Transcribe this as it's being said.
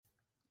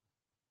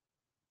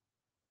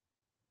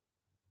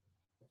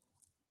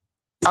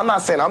I'm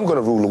not saying I'm going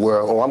to rule the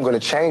world or I'm going to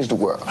change the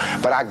world,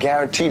 but I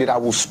guarantee that I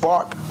will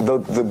spark the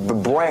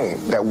brain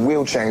that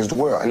will change the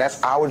world, and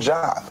that's our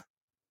job.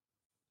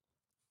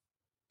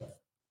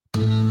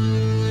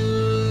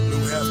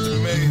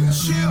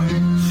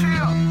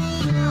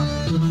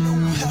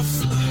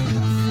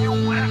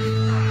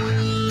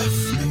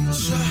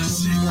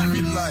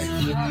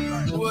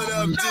 What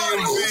up,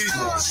 DMV?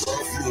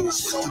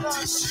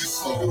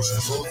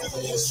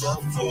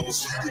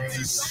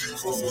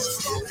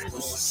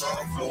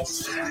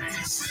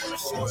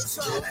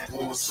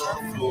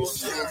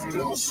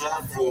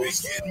 We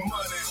getting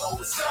money whole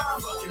time,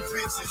 fucking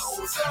bitches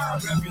whole time,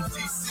 rapping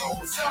DC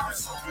whole time.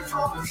 We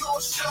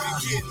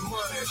getting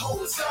money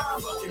whole time,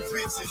 fucking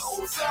bitches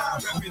whole time,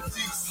 rapping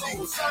DC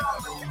whole time.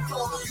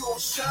 Your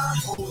shine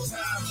whole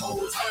time,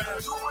 whole time,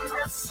 doing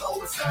this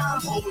whole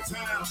time, whole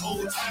time,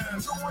 whole time,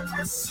 doing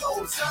this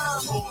whole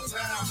time, whole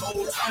time,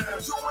 whole time,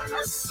 doing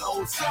this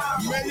whole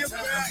time, man, you're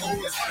back,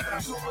 whole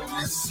time, doing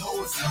this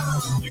whole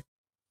time.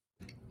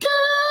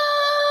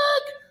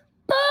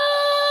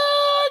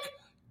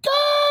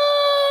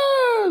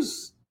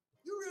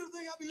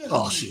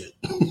 Oh shit.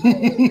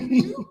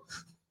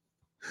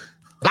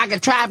 Like a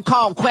Tribe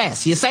Called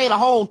Quest. You say the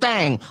whole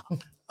thing.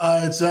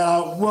 All right,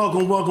 y'all.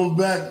 Welcome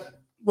back.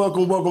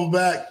 Welcome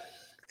back.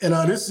 And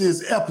this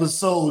is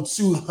episode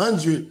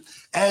 200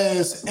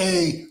 as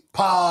a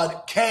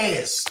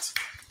podcast.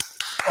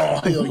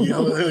 Oh, hell yeah.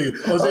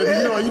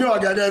 You know I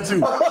got that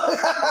too.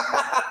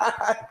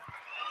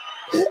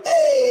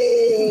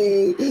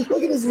 Hey,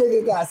 look at this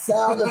nigga got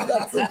sound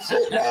effects and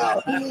shit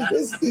now.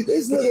 This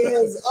nigga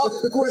has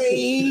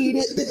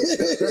upgraded.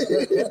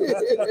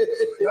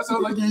 That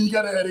sounds like you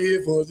gotta have the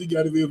headphones. You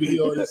gotta be able to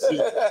hear all this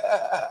shit.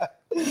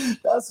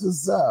 That's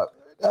what's up.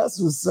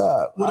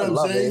 What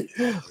up, Jay?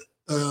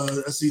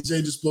 I see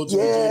Jay just spoke to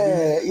me.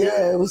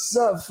 Yeah. What's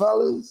up,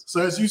 fellas?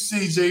 So as you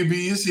see, JB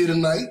is here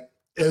tonight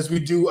as we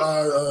do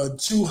our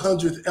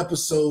 200th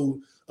episode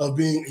of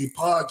being a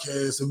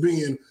podcast, of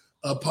being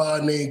a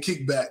pod named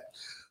Kickback.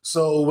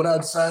 So when I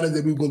decided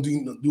that we were going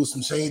to do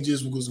some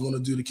changes, we was going to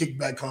do the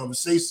Kickback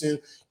Conversation,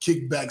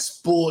 Kickback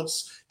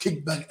Sports,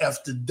 Kickback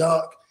After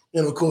Dark,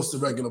 and of course the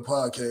regular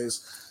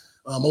podcast.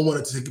 I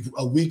wanted to take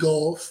a week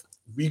off,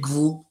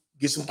 regroup,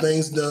 get some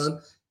things done.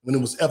 When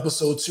it was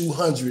episode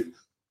 200,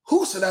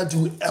 who should I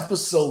do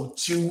episode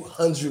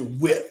 200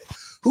 with?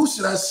 Who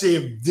should I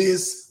share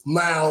this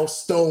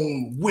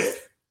milestone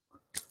with?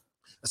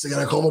 I said,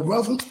 gotta call my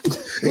brother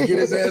and get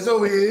his ass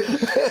over here.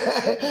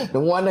 The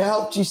one that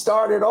helped you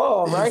start it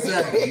all, right?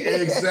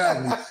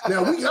 Exactly.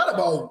 Now, we got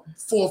about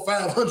 400 or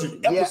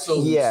 500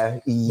 episodes.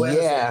 Yeah.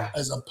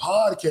 As a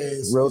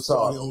podcast, real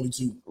talk. Only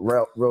two.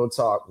 Real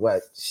talk.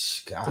 What?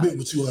 God. I think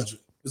with 200.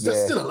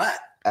 That's still a lot.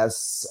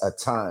 That's a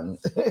ton.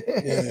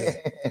 Yeah.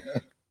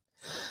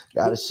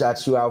 Gotta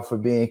shout you out for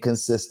being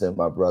consistent,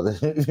 my brother.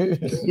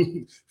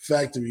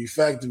 Factory,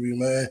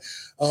 man.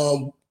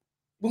 We're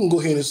gonna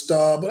go ahead and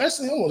start, but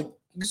actually I want to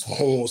get some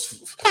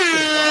horns.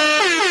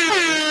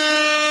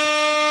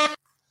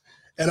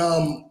 And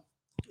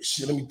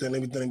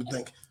let me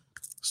think.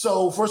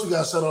 So first we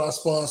gotta shout out our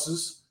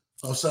sponsors.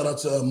 Shout out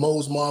to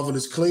Mo's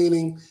Marvelous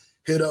Cleaning.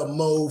 Hit up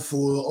Mo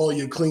for all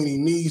your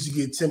cleaning needs. You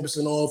get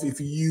 10% off if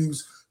you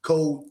use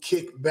code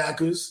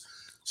KICKBACKERS.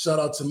 Shout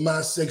out to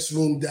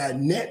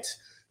mysexroom.net.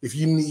 If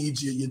you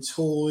need your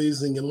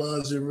toys and your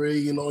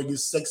lingerie and all your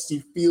sexy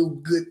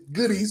feel-good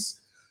goodies,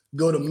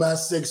 go to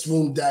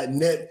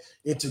mysexroom.net,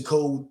 enter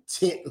code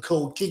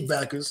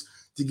KICKBACKERS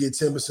to get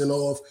 10%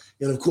 off.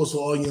 And, of course, for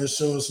all your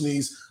insurance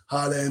needs,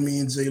 holler at me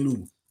and J.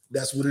 Lou.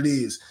 That's what it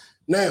is.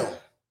 Now,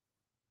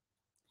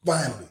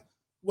 finally,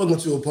 welcome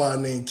to a pod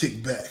named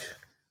Kickback.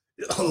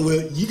 Oh,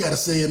 well, you got to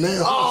say it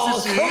now. Oh,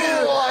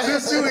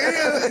 Since you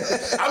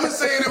here. I've been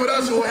saying it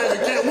without you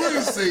having Cat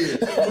Williams say it.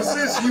 But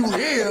since you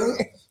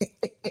here.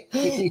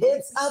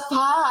 It's a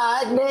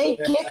pod named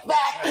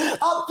Kickback. A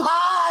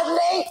pod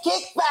named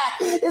Kickback.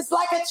 It's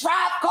like a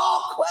Tribe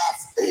Called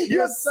Quest.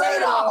 You say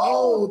the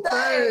whole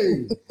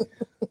thing.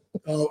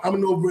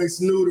 I'm no breaks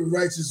new, the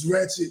righteous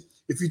ratchet.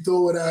 If you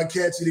throw it, I'll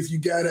catch it. If you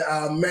got it,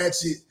 I'll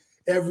match it.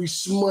 Every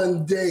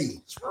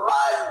Monday.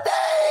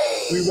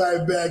 We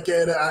right back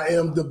at it. I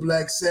am the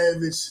Black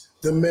Savage,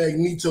 the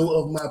Magneto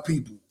of my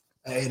people.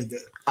 I added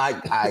that.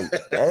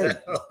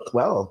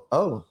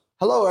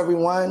 Hello,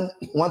 everyone.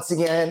 Once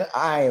again,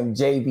 I am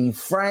JB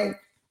Frank.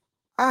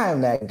 I am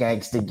that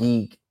gangster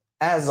geek,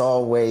 as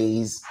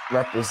always,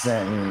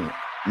 representing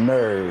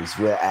nerds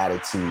with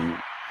attitude.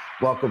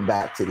 Welcome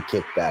back to the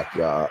Kickback,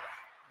 y'all.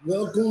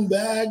 Welcome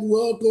back.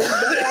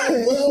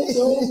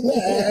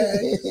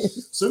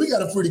 So we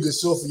got a pretty good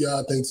show for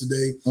y'all, I think,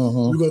 today.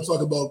 We're going to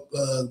talk about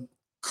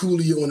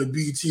Coolio and the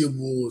BET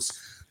Awards.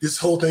 This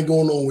whole thing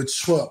going on with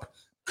Trump.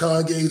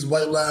 Kanye's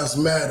White Lives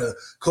Matter.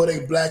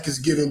 Kodak Black is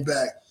giving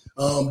back.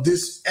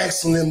 This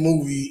excellent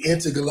movie,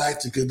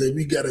 Intergalactica, that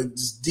we got to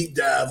just deep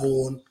dive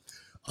on.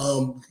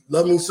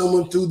 Loving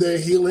someone through their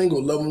healing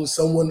or loving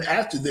someone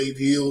after they've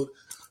healed.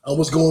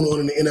 What's going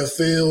on in the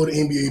NFL, the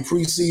NBA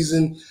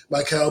preseason.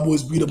 My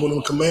Cowboys beat up on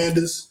them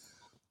Commanders.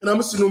 And I'm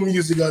listening to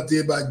music out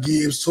there by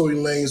Gibbs, Tory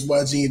Lanez,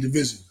 YG, and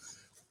Division.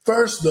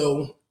 First,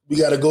 though, we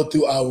got to go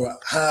through our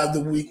high of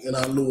the week and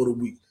our low of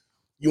the week.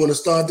 You want to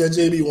start that,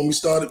 JB? You want me to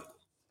start it?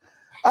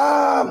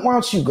 Why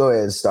don't you go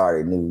ahead and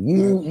start it,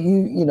 New?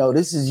 You know,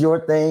 this is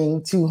your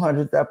thing,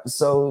 200th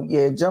episode.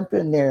 Yeah, jump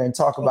in there and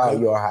talk about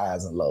your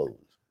highs and lows.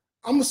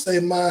 I'm going to say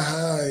my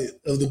high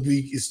of the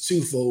week is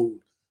twofold.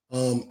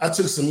 I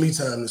took some me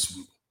time this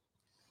week.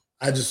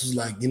 I just was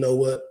like, you know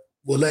what?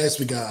 Well, last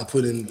week I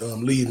put in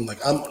leave. I'm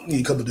like, I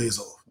need a couple of days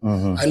off.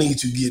 Mm-hmm.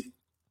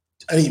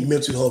 I need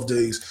mental health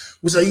days,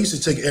 which I used to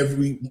take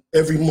every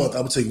month. I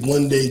would take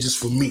one day just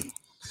for me.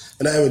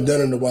 And I haven't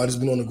done it in a while. It's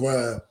been on the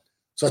grind.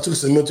 So I took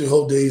some mental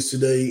health days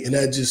today, and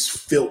that just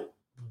felt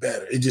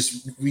better. It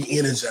just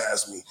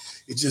re-energized me.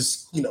 It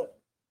just,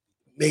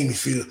 made me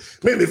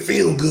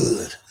feel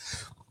good.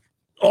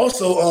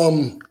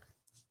 Also,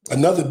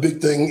 another big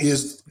thing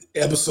is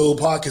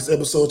podcast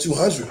episode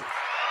 200.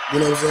 You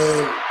know what I'm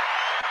saying?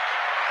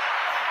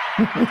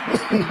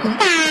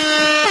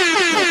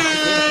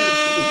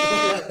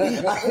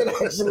 I can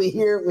actually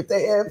hear it with the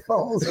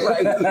headphones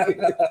right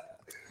here.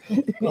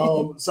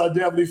 So I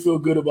definitely feel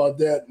good about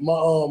that.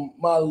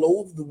 My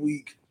low of the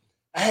week,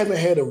 I haven't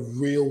had a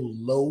real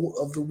low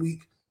of the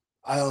week.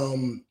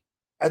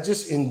 I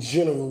just in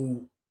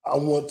general, I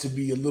want to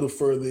be a little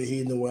further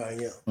ahead than where I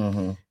am.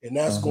 Mm-hmm. And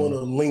that's going to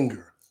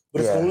linger.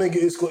 But it's going to linger,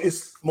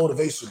 it's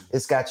motivational.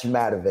 It's got you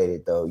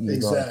motivated though. You're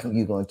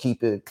gonna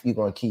keep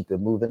it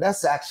moving.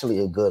 That's actually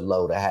a good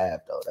low to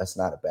have though. That's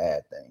not a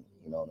bad thing.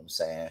 You know what I'm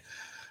saying?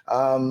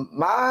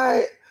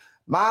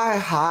 My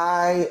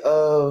high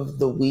of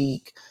the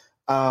week,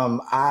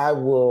 I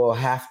will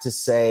have to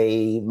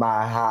say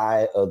my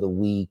high of the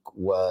week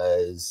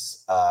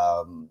was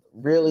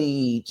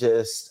really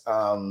just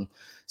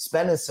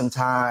spending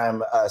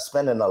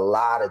a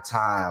lot of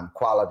time,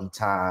 quality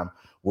time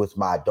with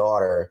my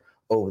daughter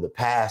over the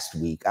past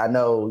week. I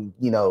know,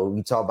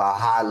 we talk about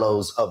high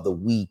lows of the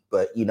week,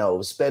 but,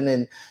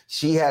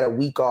 she had a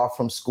week off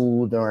from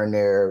school during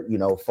their,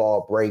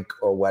 fall break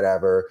or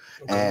whatever.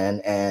 Okay.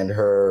 And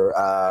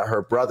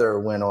her brother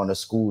went on a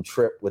school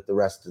trip with the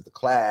rest of the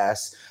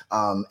class.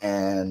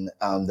 And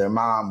their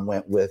mom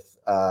went with,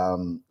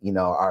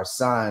 our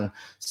son.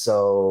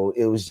 So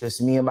it was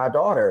just me and my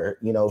daughter,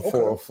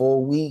 for a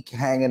full week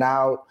hanging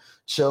out,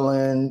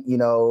 chilling,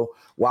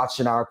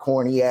 watching our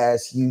corny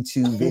ass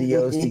YouTube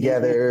videos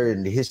together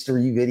and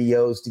history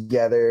videos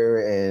together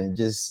and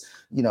just,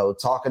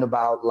 talking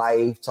about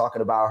life,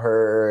 talking about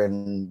her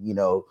and,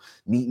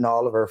 meeting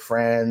all of her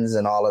friends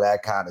and all of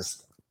that kind of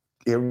stuff.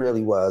 It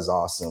really was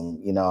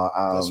awesome.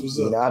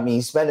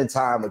 Spending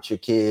time with your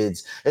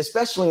kids,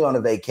 especially on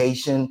a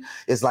vacation,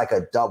 is like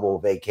a double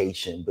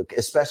vacation,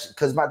 especially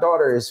because my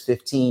daughter is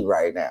 15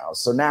 right now.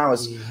 So now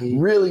it's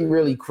really,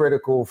 really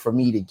critical for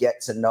me to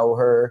get to know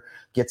her,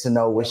 get to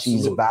know what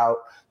she's about,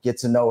 get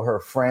to know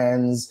her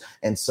friends.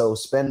 And so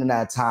spending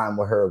that time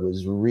with her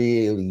was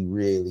really,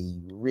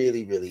 really,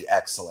 really, really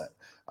excellent.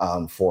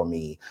 For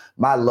me.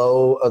 My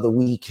low of the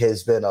week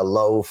has been a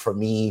low for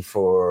me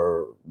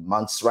for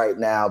months right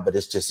now, but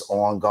it's just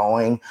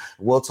ongoing.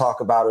 We'll talk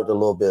about it a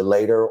little bit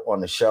later on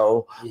the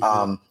show.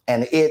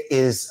 And it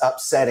is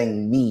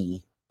upsetting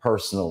me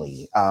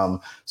personally.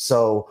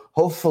 So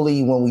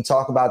hopefully when we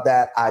talk about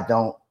that, I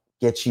don't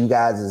get you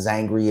guys as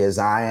angry as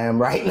I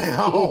am right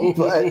now,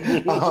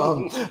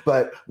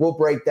 but we'll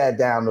break that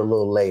down a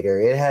little later.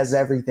 It has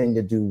everything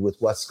to do with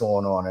what's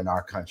going on in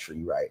our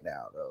country right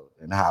now, though,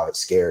 and how it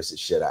scares the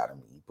shit out of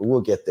me. But we'll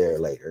get there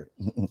later.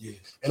 Yeah.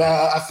 And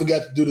I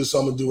forgot to do this, so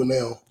I'm gonna do it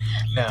now.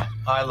 Now,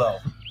 high low.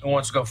 Who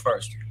wants to go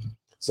first?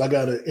 So I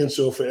got an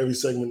intro for every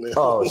segment now.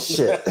 Oh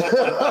shit!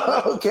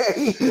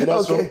 Okay. And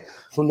that's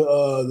from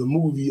the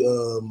movie.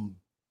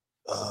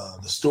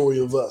 The Story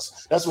of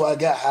Us. That's where I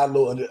got high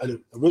low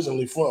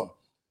originally from,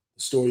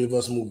 the Story of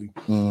Us movie.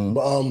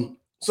 But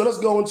so let's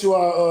go into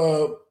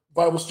our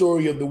Bible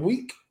story of the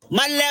week.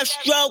 My left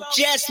stroke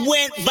just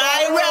went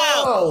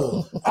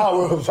viral.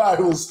 Our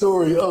viral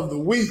story of the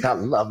week. I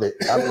love it.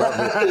 I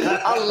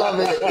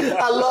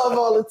love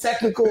all the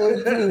technical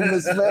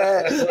improvements,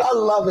 man. I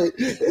love it.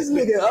 This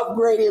nigga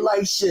upgraded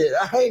like shit.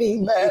 I ain't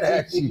even mad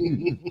at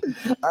you.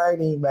 I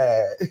ain't even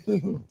mad.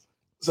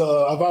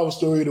 So our Bible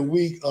story of the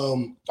week,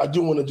 I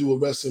do want to do a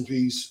rest in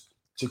peace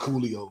to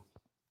Coolio.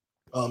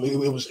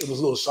 It was a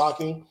little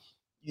shocking.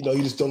 You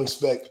just don't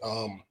expect,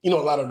 a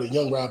lot of the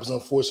young rappers,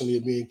 unfortunately,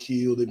 are being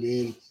killed.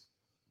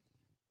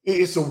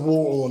 It's a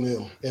war on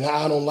them. And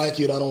I don't like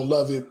it. I don't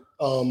love it.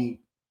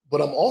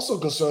 But I'm also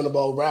concerned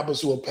about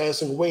rappers who are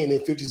passing away in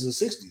their 50s and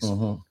 60s.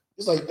 Mm-hmm.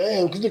 It's like,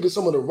 damn, because look at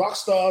some of the rock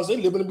stars, they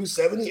living to be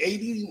 70,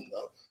 80.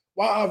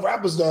 Why are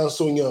rappers dying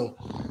so young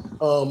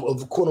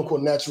of quote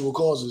unquote natural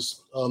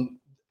causes?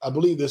 I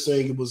believe they're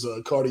saying it was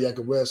a cardiac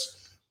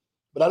arrest.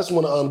 But I just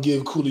want to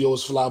give Coolio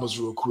his flowers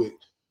real quick.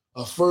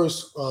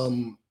 First,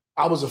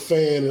 I was a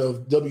fan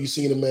of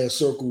WC and the Man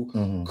Circle.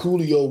 Mm-hmm.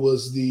 Coolio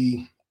was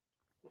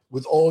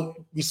with all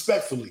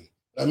respectfully,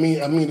 I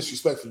mean this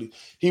respectfully.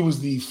 He was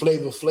the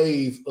Flavor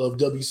Flav of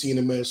WC in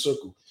the Mad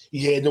Circle.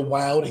 He had the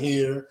wild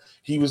hair.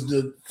 He was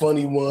the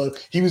funny one.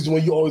 He was the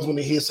one you always want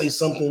to hear say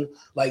something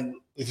like,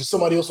 if it's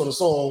somebody else on the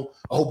song,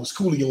 I hope it's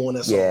Coolio on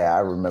that song. Yeah, I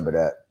remember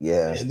that.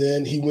 Yeah. And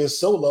then he went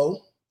solo,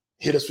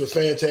 hit us with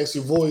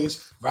Fantastic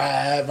Voice,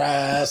 ride,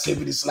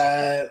 sippity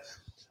slide.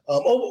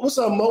 What's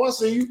up, Mo? I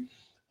see you.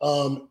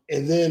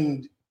 And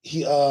then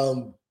he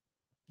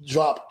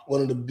dropped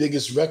one of the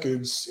biggest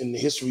records in the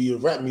history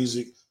of rap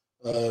music,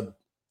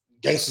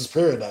 Gangsta's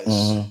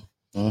Paradise,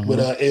 with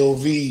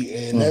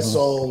LV. And that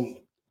song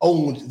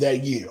owned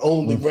that year,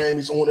 owned the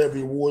Grammys, owned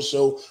every award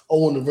show,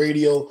 owned the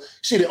radio.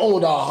 Shit, it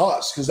owned our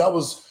hearts because that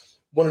was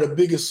one of the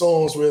biggest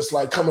songs where it's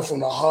like coming from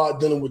the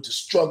heart, dealing with the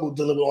struggle,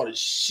 dealing with all the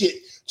shit,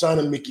 trying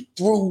to make it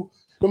through.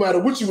 No matter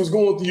what you was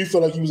going through, you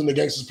felt like you was in the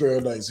Gangsta's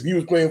Paradise. If you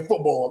was playing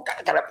football,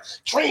 I gotta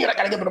train, I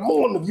gotta get up in the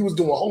morning. If you was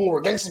doing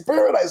homework, Gangsta's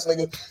Paradise,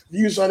 nigga. If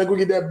you was trying to go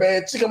get that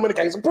bad chick, I'm in the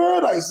Gangsta's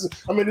Paradise.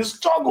 I'm in the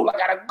struggle, I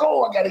gotta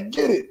go, I gotta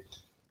get it.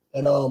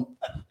 And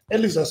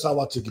at least that's how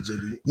I took it,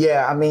 JB.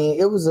 Yeah, I mean,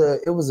 it was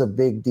a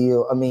big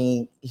deal. I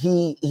mean,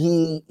 he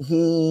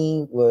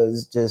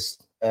was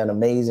just an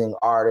amazing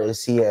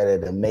artist. He had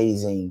an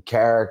amazing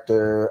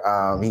character.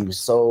 He was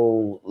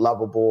so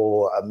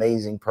lovable,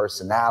 amazing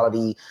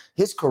personality.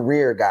 His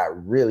career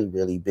got really,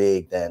 really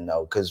big then,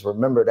 though, because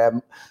remember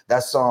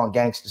that song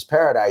 "Gangsta's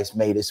Paradise"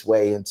 made its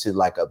way into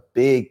like a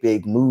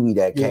big movie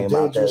that came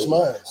out.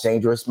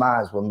 Dangerous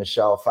Minds with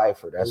Michelle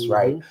Pfeiffer. That's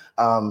right.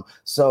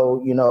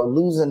 So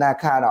losing that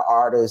kind of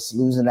artist,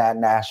 losing that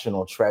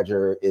national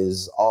treasure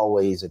is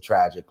always a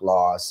tragic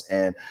loss.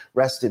 And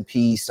rest in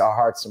peace. Our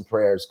hearts and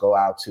prayers go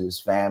out to his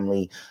family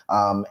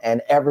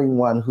and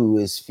everyone who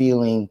is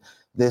feeling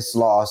this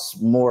loss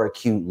more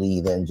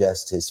acutely than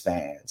just his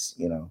fans.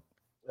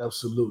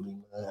 Absolutely,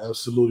 man.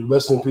 Absolutely.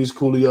 Rest in peace,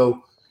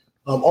 Coolio.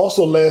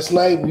 Also, last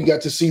night we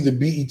got to see the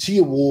BET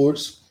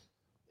Awards,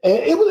 and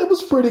it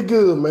was pretty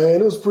good,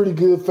 man. It was pretty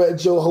good. Fat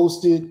Joe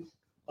hosted.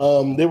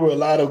 There were a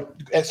lot of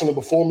excellent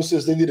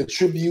performances. They did a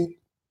tribute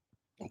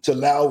to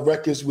Loud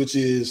Records, which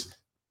is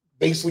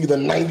basically the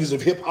 90s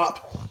of hip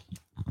hop.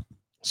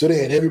 So they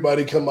had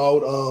everybody come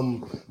out,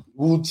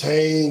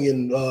 Wu-Tang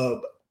and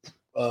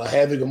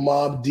Havoc and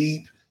Mobb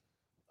Deep,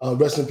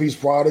 rest in peace,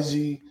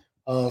 Prodigy.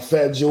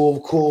 Fat Joe,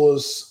 of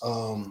course.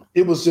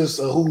 It was just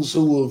a who's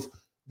who of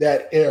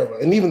that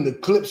era. And even the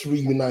Clips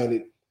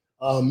reunited.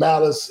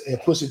 Malice and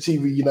Pusha T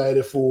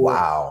reunited for,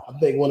 I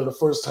think, one of the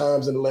first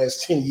times in the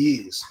last 10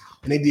 years.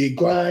 And they did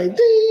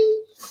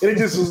Grinding. And it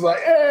just was like,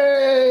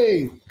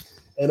 hey!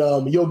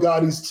 And Yo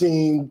Gotti's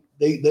team,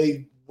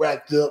 they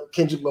racked up.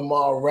 Kendrick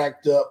Lamar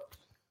racked up.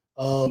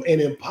 And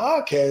in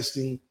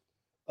podcasting,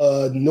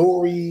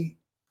 Nori,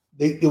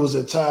 it was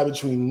a tie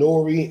between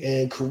Nori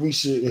and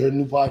Carisha in her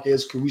new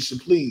podcast,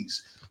 Carisha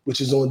Please, which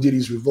is on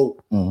Diddy's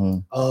Revolt.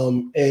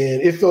 And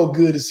it felt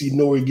good to see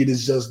Nori get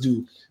his just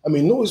due. I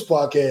mean, Nori's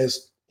podcast,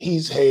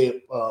 he's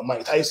had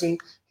Mike Tyson,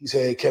 he's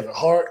had Kevin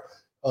Hart.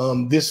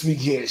 This week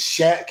he had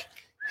Shaq.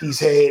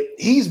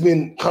 He's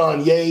been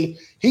Kanye.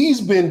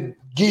 He's been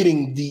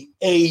getting the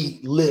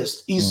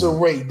A-list. Issa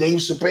Rae, Dave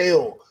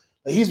Chappelle.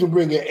 He's been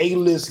bringing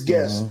A-list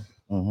guests.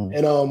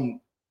 And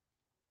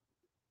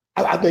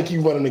I think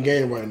he's running the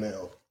game right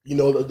now.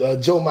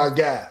 Joe, my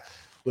guy,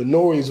 but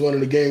Nori's running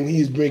the game.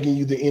 He is bringing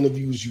you the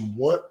interviews you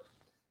want.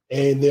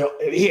 And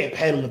he had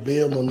Patty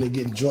LaBelle on there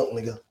getting drunk,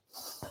 nigga.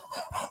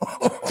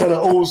 Telling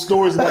old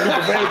stories about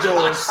Luther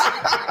Vandross.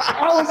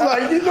 I was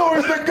like,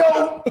 Nori's the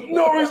GOAT.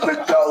 Nori's the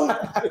GOAT.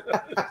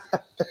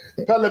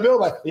 Patty LaBelle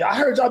like, yeah, I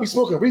heard y'all be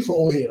smoking reefer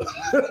on here.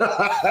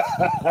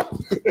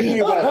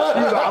 he was like,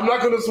 I'm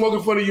not going to smoke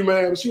in front of you,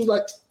 man. She was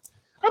like,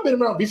 I've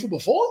been around reefer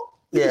before.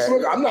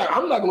 I'm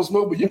not gonna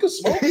smoke, but you can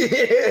smoke. She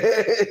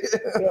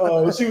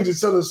was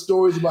just telling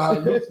stories about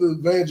how Luther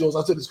Vandross,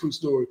 I'll tell this quick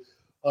story,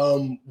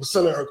 was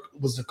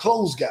the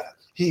clothes guy.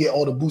 He had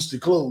all the boosted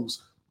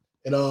clothes.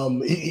 And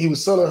he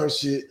was selling her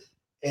shit,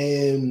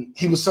 and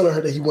he was telling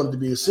her that he wanted to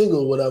be a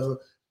single or whatever.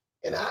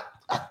 And I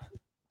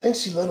think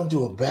she let him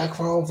do a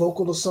background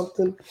vocal or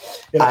something.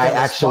 I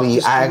actually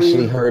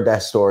heard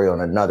that story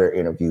on another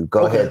interview.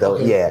 Go ahead though.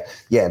 Okay.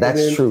 Yeah,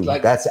 that's true.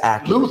 Like, that's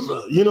accurate.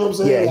 Luther, you know what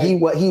I'm saying?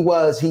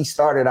 Yeah, he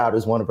started out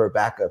as one of her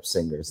backup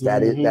singers.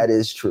 That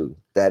is true.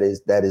 That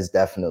is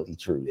definitely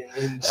true. Yeah,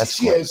 and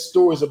she has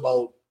stories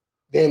about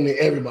damn near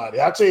everybody.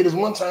 I'll tell you this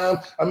one time,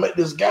 I met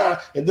this guy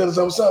and done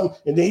something,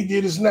 and then he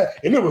did this and that,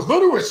 and it was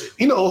Little Richard,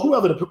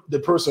 whoever the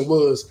person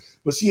was.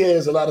 But she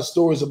has a lot of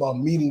stories about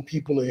meeting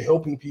people and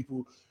helping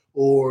people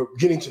or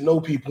getting to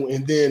know people,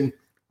 and then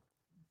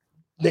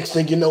next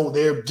thing you know,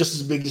 they're just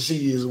as big as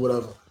she is or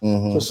whatever.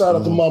 So shout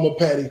out to Mama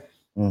Patty.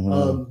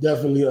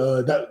 Definitely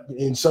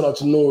and shout out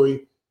to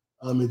Nori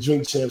and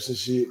Drink Champs and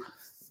shit.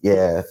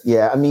 Yeah.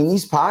 I mean,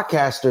 these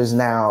podcasters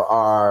now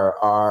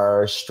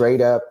are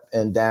straight up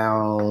and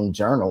down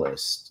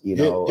journalists. You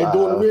know, they're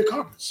doing the red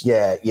carpets.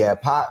 Yeah.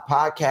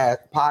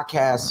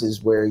 Podcast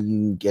is where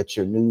you get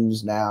your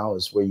news now.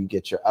 It's where you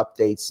get your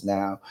updates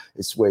now.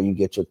 It's where you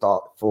get your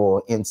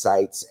thoughtful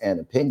insights and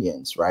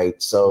opinions,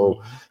 right?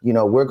 So, you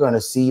know, we're going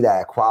to see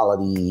that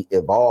quality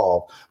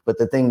evolve. But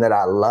the thing that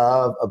I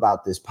love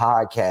about this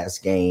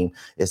podcast game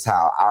is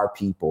how our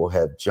people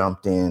have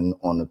jumped in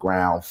on the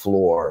ground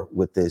floor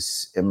with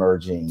this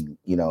emerging,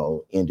 you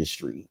know,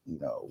 industry. You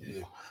know,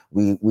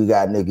 we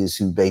got niggas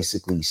who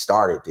basically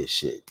started this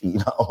shit, you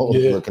know,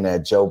 looking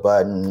at Joe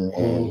Budden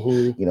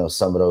and, you know,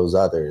 some of those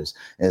others.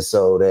 And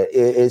so that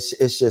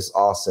it's just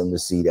awesome to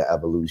see the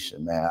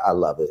evolution, man. I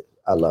love it.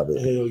 Hell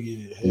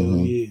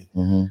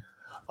yeah.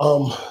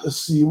 Let's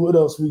see what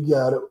else we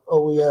got.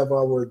 Oh, we have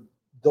our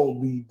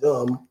Don't Be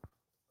Dumb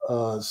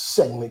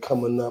segment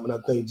coming up, and I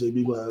think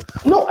JB will have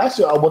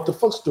actually our What the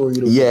Fuck story.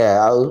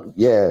 Yeah.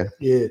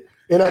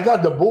 And I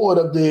got the board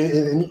up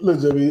there, and look,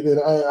 JB,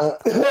 and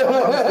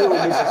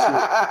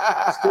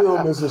I'm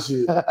still missing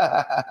shit.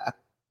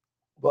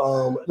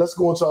 But let's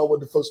go into our What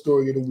the Fuck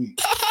story of the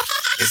week.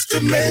 It's the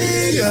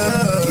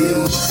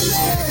mayor.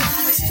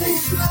 Stay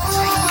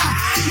fly,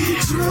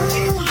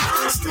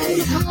 stay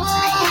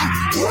high.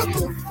 What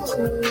the fuck?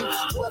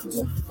 What the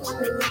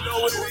fuck? You know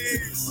what it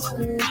is.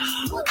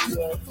 What the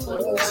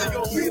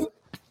fuck?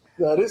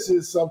 Now, this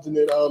is something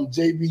that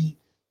JB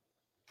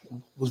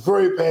was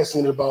very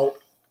passionate about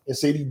and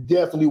said he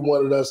definitely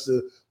wanted us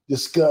to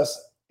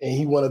discuss, and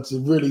he wanted to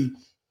really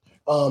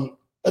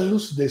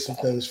elucidate some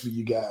things for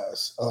you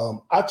guys.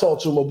 I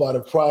talked to him about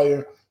it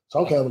prior, so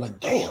I'm kind of like,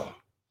 damn,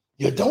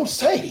 you don't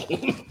say.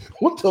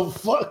 What the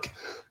fuck?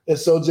 And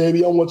so,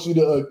 JB, I want you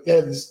to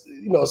have this,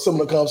 you know, some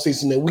of the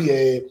conversation that we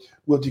had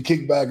with the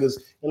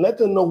kickbackers and let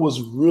them know what's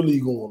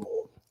really going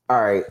on.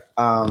 All right.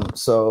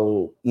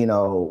 So, you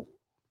know,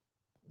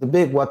 the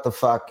big what the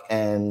fuck,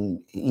 and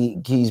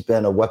he's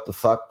been a what the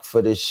fuck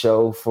for this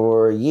show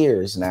for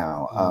years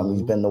now.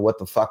 He's been the what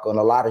the fuck on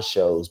a lot of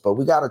shows, but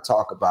we got to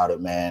talk about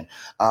it, man.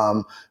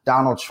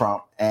 Donald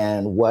Trump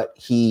and what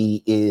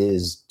he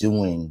is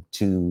doing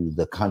to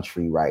the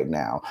country right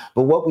now.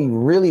 But what we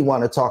really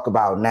want to talk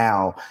about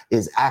now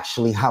is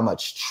actually how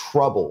much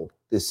trouble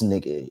this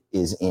nigga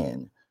is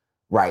in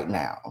right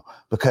now,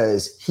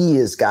 because he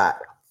has got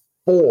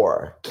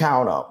four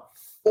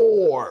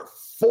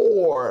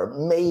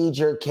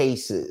major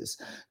cases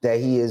that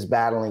he is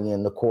battling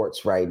in the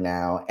courts right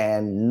now,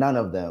 and none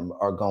of them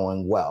are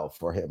going well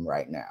for him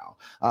right now.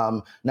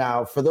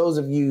 Now, for those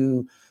of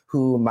you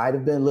who might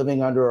have been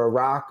living under a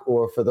rock,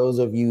 or for those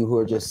of you who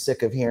are just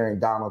sick of hearing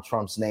Donald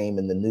Trump's name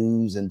in the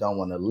news and don't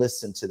want to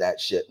listen to that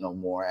shit no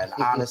more, and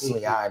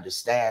honestly, I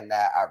understand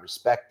that, I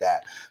respect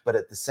that, but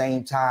at the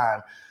same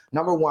time,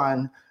 number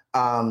one,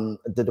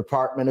 the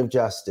Department of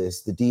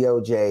Justice, the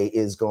DOJ,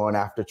 is going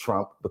after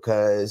Trump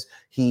because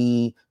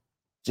he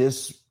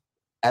just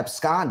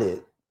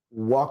absconded,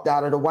 walked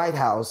out of the White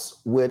House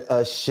with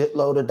a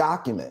shitload of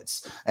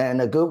documents.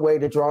 And a good way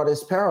to draw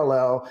this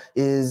parallel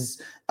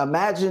is,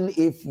 imagine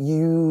if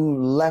you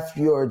left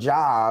your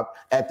job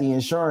at the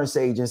insurance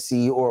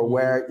agency or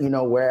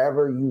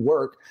wherever you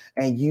work,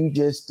 and you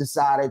just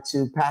decided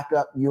to pack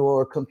up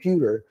your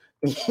computer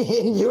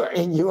in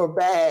your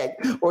bag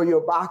or your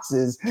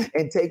boxes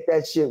and take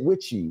that shit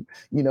with you.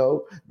 You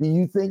know, do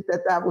you think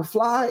that would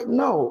fly?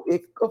 No,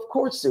 of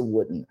course it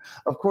wouldn't.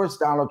 Of course,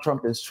 Donald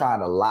Trump is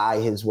trying to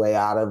lie his way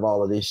out of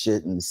all of this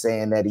shit and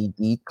saying that he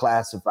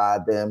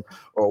declassified them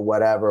or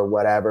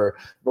whatever.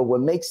 But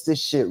what makes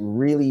this shit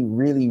really,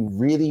 really,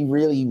 really,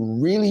 really,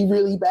 really,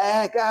 really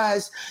bad,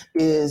 guys,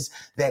 is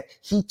that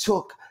he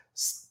took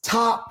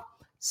top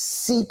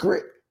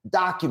secret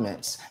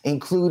documents,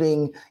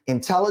 including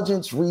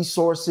intelligence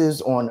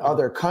resources on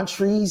other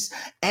countries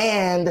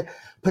and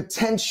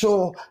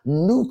potential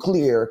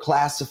nuclear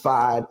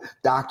classified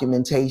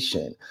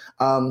documentation.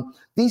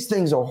 These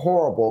things are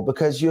horrible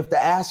because you have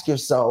to ask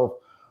yourself,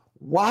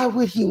 why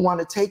would he want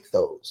to take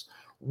those?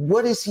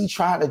 What is he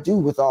trying to do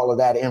with all of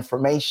that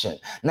information?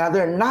 Now,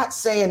 they're not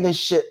saying this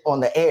shit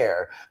on the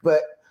air,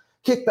 but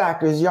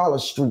kickbackers, y'all are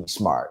street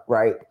smart,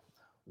 right?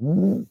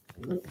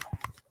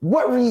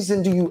 What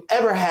reason do you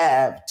ever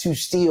have to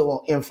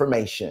steal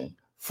information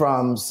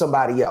from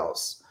somebody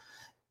else?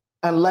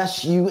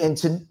 Unless you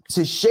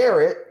to share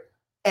it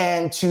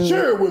and to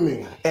share it with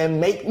me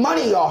and make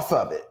money off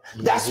of it.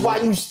 That's why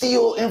you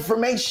steal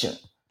information.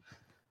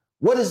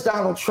 What is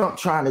Donald Trump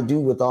trying to do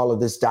with all of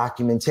this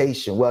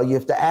documentation? Well, you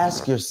have to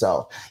ask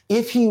yourself,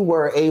 if he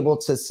were able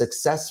to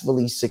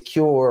successfully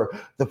secure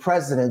the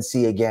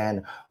presidency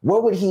again,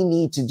 what would he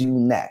need to do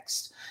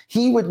next?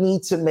 He would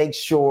need to make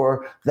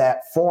sure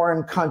that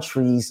foreign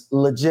countries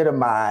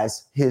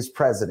legitimize his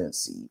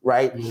presidency,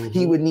 right?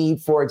 He would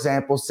need, for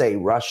example, say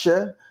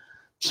Russia,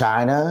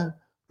 China,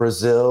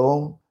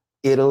 Brazil,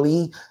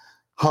 Italy,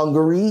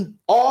 Hungary,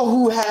 all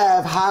who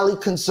have highly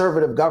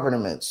conservative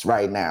governments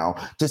right now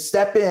to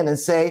step in and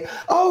say,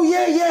 oh,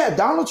 yeah,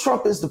 Donald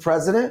Trump is the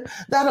president.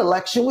 That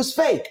election was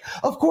fake.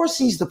 Of course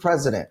he's the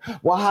president.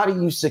 Well, how do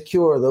you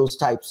secure those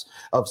types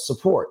of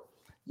support?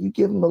 You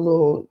give them a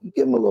little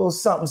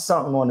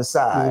something on the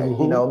side,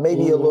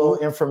 maybe a little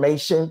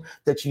information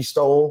that you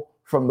stole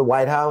from the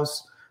White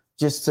House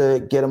just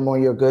to get them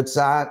on your good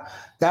side.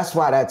 That's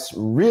why that's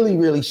really,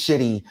 really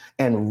shitty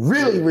and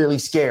really, really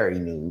scary,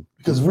 dude.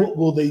 Because what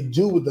will they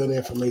do with that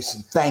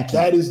information? Thank you.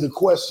 That is the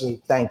question.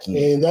 Thank you.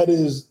 And that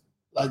is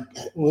like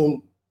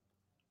when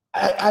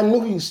I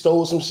knew he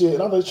stole some shit,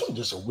 and I was like, I'm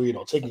just a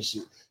weirdo taking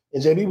shit.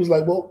 And JB was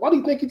like, well, why do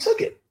you think he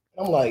took it?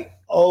 I'm like,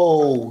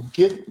 oh,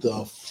 get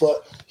the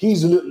fuck.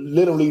 He's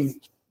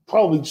literally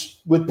probably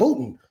with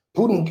Putin.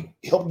 Putin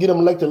helped get him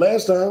elected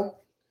last time.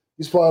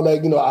 He's probably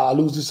like, I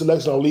lose this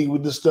election, I'll leave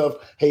with this stuff.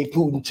 Hey,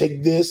 Putin,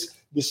 take this.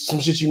 This is some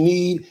shit you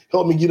need.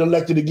 Help me get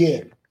elected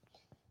again.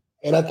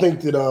 And I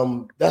think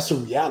that that's a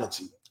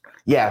reality.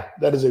 Yeah.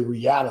 That is a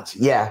reality.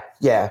 Yeah.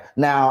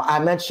 Now, I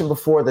mentioned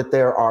before that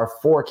there are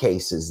 4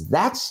 cases.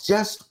 That's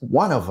just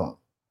one of them.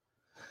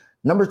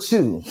 Number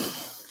 2,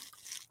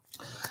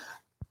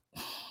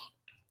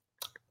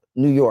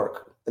 New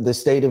York, the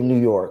state of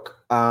New York.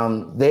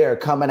 They are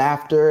coming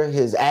after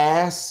his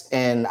ass,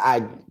 and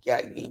I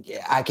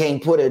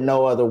can't put it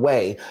no other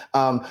way.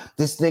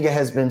 This nigga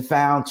has been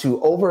found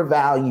to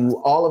overvalue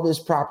all of his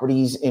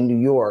properties in New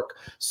York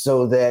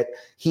so that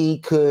he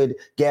could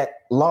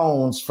get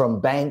loans from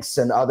banks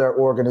and other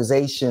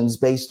organizations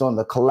based on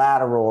the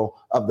collateral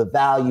of the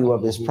value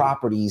of his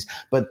properties.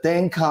 But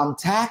then come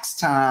tax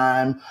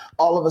time,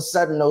 all of a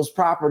sudden those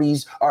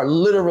properties are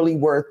literally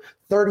worth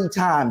 30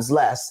 times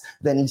less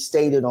than he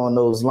stated on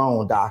those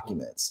loan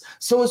documents.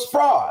 So it's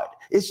fraud.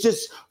 It's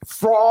just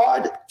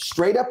fraud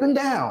straight up and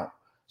down.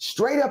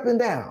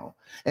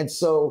 And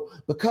so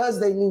because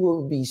they knew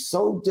it would be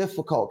so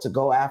difficult to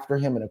go after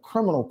him in a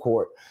criminal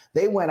court,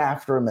 they went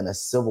after him in a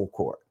civil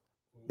court.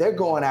 They're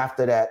going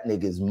after that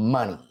nigga's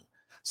money.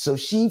 So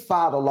she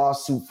filed a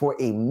lawsuit for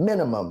a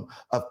minimum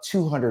of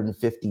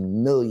 $250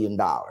 million.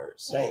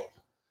 Damn.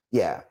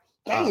 Yeah.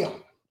 Damn.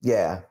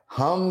 Yeah,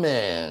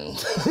 humming,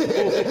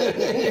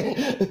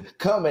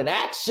 coming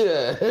at you.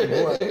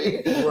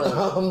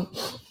 Right.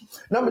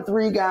 Number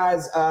 3,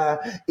 guys,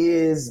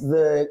 is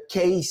the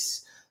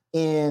case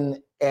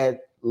in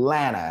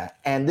Atlanta.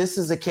 And this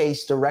is a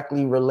case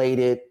directly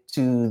related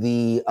to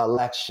the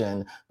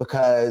election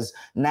because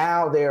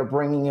now they're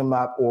bringing him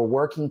up or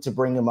working to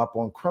bring him up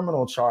on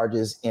criminal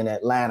charges in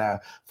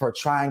Atlanta for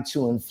trying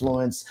to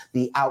influence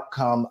the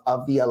outcome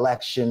of the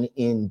election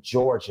in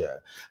Georgia.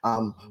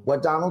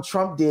 What Donald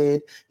Trump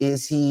did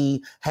is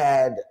he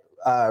had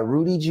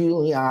Rudy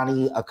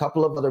Giuliani, a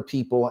couple of other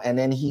people, and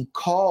then he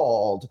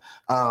called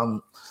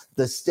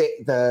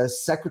the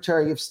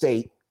Secretary of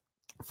State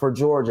for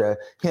Georgia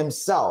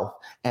himself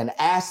and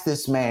asked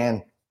this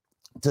man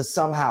to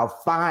somehow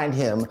find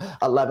him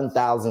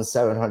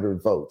 11,700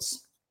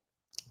 votes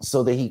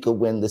so that he could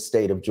win the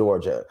state of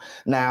Georgia.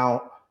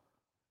 Now,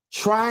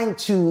 trying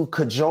to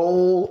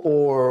cajole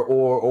or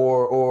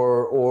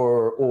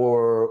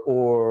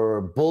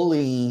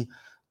bully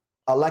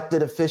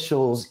elected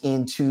officials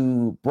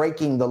into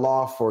breaking the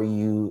law for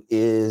you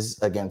is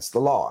against the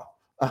law.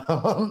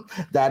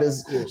 That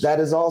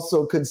is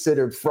also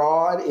considered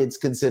fraud. It's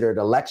considered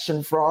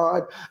election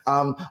fraud.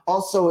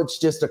 Also, it's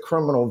just a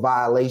criminal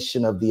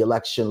violation of the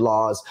election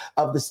laws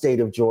of the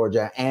state of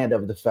Georgia and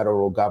of the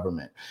federal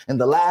government.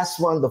 And the last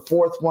one, the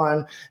 4th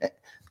one,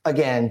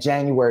 again,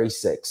 January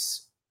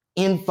 6th,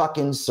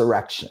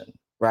 insurrection,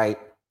 right?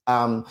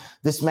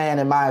 This man,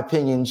 in my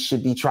opinion,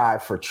 should be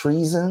tried for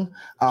treason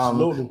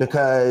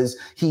because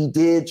he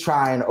did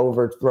try and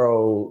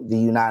overthrow the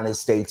United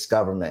States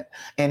government.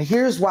 And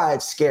here's why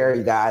it's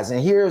scary, guys.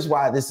 And here's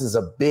why this is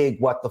a big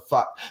what the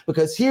fuck.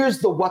 Because here's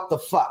the what the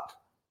fuck.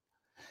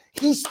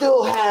 He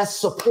still has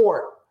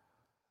support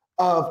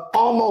of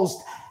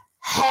almost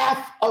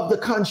half of the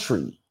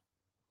country.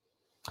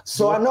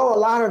 So I know a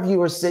lot of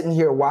you are sitting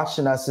here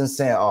watching us and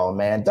saying, oh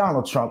man,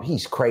 Donald Trump,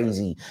 he's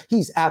crazy.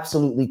 He's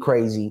absolutely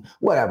crazy.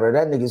 Whatever,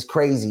 that nigga's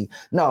crazy.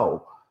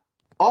 No,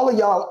 all of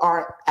y'all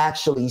aren't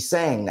actually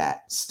saying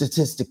that,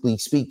 statistically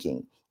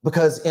speaking,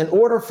 because in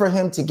order for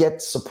him to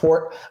get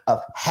support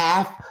of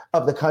half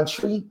of the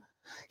country,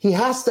 he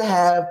has to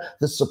have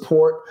the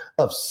support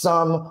of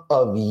some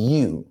of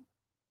you.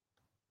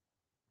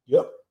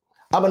 Yep.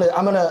 I'm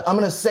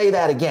gonna say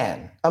that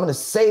again.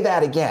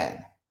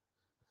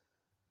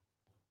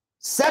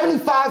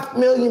 75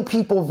 million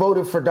people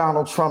voted for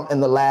Donald Trump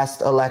in the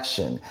last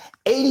election.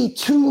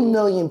 82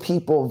 million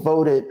people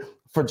voted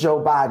for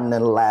Joe Biden in the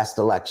last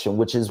election,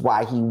 which is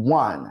why he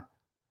won,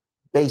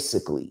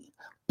 basically.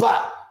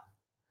 But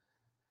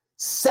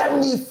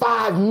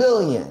 75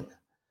 million,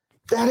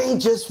 that ain't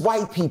just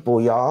white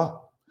people,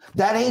 y'all.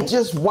 That ain't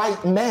just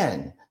white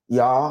men,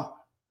 y'all.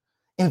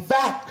 In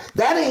fact,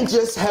 that ain't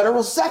just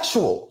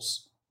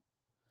heterosexuals.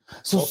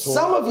 So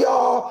some of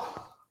y'all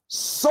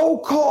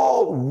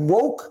so-called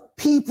woke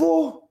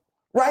people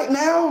right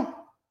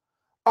now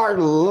are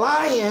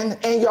lying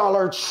and y'all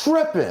are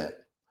tripping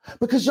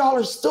because y'all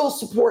are still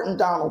supporting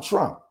Donald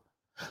Trump.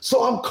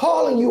 So I'm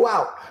calling you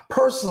out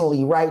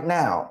personally right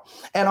now.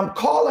 And I'm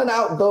calling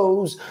out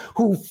those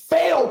who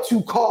fail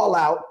to call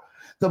out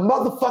the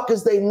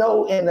motherfuckers they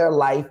know in their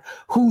life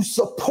who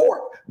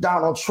support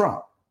Donald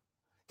Trump.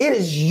 It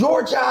is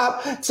your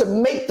job to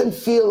make them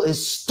feel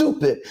as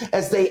stupid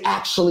as they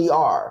actually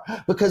are,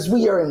 because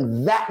we are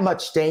in that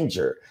much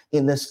danger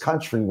in this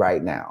country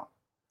right now.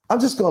 I'm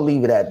just going to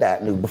leave it at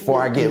that, New,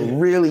 before I get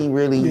really,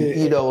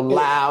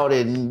 loud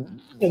and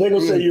they're going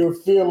to say you're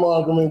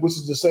fear-mongering, which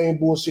is the same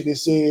bullshit they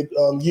said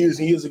years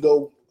and years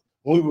ago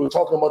when we were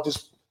talking about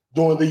this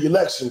during the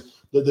election,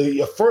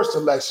 the first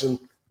election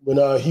when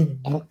he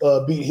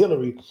beat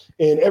Hillary.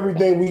 And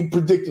everything we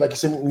predicted, like I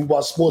said, when we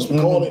watched sports, we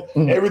called it,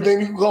 everything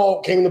we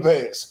called came to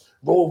pass.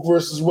 Roe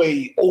versus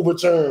Wade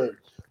overturned.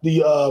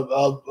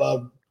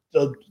 The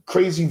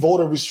crazy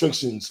voter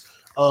restrictions,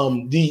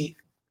 the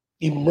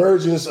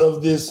emergence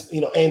of this,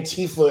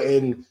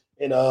 Antifa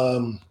and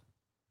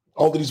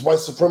all of these white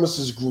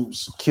supremacist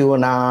groups,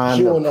 QAnon,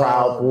 the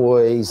Proud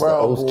Boys, the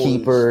Oath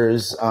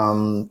Keepers,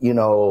 and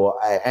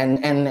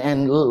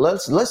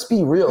let's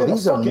be real.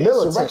 These are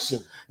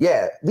militant.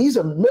 Yeah, these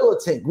are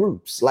militant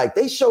groups. Like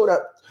they showed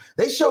up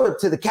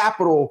to the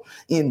Capitol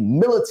in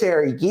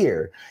military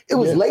gear. It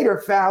was later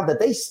found that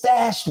they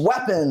stashed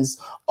weapons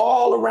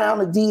all around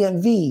the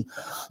DMV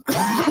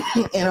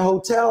in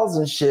hotels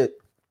and shit,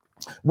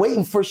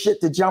 waiting for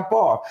shit to jump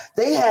off.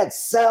 They had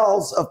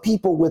cells of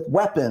people with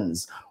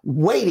weapons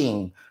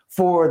waiting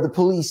for the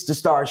police to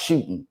start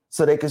shooting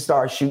so they could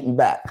start shooting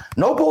back.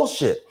 No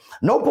bullshit.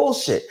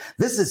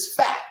 This is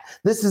fact.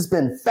 This has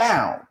been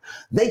found.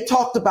 They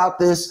talked about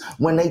this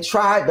when they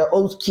tried the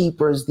Oath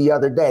Keepers the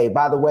other day.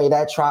 By the way,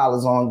 that trial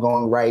is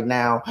ongoing right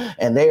now,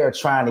 and they are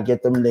trying to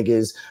get them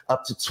niggas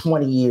up to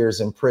 20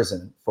 years in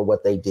prison for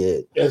what they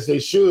did. As they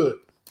should.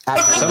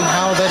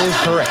 Somehow that is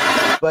correct.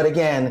 But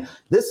again,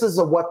 this is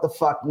a what the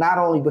fuck, not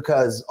only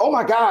because, oh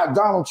my God,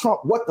 Donald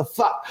Trump, what the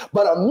fuck,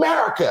 but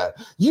America,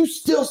 you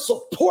still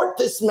support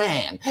this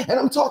man. And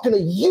I'm talking to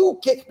you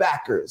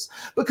kickbackers,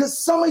 because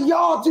some of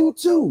y'all do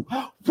too.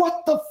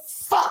 What the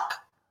fuck?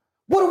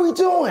 What are we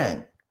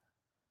doing?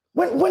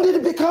 When did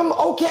it become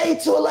okay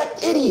to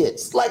elect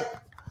idiots?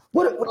 What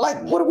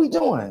are we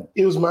doing?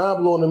 It was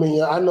mind blowing to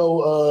me. I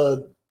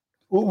know.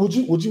 Would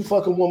you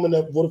fuck a woman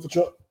that voted for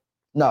Trump?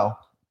 No.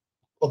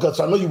 Okay,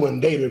 so I know you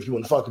wouldn't date her if you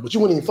wouldn't fuck her, but you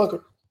wouldn't even fuck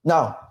her?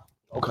 No.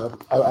 Okay,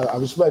 I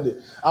respect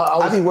it.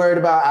 I'd be worried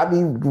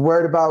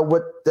about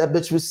what that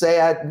bitch would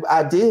say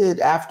I did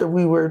after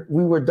we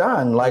were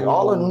done. Like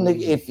all of them,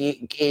 if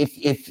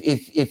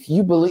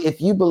you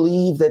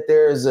believe that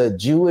there's a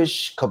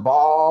Jewish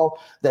cabal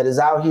that is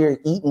out here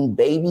eating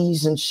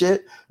babies and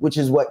shit, which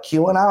is what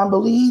QAnon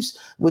believes,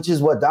 which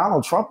is what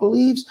Donald Trump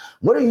believes,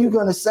 what are you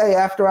gonna say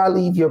after I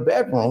leave your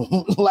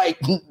bedroom?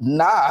 Like,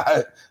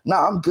 nah,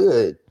 I'm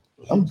good.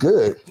 I'm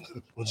good.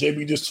 Well,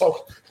 JB just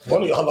talked.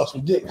 One of y'all lost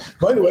some dick.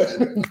 But anyway.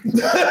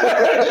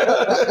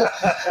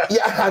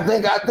 Yeah, I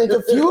think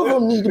a few of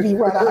them need to be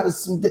run out of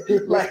some dick.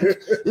 Like,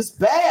 it's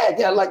bad.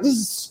 Yeah, like this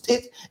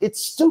is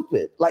it's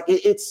stupid. Like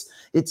it's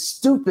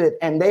stupid,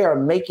 and they are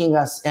making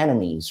us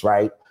enemies,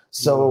 right?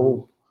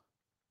 So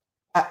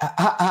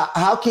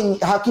how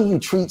can you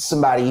treat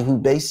somebody who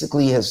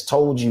basically has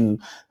told you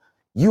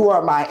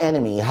are my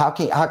enemy? How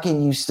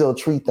can you still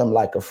treat them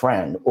like a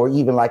friend or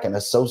even like an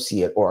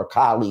associate or a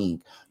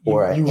colleague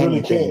or you really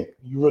anything? can't.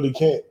 You really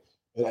can't.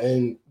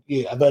 And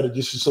I better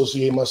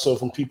disassociate myself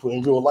from people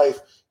in real life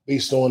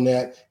based on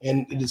that.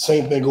 And the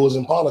same thing goes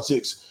in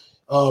politics.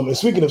 And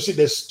speaking of shit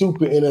that's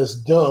stupid and that's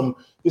dumb,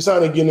 it's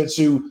time to get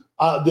into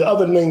the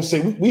other names.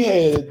 Say we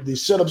had the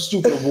Shut Up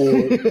Stupid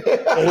Award, and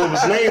it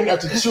was named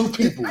after two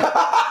people.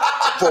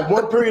 For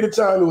one period of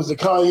time, it was the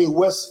Kanye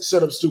West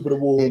Shut Up Stupid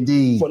Award.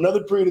 Indeed. For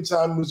another period of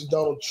time, it was the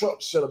Donald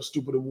Trump Shut Up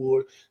Stupid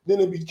Award. Then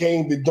it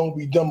became the Don't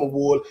Be Dumb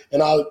Award,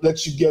 and I'll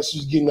let you guess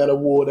who's getting that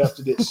award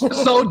after this.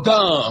 So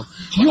dumb.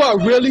 You are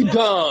really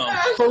dumb.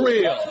 For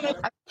real.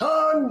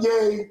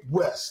 Kanye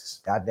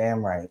West.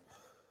 Goddamn right.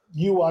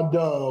 You are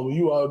dumb.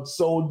 You are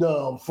so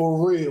dumb.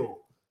 For real.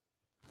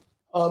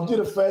 Did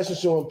a fashion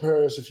show in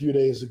Paris a few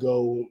days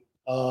ago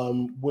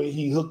where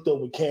he hooked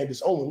up with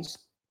Candace Owens,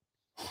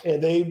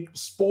 and they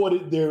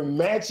sported their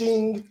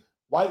matching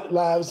White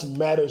Lives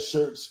Matter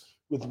shirts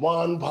with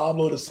Juan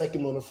Pablo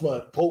II on the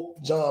front,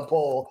 Pope John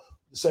Paul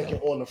II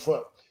on the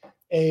front.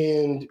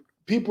 And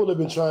people have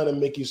been trying to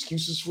make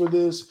excuses for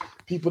this.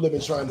 People have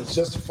been trying to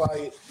justify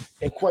it.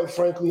 And quite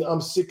frankly,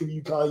 I'm sick of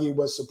you Kanye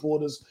West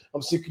supporters.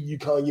 I'm sick of you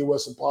Kanye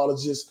West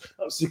apologists.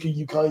 I'm sick of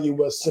you Kanye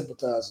West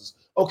sympathizers.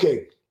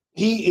 Okay,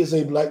 he is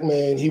a black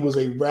man. He was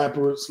a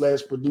rapper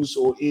 / producer,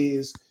 or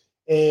is.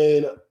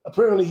 And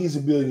apparently he's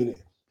a billionaire.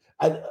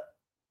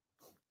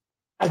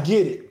 I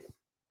get it.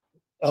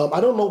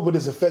 I don't know what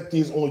his effect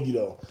is on you,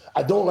 though.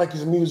 I don't like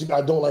his music.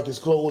 I don't like his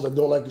clothes. I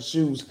don't like his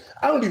shoes.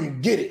 I don't even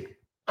get it.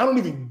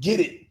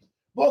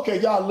 But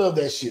okay, y'all love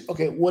that shit.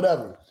 Okay,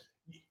 whatever.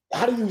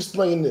 How do you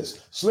explain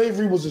this?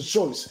 Slavery was a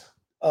choice.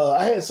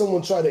 I had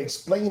someone try to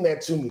explain that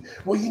to me.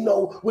 Well, you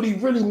know, what he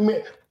really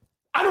meant.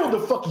 I know what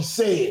the fuck he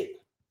said.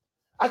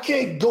 I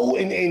can't go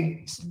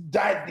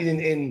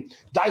and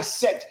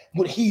dissect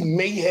what he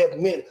may have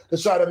meant to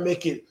try to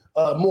make it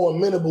more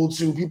amenable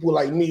to people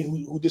like me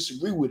who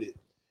disagree with it.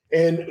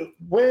 And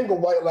wearing a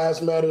White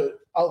Lives Matter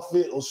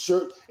outfit or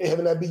shirt and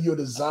having that be your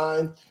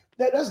design,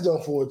 that's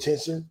done for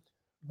attention.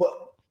 But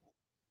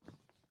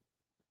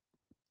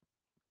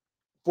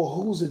for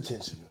whose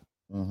attention?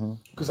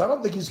 Because I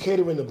don't think he's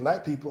catering to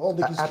black people. I don't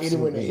think he's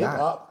catering to hip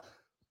hop.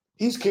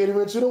 He's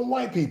catering to them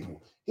white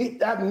people.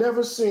 I've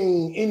never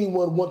seen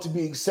anyone want to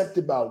be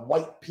accepted by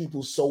white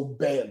people so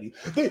badly.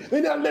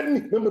 They're not letting me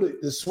remember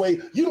the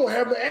Sway. You don't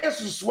have the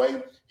answers,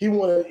 Sway. He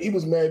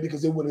was mad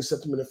because they wouldn't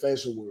accept him in the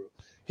fashion world.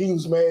 He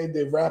was mad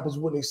that rappers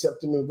wouldn't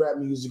accept him in rap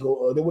music,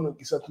 or they wouldn't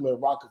accept him in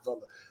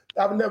Rockefeller.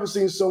 I've never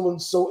seen someone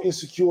so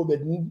insecure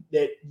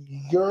that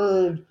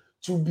yearned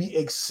to be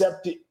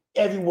accepted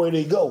everywhere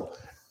they go.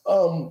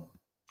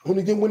 When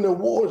he didn't win the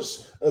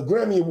awards, a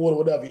Grammy Award or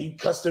whatever, he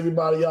cussed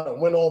everybody out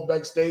and went on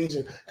backstage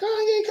and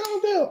Kanye,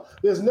 calm down.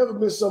 There's never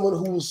been someone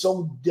who was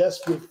so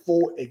desperate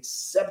for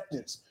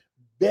acceptance,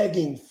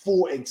 begging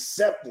for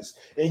acceptance,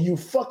 and you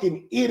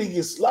fucking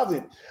idiots love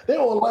it.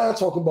 They're online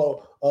talking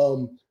about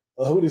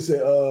what they say?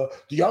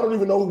 Y'all don't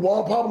even know who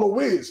Juan Pablo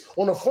is.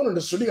 On the front of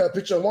the shirt, they got a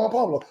picture of Juan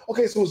Pablo.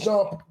 Okay, so it's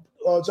John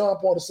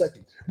Paul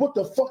II. What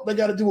the fuck they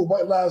got to do with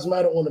White Lives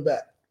Matter on the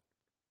back?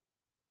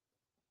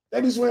 They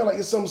be swearing like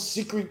it's some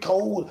secret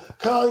code.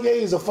 Kanye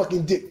is a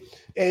fucking dick.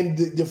 And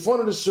the front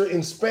of the shirt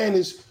in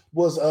Spanish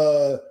was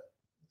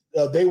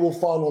they will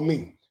follow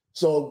me.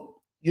 So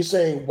you're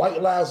saying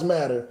White Lives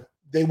Matter,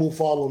 they will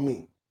follow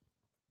me.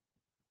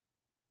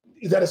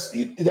 That's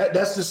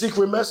the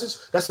secret message?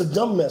 That's a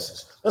dumb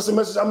message. That's a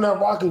message I'm not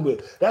rocking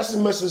with. That's the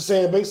message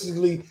saying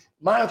basically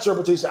my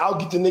interpretation, I'll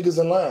get the niggas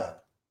in line.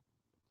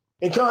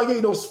 And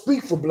Kanye don't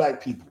speak for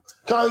black people.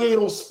 Kanye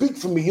don't speak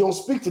for me. He don't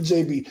speak for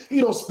JB. He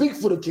don't speak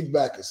for the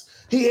kickbackers.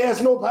 He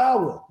has no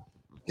power.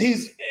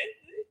 He's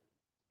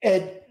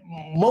at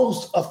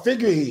most a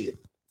figurehead.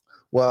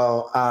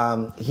 Well,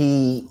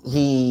 he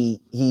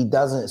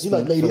doesn't speak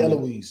like Lady for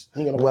Eloise.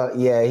 Well,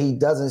 yeah, he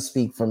doesn't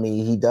speak for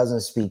me. He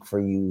doesn't speak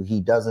for you.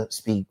 He doesn't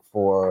speak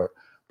for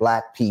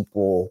black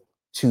people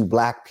to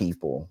black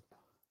people.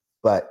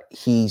 But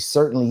he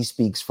certainly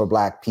speaks for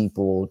black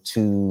people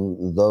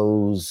to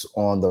those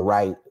on the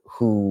right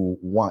who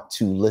want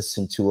to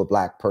listen to a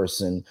black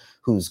person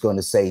who's going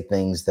to say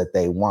things that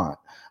they want.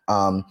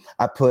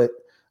 I put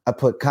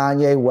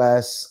Kanye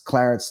West,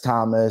 Clarence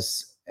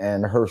Thomas,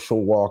 and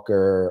Herschel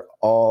Walker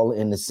all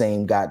in the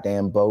same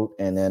goddamn boat,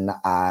 and then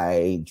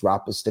I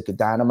drop a stick of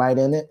dynamite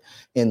in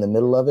the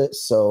middle of it,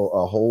 so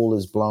a hole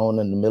is blown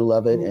in the middle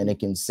of it, and it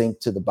can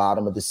sink to the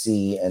bottom of the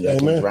sea, and they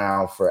can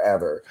drown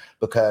forever.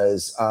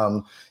 Because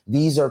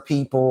these are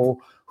people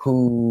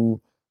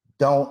who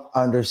don't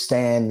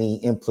understand the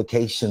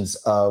implications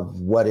of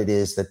what it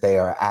is that they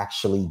are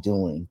actually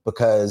doing.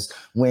 Because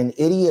when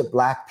idiot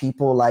black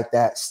people like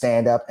that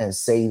stand up and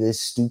say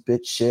this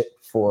stupid shit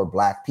for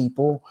black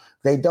people,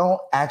 they don't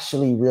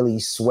actually really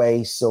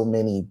sway so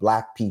many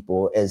black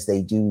people as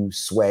they do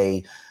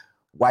sway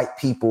white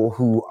people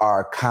who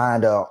are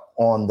kind of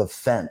on the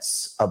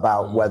fence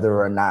about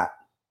whether or not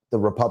the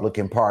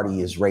Republican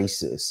Party is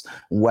racist,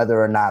 whether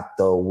or not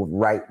the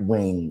right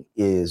wing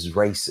is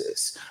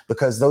racist,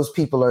 because those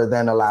people are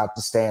then allowed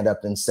to stand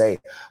up and say,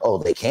 oh,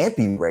 they can't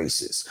be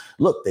racist.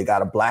 Look, they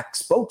got a black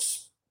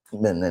spokesman,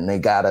 and they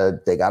got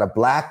a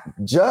black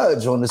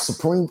judge on the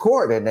Supreme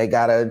Court, and they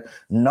got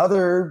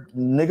another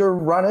nigger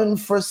running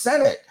for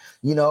Senate,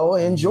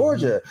 in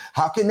Georgia.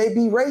 How can they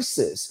be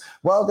racist?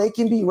 Well, they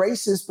can be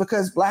racist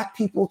because black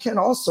people can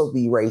also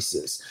be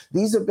racist.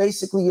 These are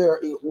basically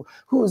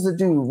who is the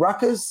dude?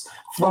 Ruckus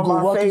from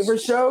our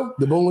favorite show?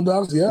 The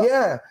Boondocks, yeah.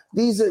 Yeah.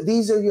 These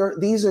are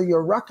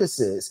your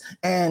Ruckuses.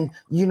 And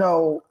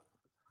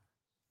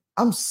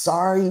I'm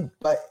sorry,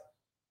 but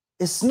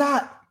it's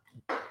not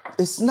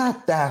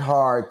that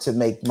hard to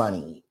make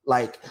money.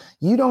 Like,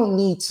 you don't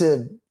need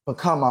to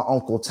become an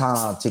Uncle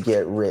Tom to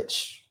get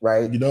rich,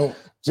 right? You don't.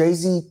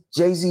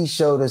 Jay-Z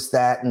showed us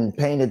that and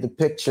painted the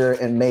picture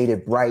and made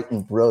it bright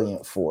and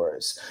brilliant for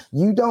us.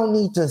 You don't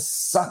need to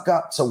suck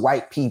up to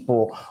white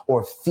people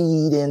or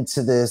feed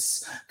into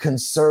this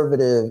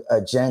conservative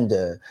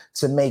agenda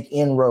to make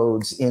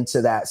inroads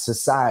into that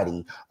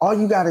society. All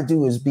you got to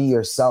do is be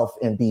yourself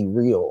and be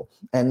real.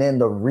 And then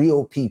the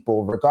real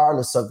people,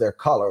 regardless of their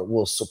color,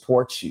 will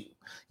support you.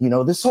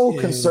 This whole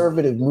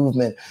conservative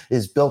movement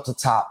is built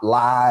atop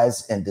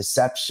lies and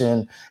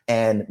deception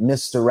and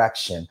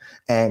misdirection.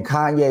 And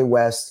Kanye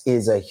West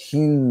is a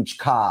huge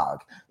cog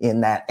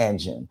in that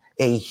engine,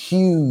 a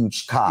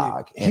huge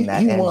cog in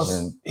that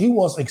engine. He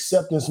wants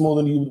acceptance more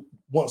than he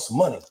wants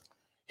money.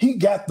 He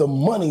got the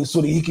money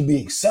so that he can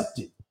be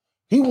accepted.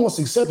 He wants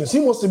acceptance.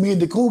 He wants to be at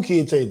the cool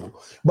kid table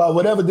by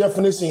whatever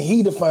definition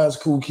he defines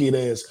cool kid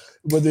as,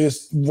 whether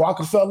it's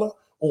Rockefeller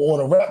or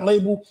on a rap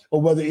label,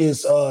 or whether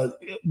it's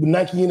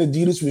Nike and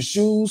Adidas with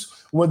shoes,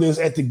 whether it's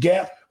at the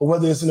Gap, or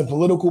whether it's in a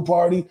political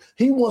party.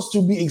 He wants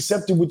to be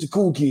accepted with the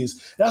cool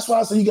kids. That's why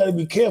I say you got to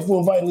be careful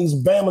inviting these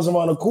Bammers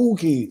around the cool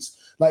kids.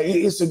 Like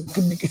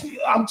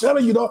I'm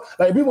telling you, though,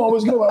 like people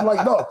always go, I'm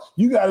like, no,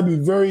 you got to be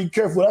very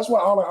careful. That's why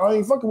I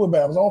ain't fucking with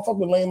Babs. I don't fuck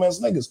with lame ass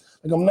niggas.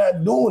 Like I'm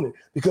not doing it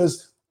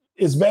because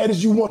as bad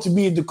as you want to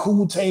be at the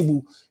cool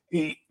table,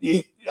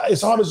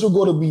 as hard as you'll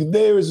go to be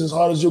there is as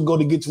hard as you'll go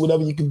to get to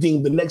whatever you can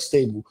deem the next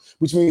table,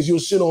 which means you'll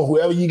sit on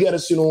whoever you got to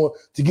sit on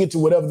to get to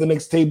whatever the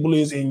next table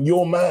is in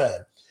your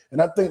mind.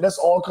 And I think that's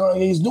all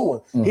Kanye's doing.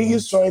 Mm-hmm. He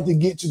is trying to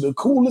get to the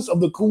coolest of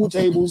the cool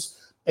tables,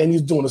 and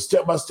he's doing a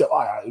step-by-step. All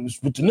right, it was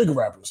with the nigga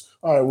rappers.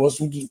 All right, well, it's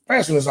with the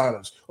fashion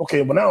designers.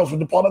 Okay, but now it's with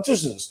the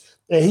politicians.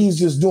 And he's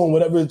just doing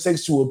whatever it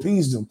takes to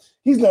appease them.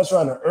 He's not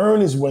trying to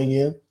earn his way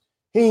in.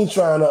 He ain't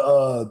trying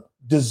to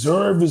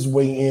deserve his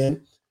way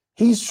in.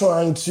 He's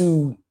trying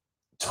to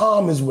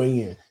Tom his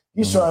way in.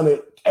 He's trying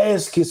to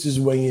ass kiss his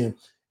way in.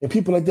 And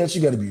people like that,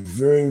 you got to be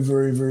very,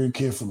 very, very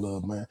careful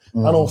of, man.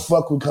 I don't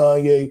fuck with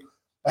Kanye.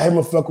 I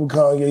haven't fucked with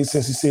Kanye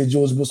since he said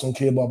George Bush don't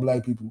care about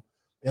black people.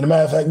 And as a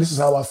matter of fact, this is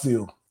how I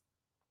feel.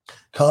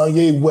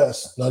 Kanye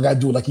West, now I got to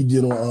do it like he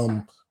did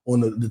on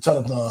the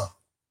telethon.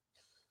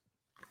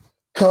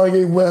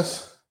 Kanye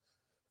West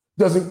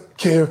doesn't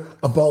care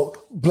about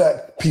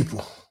black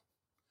people.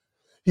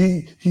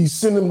 He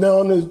sent them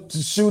down there to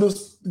shoot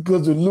us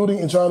because they're looting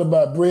and trying to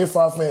buy bread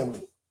for our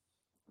family.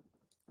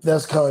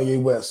 That's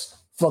Kanye West.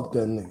 Fuck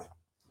that nigga.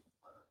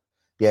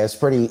 Yeah, it's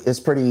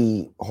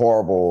pretty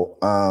horrible.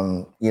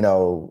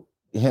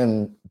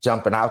 Him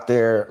jumping out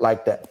there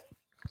like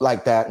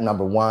that,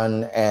 number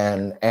one,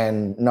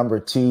 and number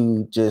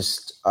two,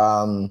 just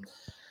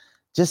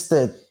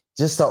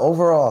the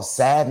overall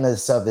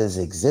sadness of his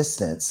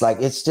existence. Like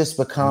it's just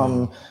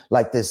become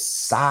like this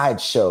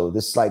sideshow,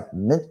 this like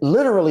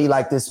literally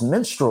like this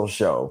minstrel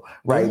show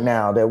right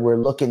now that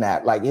we're looking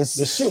at. Like it's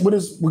the shit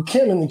with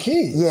Kim and the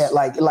kids. Yeah,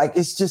 like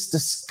it's just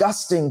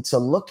disgusting to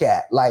look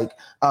at. Like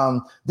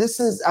this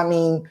is, I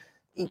mean,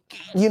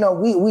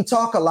 we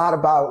talk a lot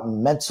about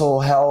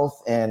mental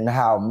health and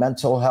how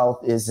mental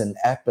health is an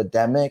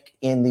epidemic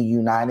in the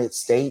United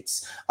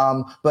States.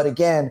 But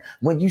again,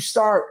 when you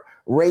start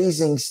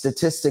raising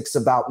statistics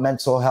about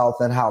mental health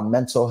and how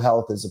mental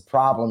health is a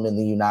problem in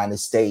the United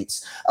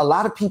States, a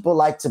lot of people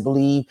like to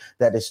believe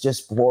that it's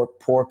just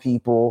poor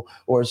people,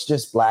 or it's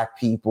just black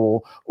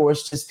people, or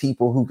it's just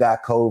people who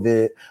got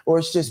COVID, or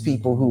it's just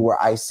people who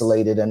were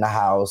isolated in the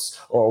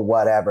house or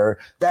whatever.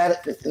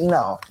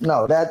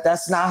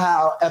 That's not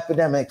how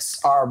epidemics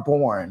are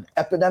born.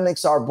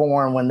 Epidemics are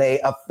born when they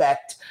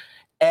affect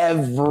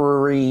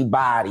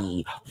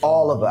everybody,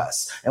 all of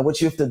us. And what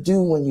you have to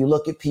do when you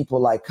look at people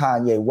like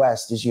Kanye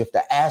West is you have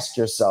to ask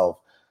yourself,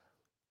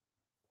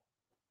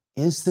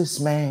 is this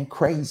man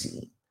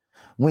crazy?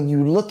 When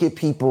you look at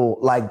people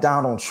like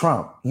Donald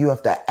Trump, you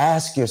have to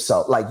ask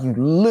yourself, like you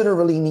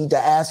literally need to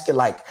ask it,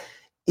 like,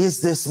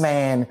 is this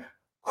man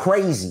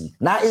crazy?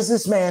 Not is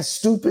this man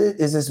stupid?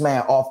 Is this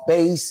man off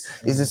base?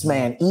 Is this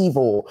man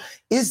evil?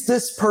 Is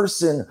this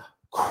person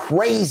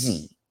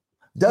crazy?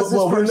 Does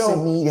this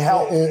person need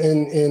help?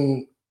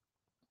 And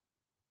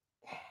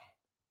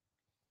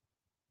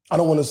I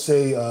don't want to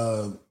say,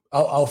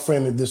 I'll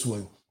frame it this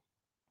way.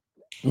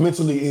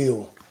 Mentally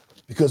ill,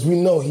 because we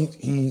know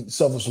he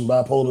suffers from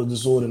bipolar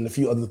disorder and a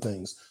few other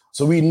things.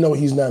 So we know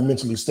he's not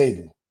mentally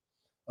stable.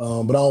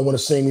 But I don't want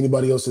to say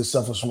anybody else that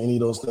suffers from any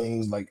of those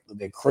things like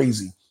they're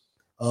crazy.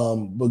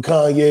 But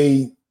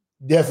Kanye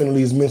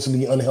definitely is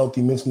mentally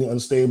unhealthy, mentally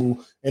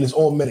unstable, and is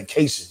on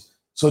medication.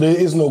 So there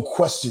is no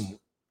question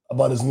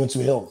about his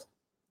mental health.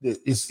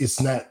 It's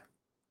not,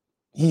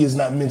 he is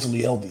not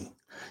mentally healthy.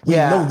 We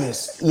know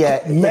this.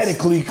 Yeah.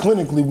 Medically,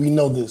 clinically, we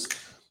know this.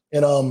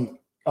 And I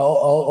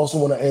also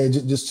want to add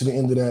just to the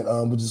end of that,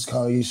 with this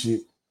Kanye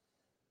shit.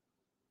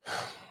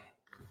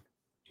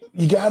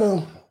 You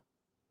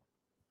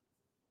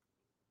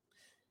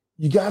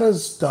gotta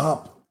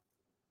stop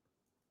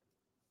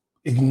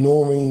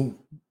ignoring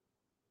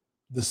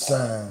the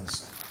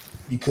signs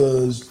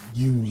because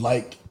you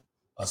like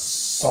a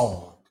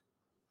song.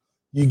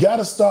 You got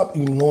to stop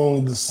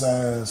ignoring the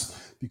signs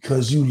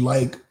because you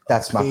like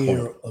a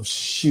pair of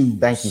shoes.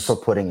 Thank you for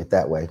putting it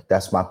that way.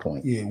 That's my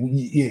point. Yeah,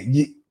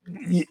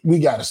 we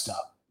got to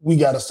stop. We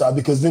got to stop,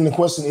 because then the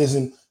question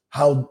isn't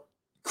how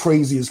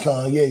crazy is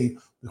Kanye.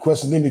 The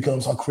question then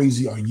becomes, how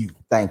crazy are you?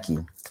 Thank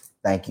you.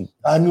 Thank you.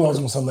 I knew I was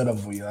going to sum that up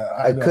for you.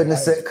 I couldn't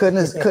have.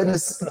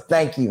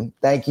 Thank you.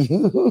 Thank you.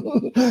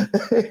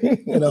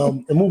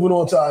 And moving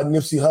on to our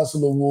Nipsey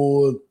Hussle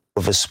Award.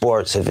 If it's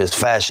sports, if it's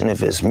fashion,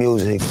 if it's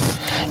music,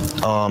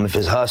 if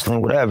it's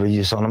hustling, whatever,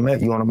 you're on a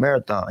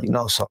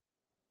marathon, so.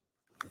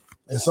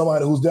 And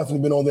somebody who's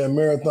definitely been on their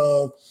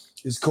marathon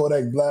is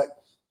Kodak Black.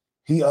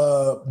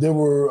 There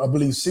were, I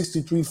believe,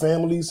 63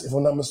 families, if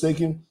I'm not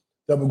mistaken,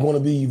 that were going to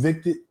be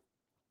evicted.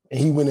 And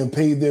he went and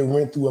paid their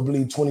rent through, I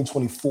believe,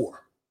 2024.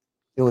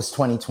 It was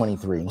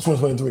 2023.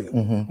 2023.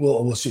 Mm-hmm.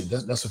 Well, shit,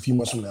 that's a few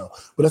months from now.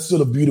 But that's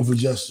still a beautiful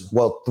gesture.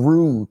 Well,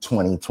 through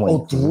 2020.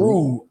 Oh,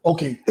 through.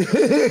 Okay.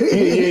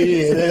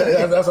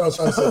 Yeah. That's what I was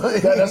trying to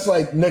say. That's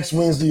like next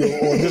Wednesday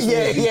or this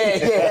Wednesday.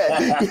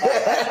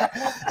 Yeah.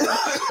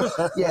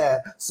 Yeah.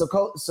 So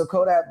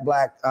Kodak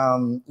Black,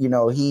 you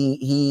know,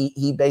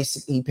 he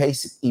basically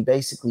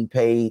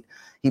paid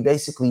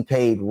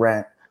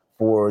rent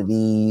for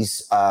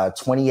these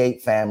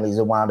 28 families.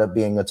 It wound up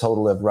being a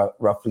total of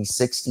roughly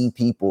 60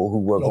 people who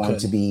were going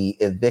to be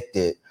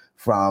evicted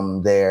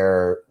from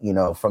their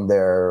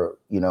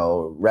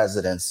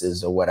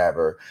residences or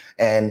whatever.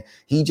 And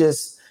he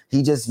just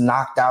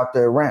knocked out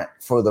their rent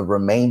for the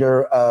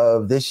remainder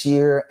of this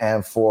year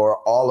and for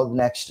all of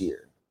next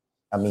year.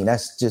 I mean,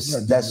 that's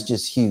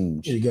just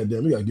huge. Yeah,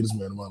 goddamn, we gotta get this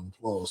man a round of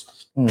applause.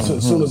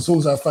 So, as soon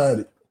as I find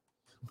it.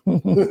 I'm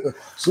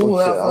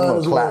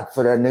gonna clap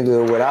for that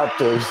nigga without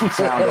the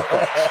sound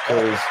effects,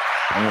 because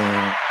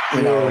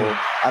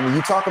I mean,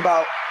 you talk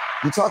about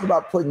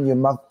putting your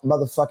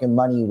motherfucking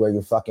money where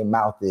your fucking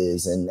mouth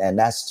is, and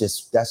that's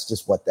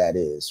just what that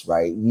is,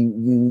 right?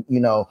 You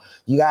know,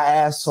 you got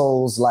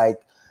assholes like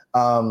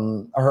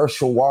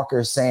Herschel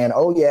Walker saying,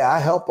 "Oh yeah, I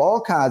help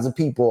all kinds of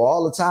people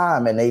all the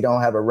time," and they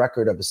don't have a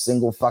record of a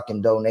single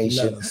fucking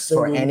donation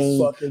for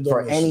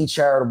any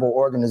charitable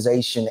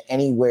organization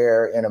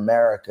anywhere in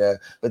America.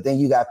 But then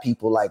you got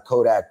people like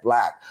Kodak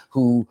Black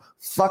who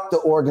fuck the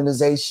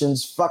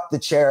organizations, fuck the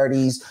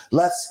charities.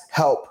 Let's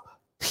help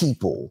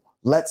people.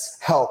 Let's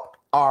help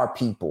our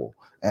people.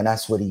 And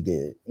that's what he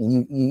did.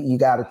 And you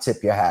got to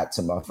tip your hat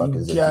to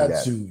motherfuckers. You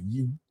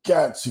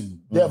got to.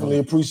 Definitely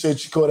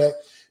appreciate you, Kodak.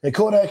 And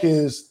Kodak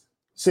has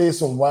said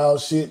some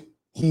wild shit.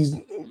 He's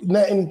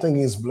not anything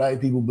against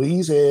black people, but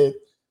he's had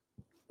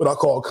what I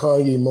call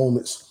Kanye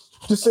moments.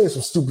 Just saying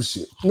some stupid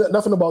shit.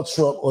 Nothing about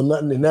Trump or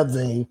nothing in that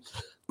vein,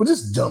 but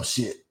just dumb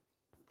shit.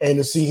 And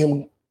to see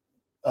him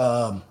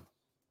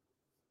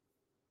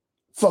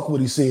fuck what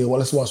he said, well,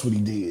 let's watch what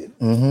he did.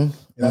 And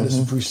I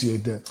just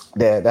appreciate that.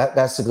 Yeah,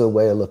 that's a good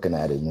way of looking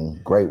at it,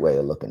 and great way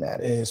of looking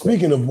at it. And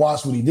speaking of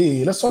watch what he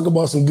did, let's talk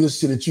about some good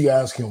shit that you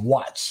guys can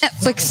watch.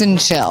 Netflix and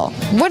chill.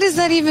 What does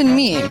that even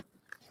mean?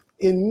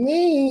 It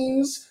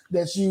means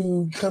that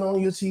you cut on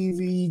your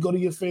TV, go to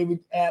your favorite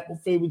app or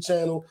favorite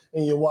channel,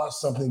 and you watch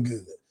something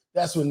good.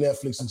 That's what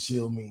Netflix and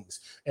chill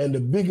means. And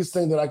the biggest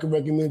thing that I can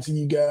recommend to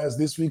you guys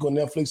this week on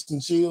Netflix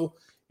and chill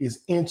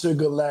is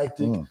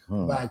Intergalactic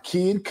by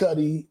Kid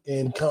Cudi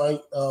and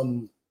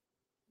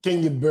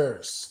Kenya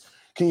Barris.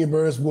 Kenya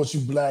Barris brought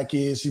you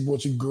Black-ish, she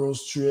brought you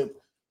Girls Trip,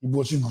 he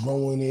brought you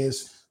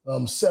Growing-ish.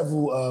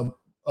 Several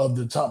of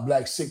the top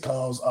Black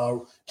sitcoms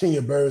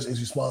Kenya Barris is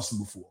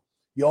responsible for.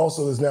 He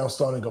also is now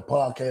starting a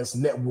podcast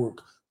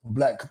network for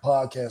Black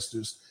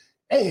podcasters.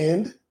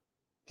 And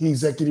he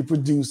executive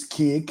produced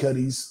Kid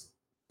Cudi's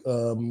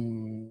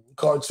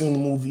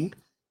cartoon movie,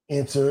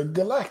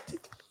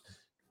 Intergalactic.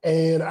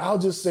 And I'll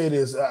just say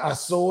this. I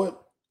saw it.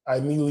 I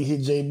immediately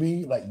hit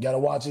JB, like, gotta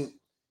watch it.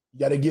 You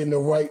gotta get in the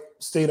right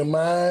state of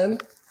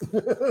mind.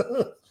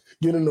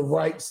 Get in the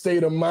right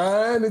state of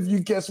mind, if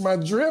you catch my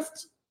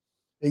drift.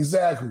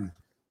 Exactly.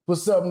 Put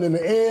something in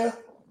the air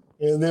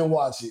and then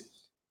watch it.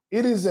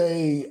 I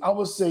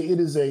would say it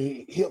is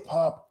a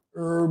hip-hop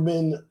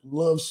urban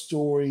love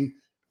story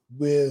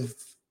with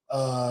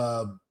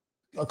a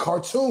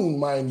cartoon,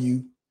 mind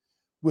you,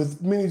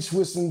 with many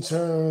twists and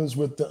turns,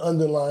 with the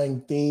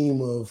underlying theme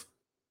of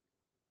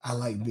I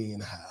like being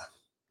high.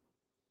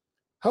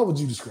 How would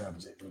you describe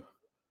it, JB?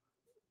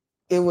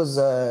 It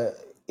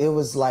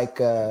was like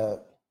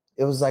a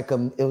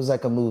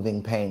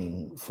moving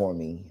painting for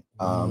me.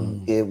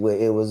 It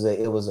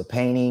was a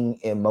painting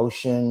in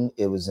motion.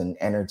 It was an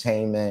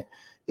entertainment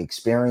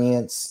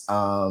experience.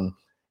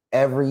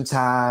 Every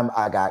time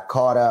I got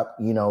caught up,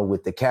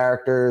 with the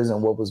characters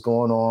and what was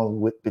going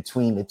on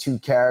between the two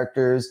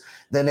characters,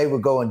 then they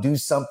would go and do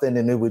something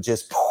and it would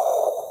just,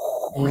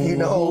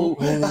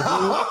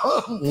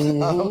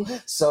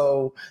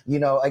 So,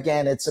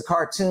 again, it's a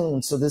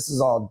cartoon, so this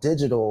is all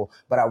digital,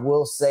 but I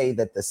will say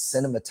that the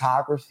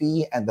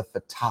cinematography and the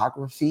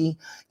photography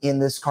in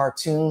this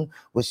cartoon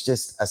was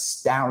just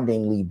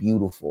astoundingly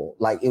beautiful.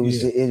 Like it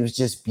was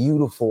just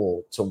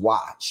beautiful to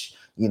watch.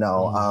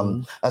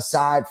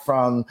 Aside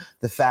from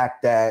the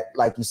fact that,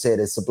 like you said,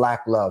 it's a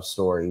Black love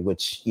story,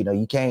 which,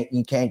 you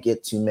can't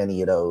get too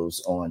many of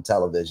those on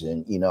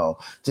television,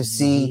 to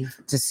see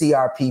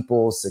our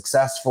people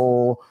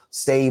successful,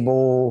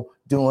 stable,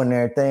 doing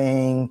their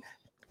thing,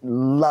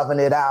 loving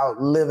it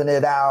out, living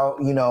it out,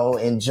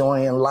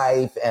 enjoying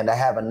life, and to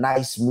have a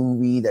nice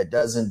movie that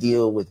doesn't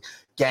deal with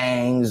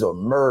gangs or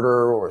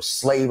murder or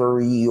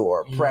slavery or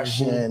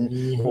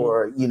oppression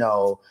or,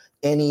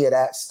 any of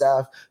that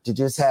stuff, to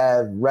just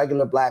have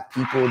regular Black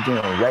people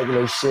doing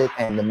regular shit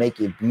and to make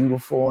it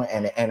beautiful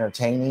and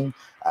entertaining.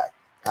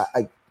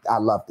 I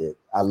loved it.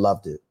 I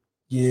loved it.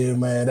 Yeah,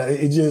 man.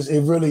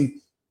 It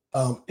really,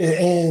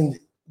 and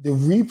the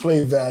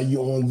replay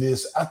value on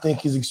this, I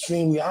think, is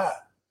extremely high.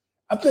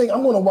 I think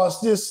I'm going to watch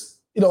this,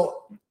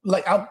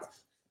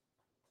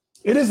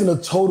 it isn't a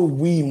total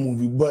weed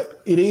movie,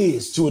 but it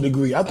is to a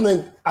degree. I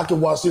think I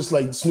could watch this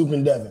like Snoop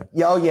and Devin.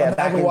 Oh yeah,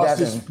 I can watch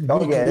this.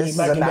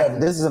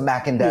 This is a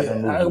Mac and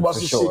Devin movie. I can watch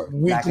this sure. shit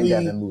weekly.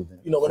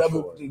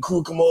 Whatever the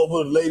crew come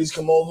over, the ladies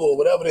come over, or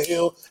whatever the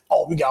hell.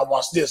 Oh, we gotta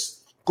watch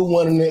this. Put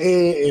one in the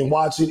air and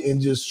watch it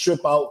and just trip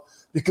out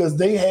because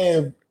they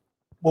have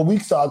what we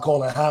start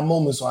calling high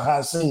moments or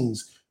high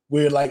scenes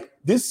where like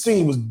this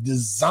scene was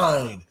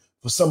designed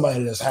for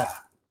somebody that's high.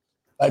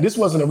 Like this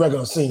wasn't a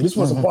regular scene. This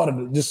wasn't part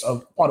of just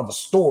a part of a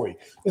story.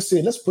 They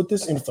said, let's put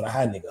this in for the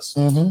high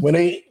niggas. When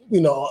they,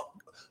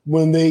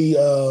 when they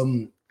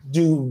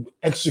do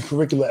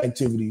extracurricular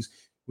activities,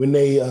 when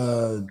they,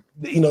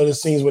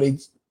 there's scenes where they,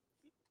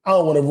 I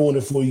don't want to ruin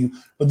it for you,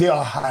 but there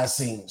are high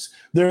scenes.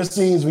 There are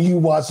scenes where you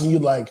watch and you're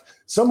like,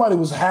 somebody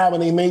was high when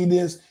they made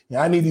this, and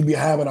I need to be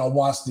high when I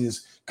watch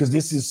this because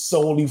this is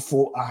solely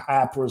for a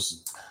high person.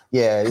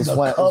 Yeah, it's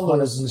the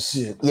colors and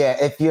shit. Yeah,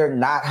 if you're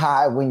not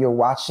high when you're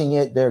watching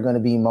it, there are going to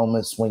be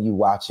moments when you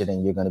watch it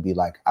and you're going to be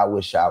like, I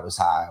wish I was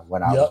high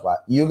when I was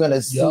watching. You're going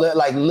to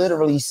like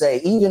literally say,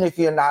 even if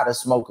you're not a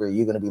smoker,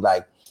 you're going to be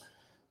like,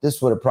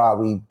 this would have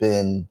probably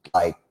been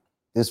like,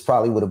 this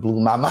probably would have blew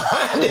my mind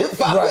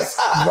if I was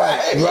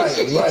high.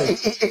 Right.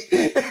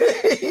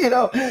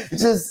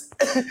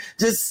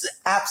 Just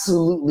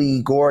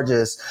absolutely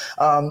gorgeous.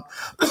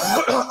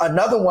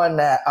 Another one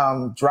that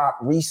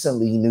dropped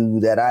recently, new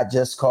that I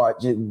just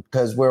caught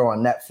because we're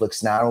on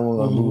Netflix now. I don't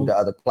want to move to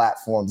other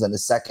platforms in a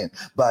second,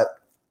 but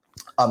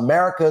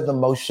America the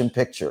Motion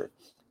Picture.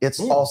 It's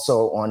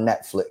also on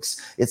Netflix.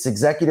 It's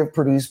executive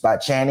produced by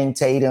Channing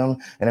Tatum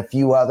and a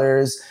few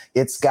others.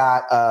 It's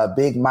got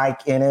Big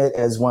Mike in it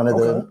as one of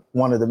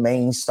the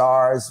main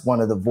stars, one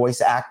of the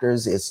voice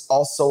actors. It's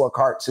also a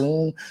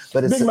cartoon,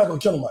 but it's Big Mike or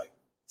Killer Mike.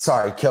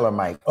 Sorry, Killer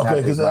Mike. Okay,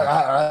 because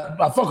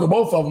I fuck with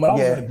both of them. I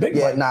was like, Big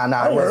Mike. Nah.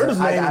 I heard his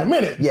name in a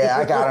minute.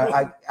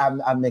 Yeah,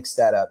 I mixed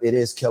that up. It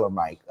is Killer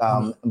Mike.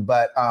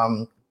 But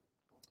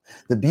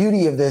the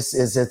beauty of this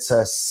is it's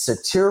a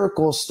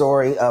satirical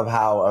story of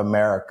how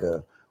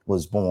America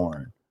was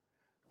born.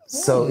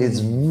 So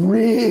it's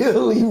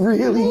really,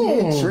 really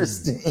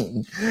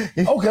interesting.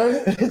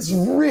 Okay. It's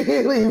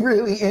really,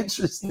 really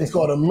interesting. It's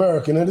called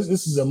American.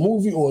 This is a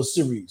movie or a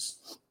series?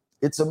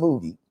 It's a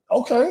movie.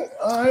 Okay.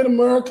 All right,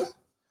 America.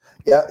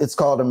 Yeah, it's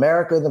called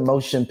America the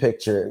Motion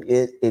Picture.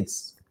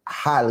 It's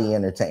highly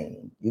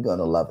entertaining. You're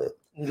gonna love it.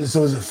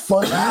 So is it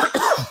fun?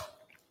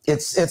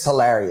 It's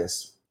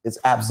hilarious. It's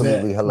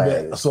absolutely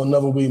hilarious. So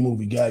another weed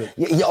movie, got it.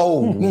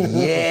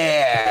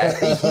 Yeah.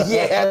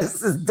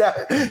 This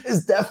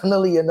is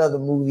definitely another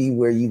movie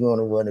where you're going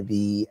to want to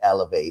be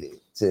elevated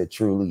to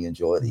truly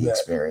enjoy the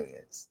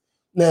experience.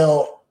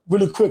 Now,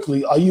 really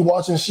quickly, are you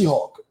watching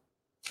She-Hulk?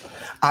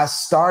 I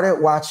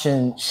started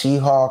watching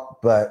She-Hulk,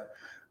 but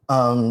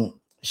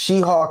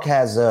She-Hulk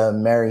has a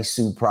Mary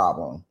Sue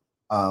problem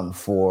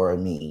for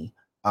me.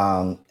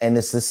 And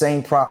it's the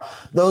same problem.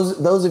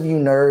 Those of you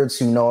nerds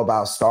who know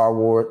about Star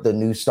Wars, the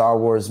new Star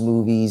Wars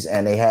movies,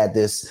 and they had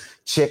this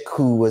chick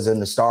who was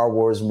in the Star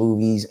Wars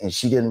movies and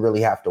she didn't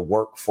really have to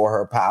work for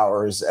her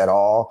powers at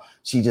all.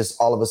 She just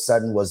all of a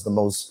sudden was the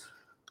most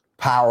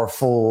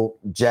powerful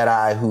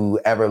Jedi who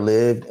ever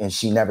lived, and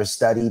she never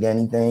studied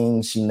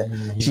anything. She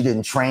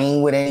didn't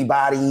train with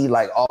anybody.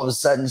 Like all of a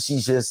sudden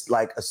she's just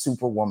like a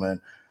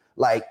superwoman.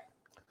 Like,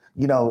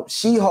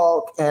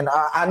 She-Hulk, and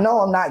I know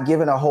I'm not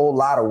giving a whole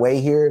lot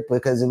away here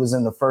because it was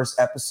in the first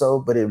episode,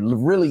 but it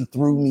really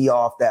threw me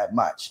off that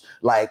much.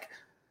 Like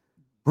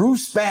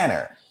Bruce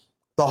Banner,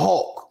 the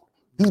Hulk,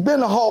 he's been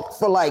the Hulk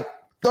for like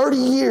 30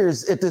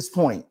 years at this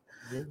point.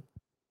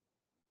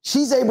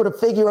 She's able to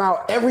figure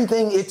out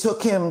everything it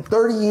took him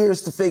 30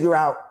 years to figure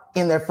out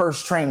in their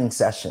first training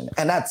session.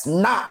 And that's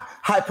not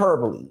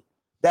hyperbole.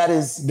 That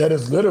is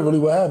literally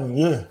what happened.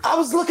 Yeah. I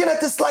was looking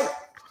at this like,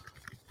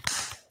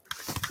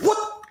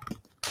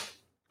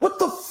 what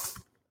the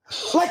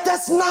like,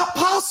 that's not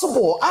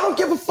possible. I don't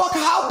give a fuck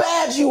how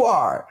bad you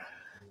are.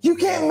 You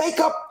can't make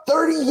up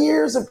 30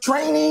 years of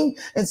training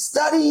and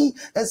study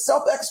and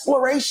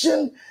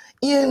self-exploration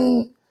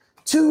in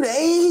 2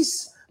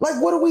 days.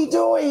 Like, what are we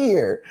doing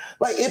here?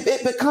 Like,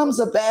 it becomes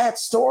a bad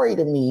story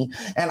to me.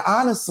 And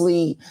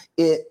honestly,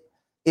 it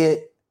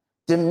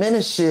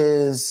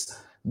diminishes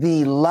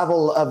the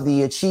level of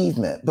the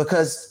achievement,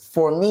 because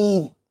for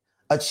me,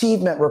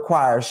 achievement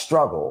requires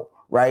struggle.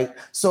 Right.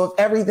 So if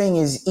everything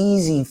is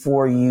easy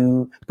for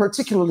you,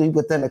 particularly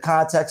within the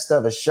context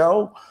of a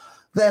show,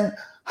 then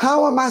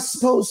how am I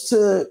supposed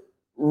to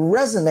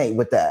resonate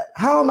with that?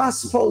 How am I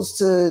supposed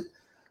to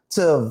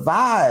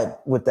vibe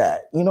with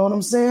that? You know what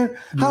I'm saying?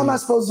 How am I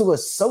supposed to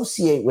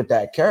associate with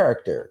that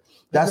character?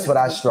 That's what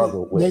I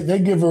struggle with. They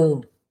give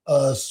her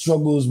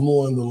struggles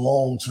more in the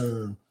long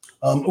term.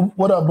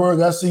 What up,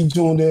 Berg? I see you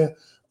tuned in.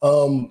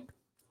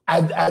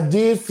 I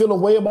did feel a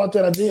way about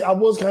that. I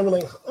was kind of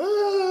like,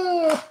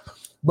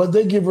 but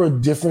they give her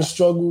different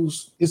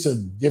struggles. It's a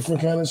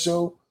different kind of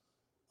show.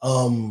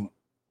 And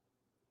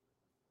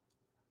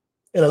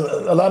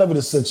a lot of it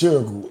is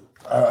satirical,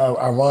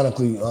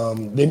 ironically.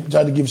 They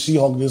tried to give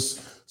She-Hulk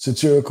this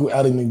satirical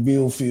Ally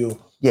McBeal feel.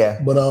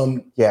 Yeah. But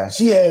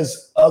she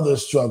has other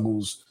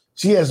struggles.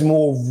 She has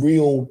more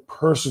real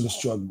person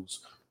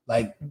struggles.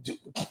 Like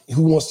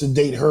who wants to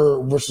date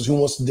her versus who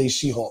wants to date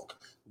She-Hulk.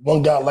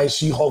 One guy likes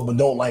She-Hulk but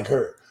don't like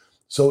her.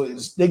 So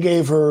they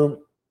gave her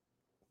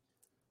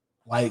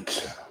like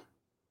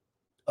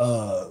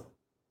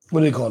what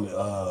do they call it?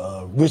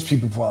 Rich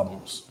people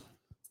problems,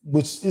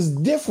 which is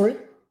different.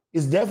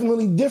 It's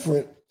definitely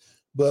different.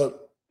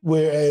 But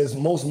whereas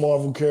most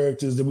Marvel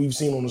characters that we've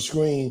seen on the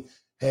screen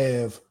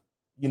have,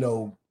 you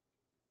know,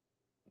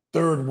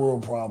 third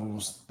world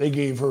problems, they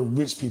gave her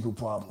rich people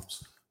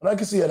problems. And I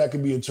can see how that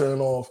could be a turn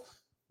off,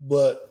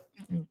 but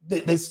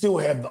they still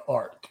have the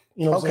arc.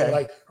 You know what I'm saying?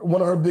 Like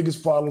one of her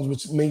biggest problems,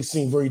 which may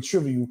seem very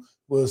trivial,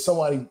 was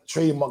somebody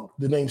trademarked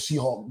the name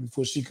She-Hulk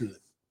before she could.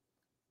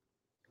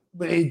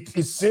 But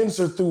it sends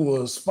her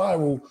through a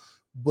spiral,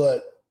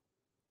 but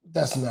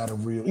that's not a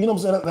real, you know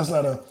what I'm saying? That's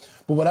not a,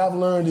 but what I've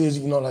learned is,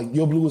 you know, like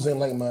your blues ain't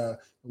like mine.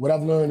 What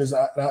I've learned is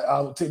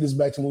I'll take this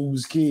back to when we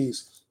was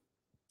kids.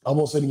 I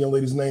won't say the young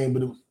lady's name,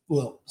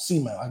 but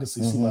C-Mal, I can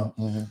say C-Mal.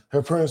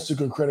 Her parents took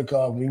her credit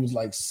card when he was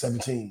like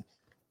 17.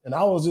 And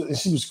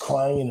she was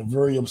crying and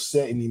very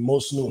upset and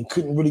emotional and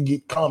couldn't really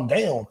get calmed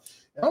down.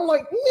 And I'm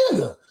like,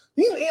 nigga,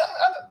 you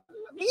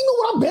know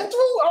what I've been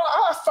through?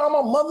 I found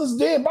my mother's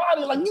dead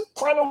body. Like, you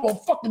crying over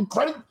fucking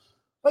credit?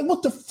 Like,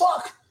 what the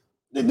fuck?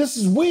 This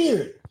is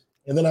weird.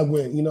 And then I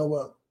went, you know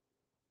what?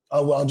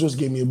 Al just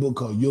gave me a book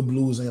called Your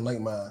Blues Ain't Like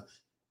Mine.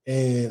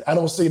 And I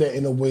don't say that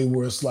in a way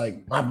where it's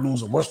like, my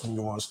blues are worse than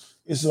yours.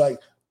 It's like,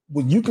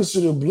 what you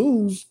consider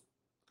blues,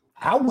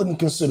 I wouldn't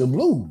consider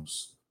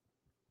blues.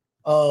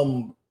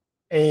 And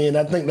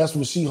I think that's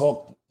what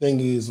She-Hulk thing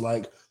is,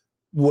 like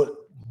what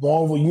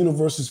Marvel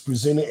Universe is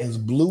presented as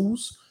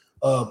blues.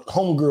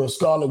 Homegirl,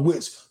 Scarlet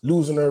Witch,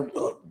 losing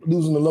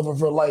the love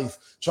of her life,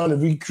 trying to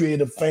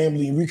recreate a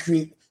family and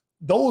recreate,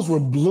 those were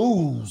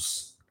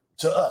blues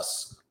to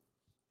us.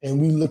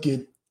 And we look at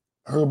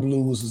her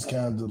blues as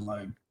kind of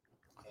like,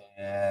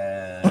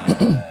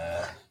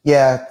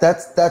 yeah,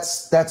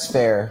 that's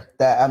fair.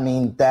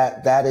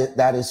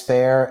 That is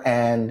fair,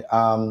 and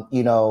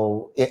you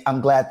know,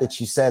 I'm glad that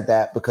you said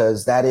that,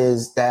 because that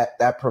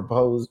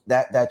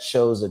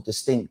shows a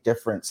distinct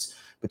difference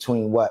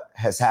between what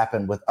has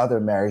happened with other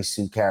Mary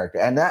Sue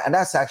characters, and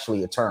that's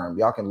actually a term.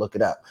 Y'all can look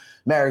it up.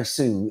 Mary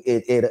Sue.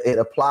 It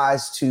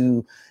applies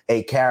to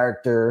a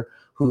character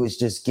who is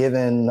just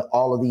given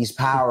all of these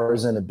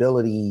powers and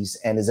abilities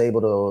and is able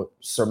to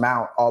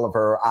surmount all of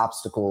her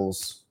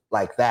obstacles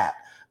like that.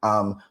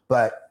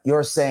 But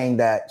you're saying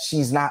that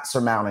she's not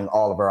surmounting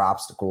all of her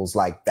obstacles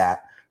like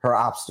that. Her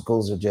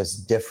obstacles are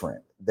just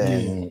different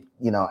than,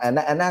 you know, and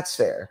that's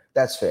fair.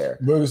 That's fair.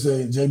 Burger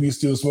said, JB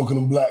still smoking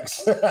them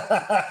blacks.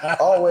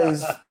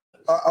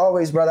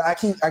 Always, brother. I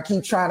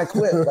keep trying to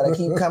quit, but I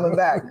keep coming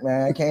back,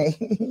 man. I can't,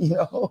 you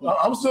know.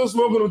 I'm still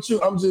smoking them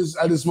too.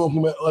 I just smoke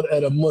them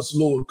at a much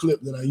lower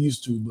clip than I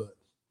used to, but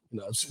you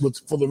know,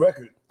 for the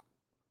record,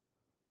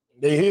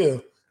 they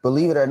here.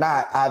 Believe it or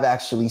not, I've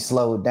actually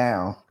slowed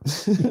down.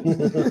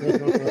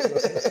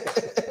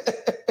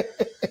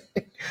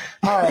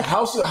 All right,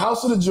 House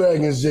of the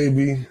Dragons,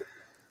 JB.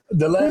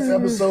 The last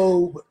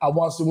episode, I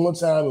watched it one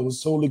time and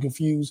was totally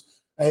confused.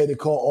 I had to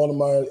call all of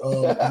my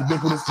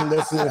ubiquitous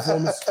condenser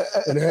informants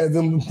and had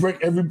them break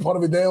every part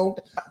of it down.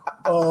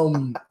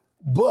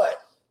 But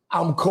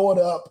I'm caught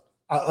up.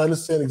 I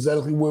understand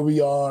exactly where we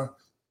are.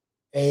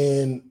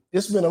 And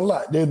it's been a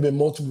lot. There have been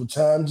multiple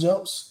time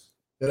jumps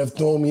that have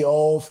thrown me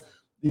off.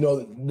 You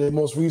know, they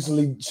most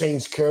recently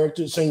changed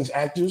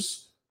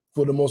actors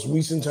for the most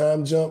recent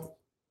time jump.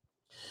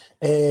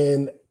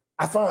 And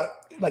I find,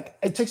 like,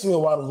 it takes me a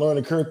while to learn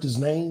a character's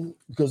name,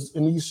 because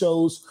in these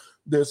shows,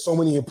 there's so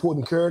many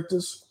important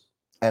characters.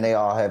 And they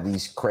all have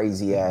these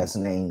crazy ass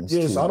names.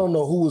 Yes, too. I don't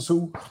know who is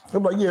who.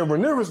 I'm like, yeah,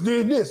 Rhaenyra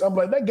did this. I'm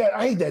like, that guy,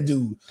 I hate that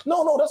dude.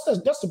 No, that's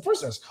the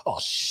princess. Oh,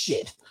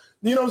 shit.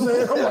 You know what I'm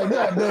saying? I'm like,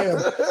 God damn.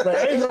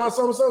 Like, Aegon,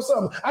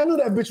 something. I knew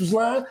that bitch was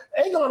lying.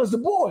 Aegon is the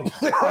boy.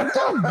 God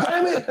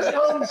damn it.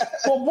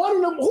 But one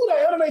of them, who the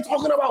hell are they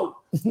talking about?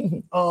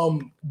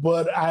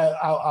 But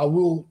I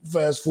will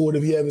fast forward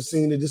if you haven't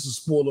seen it. This is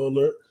spoiler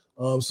alert.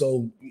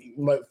 So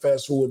you might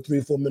fast forward 3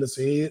 or 4 minutes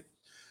ahead.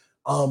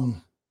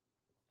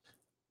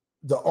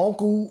 The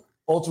uncle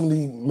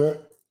ultimately,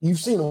 you've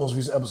seen the most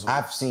recent episode.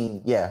 I've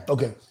seen, yeah.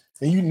 Okay.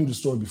 And you knew the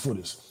story before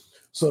this.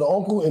 So the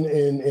uncle and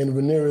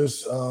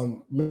Rhaenyra's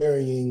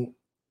marrying,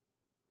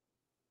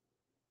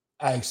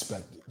 I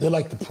expected. They're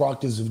like the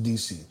Proctors of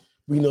DC.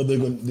 We know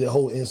their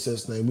whole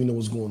incest thing. We know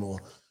what's going on.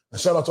 And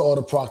shout out to all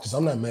the Proctors.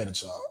 I'm not mad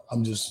at y'all.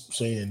 I'm just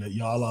saying that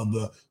y'all are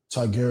the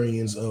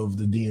Targaryens of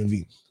the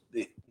DMV.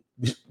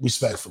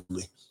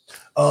 Respectfully.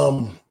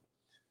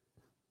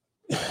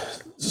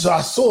 So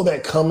I saw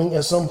that coming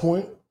at some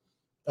point.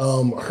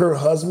 Her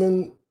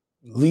husband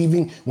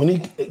leaving, when he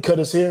cut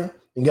his hair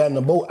and got in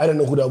the boat, I didn't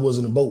know who that was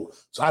in the boat.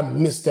 So I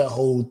missed that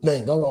whole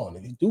thing. Hold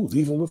on, dude,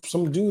 leaving with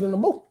some dude in the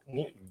boat.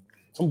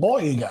 Some boy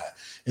he got.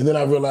 And then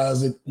I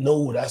realized that,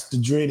 no, that's the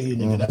dreadhead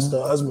nigga. That's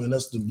the husband.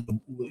 That's the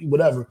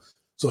whatever.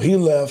 So he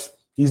left.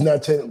 He's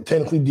not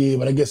technically dead,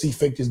 but I guess he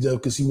faked his death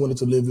because he wanted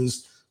to live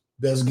his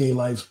best gay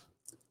life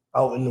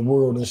out in the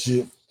world and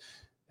shit.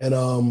 And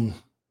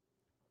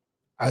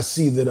I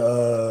see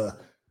that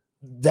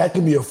that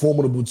can be a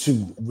formidable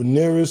too.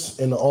 Rhaenyra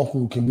and the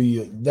uncle can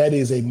be that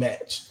is a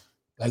match.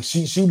 Like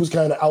she was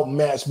kind of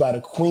outmatched by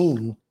the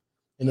queen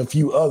and a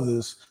few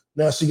others,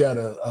 Now she got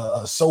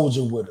a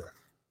soldier with her.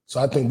 So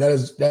I think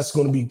that's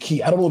going to be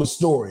key. I don't know the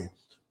story,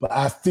 but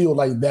I feel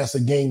like that's a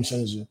game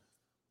changer.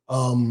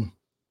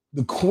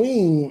 The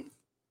queen,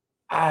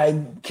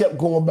 I kept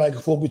going back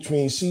and forth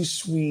between she's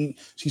sweet,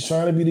 she's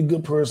trying to be the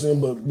good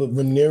person, but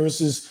Rhaenyra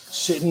is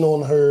shitting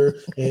on her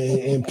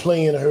and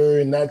playing her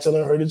and not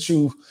telling her the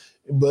truth.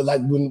 But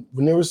like when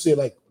Rhaenyra said,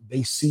 like,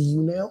 they see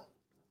you now,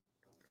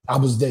 I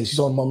was there. She's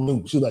on my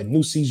new. She was like,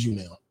 New sees you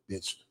now,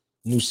 bitch.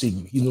 New see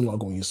you. He's no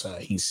longer on your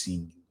side. He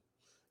see you.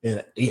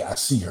 And yeah, I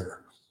see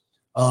her.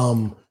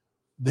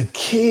 The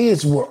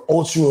kids were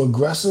ultra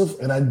aggressive,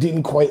 and I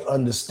didn't quite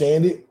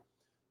understand it.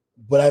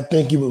 But I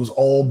think it was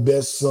all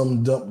best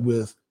summed up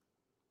with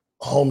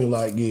homie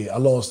like, yeah, I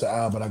lost the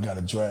eye, but I got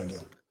a dragon.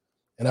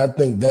 And I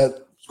think that's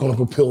going to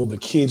propel the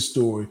kid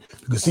story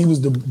because he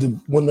was the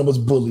one that was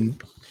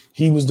bullied.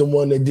 He was the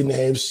one that didn't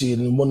have shit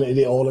and the one that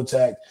they all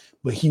attacked.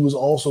 But he was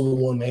also the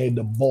one that had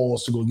the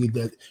balls to go get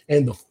that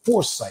and the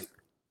foresight.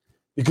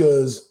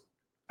 Because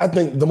I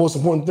think the most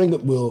important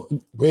thing, well,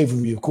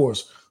 bravery, of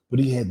course, but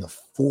he had the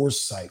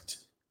foresight.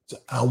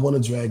 I want a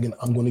dragon.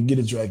 I'm going to get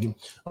a dragon.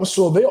 I'm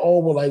sure they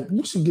all were like,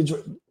 we should get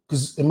dragon.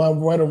 Because am I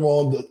right or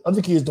wrong? The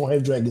other kids don't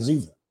have dragons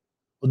either.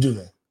 Or do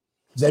they?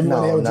 Does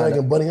everybody have a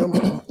dragon but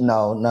him?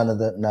 No, none of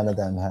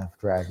them have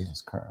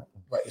dragons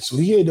currently. Right. So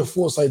he had the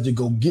foresight to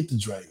go get the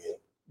dragon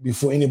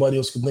before anybody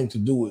else could think to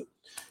do it.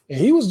 And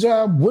he was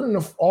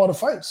winning all the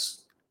fights.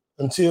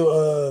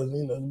 Until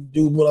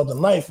dude pulled out the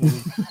knife. And,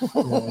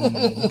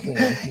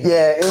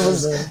 yeah, it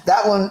was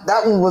that one.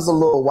 That one was a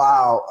little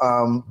wild.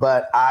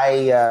 But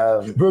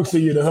Brooke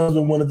said, the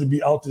husband wanted to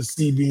be out to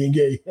sea being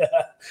gay.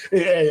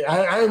 Hey,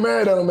 I ain't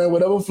mad at him, man.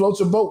 Whatever floats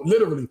your boat,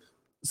 literally.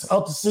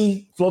 Out to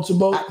sea, floats your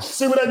boat.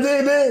 See what I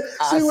did there?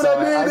 See what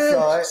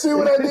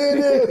I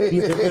did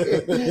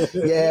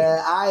there?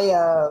 Yeah,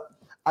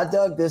 I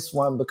dug this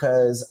one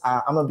because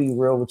I'm gonna be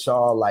real with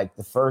y'all. Like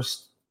the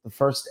first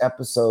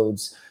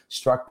episodes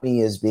struck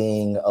me as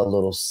being a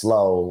little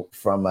slow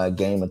from a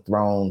Game of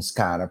Thrones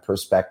kind of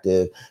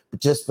perspective, but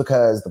just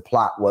because the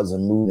plot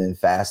wasn't moving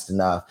fast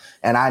enough.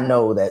 And I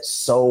know that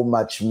so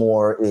much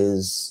more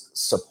is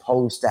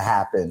supposed to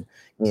happen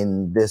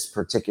in this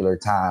particular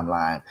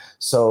timeline.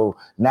 So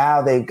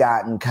now they've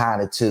gotten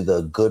kind of to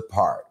the good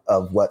part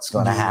of what's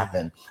going to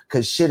happen,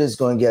 because shit is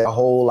going to get a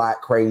whole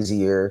lot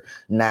crazier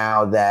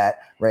now that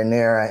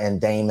Rhaenyra and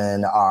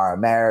Daemon are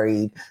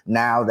married,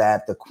 now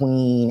that the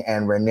Queen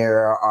and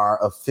Rhaenyra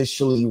are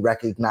officially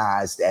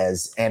recognized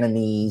as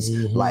enemies.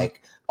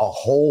 Like a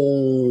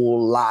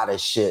whole lot of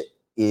shit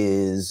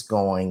is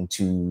going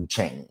to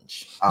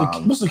change.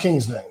 What's the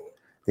king's name?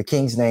 The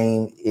king's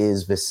name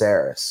is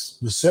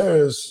Viserys.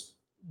 Viserys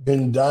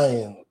been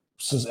dying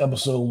since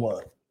episode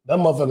 1. That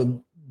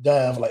motherfucker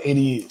died for like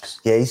 80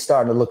 years. Yeah, he's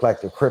starting to look like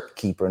the Crypt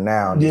Keeper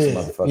now. This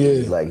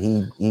motherfucker, like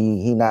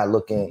he not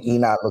looking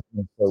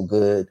so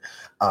good.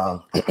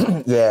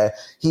 Yeah,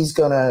 he's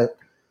gonna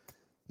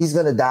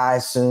die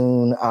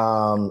soon.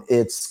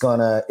 It's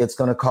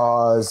gonna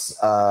cause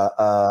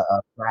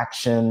a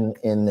fraction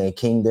in the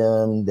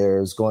kingdom.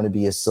 There's going to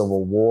be a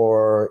civil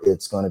war.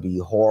 It's going to be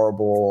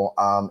horrible,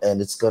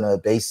 and it's going to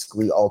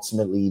basically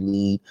ultimately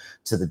lead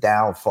to the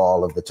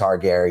downfall of the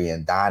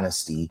Targaryen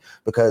dynasty.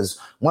 Because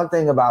one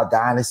thing about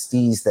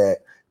dynasties that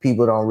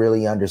people don't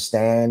really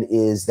understand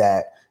is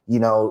that,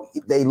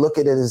 they look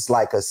at it as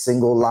like a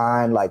single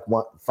line, like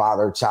one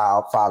father,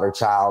 child,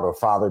 or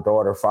father,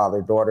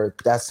 daughter.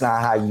 That's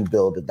not how you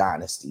build a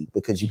dynasty,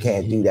 because you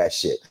can't do that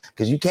shit.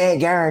 Because you can't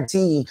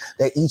guarantee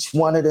that each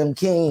one of them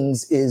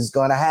kings is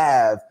going to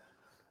have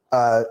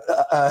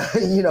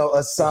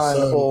a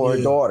son or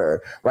a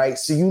daughter, right?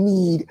 So you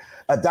need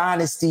a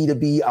dynasty to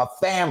be a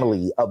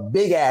family, a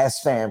big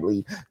ass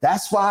family.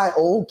 That's why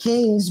old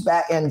kings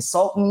back and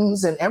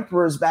sultans and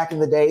emperors back in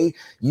the day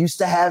used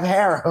to have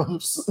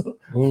harems,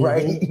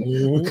 right?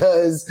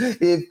 Because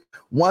if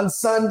one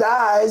son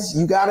dies,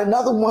 you got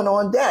another one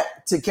on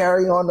deck to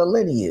carry on the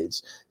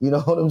lineage. You know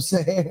what I'm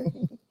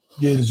saying?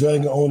 Yeah, the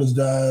dragon owners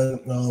died.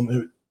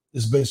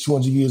 It's based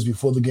 200 years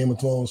before the Game of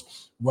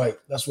Thrones. Right.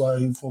 That's why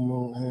he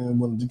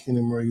wanted the king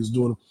to marry his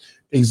daughter.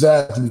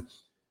 Exactly.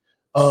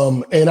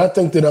 And I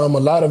think that a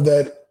lot of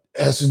that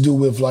has to do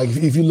with, like,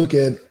 if you look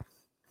at,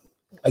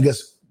 I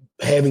guess,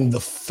 having the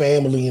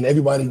family and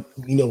everybody,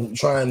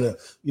 trying to,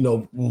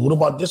 what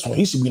about this one?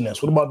 He should be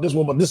next. What about this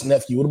one? What about this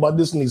nephew? What about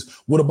this niece?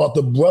 What about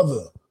the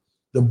brother?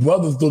 The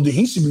brother thought that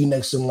he should be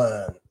next in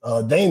line.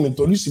 Damon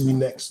thought he should be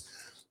next.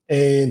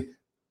 And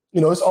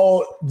it's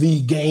all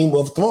the Game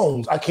of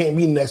Thrones. I can't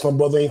be next. My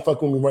brother ain't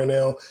fucking with me right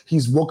now.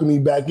 He's welcoming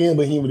me back in,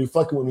 but he ain't really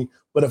fucking with me.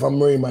 But if I'm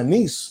marrying my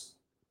niece,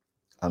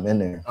 I'm in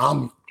there.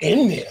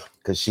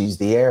 Because she's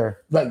the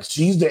heir. Like,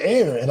 she's the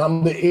heir, and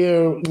I'm the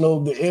heir,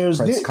 the heir's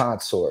Prince dick.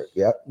 Consort,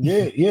 yep.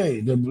 Yeah.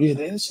 She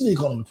didn't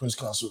call him the Prince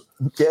Consort.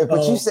 Yeah,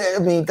 but you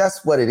said,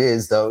 that's what it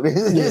is, though.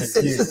 It's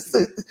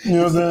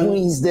the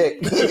Queen's dick.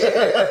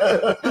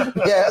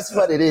 Yeah, that's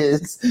what it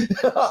is.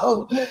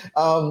 I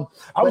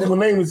was going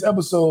to name this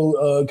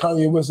episode,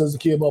 Kanye West Doesn't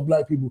Care About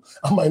Black People.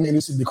 I might name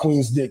this the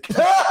Queen's Dick.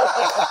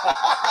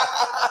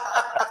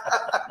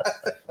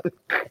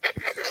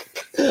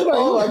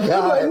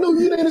 I'm like, no,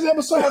 you named this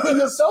episode after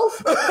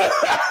yourself.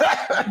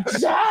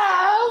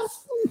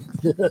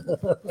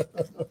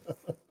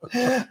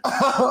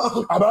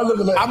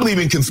 I believe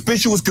in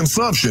conspicuous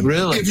consumption.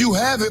 Really? If you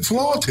have it,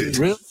 flaunt it.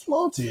 Really?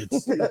 Flaunt it.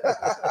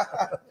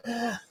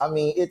 I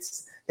mean,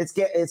 it's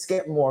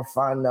getting more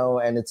fun though,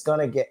 and it's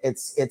gonna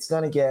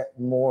get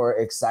more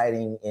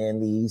exciting in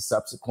the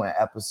subsequent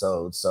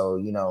episodes.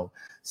 So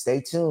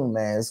stay tuned,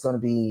 man. It's gonna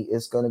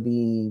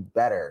be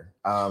better.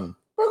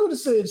 Virgo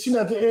just said she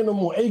not the heir no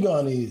more.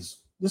 Aegon is.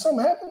 Did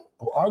something happen?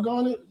 Or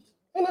Argon it?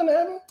 Ain't nothing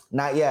happen?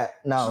 Not yet.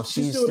 No,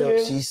 she is still the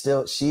heir.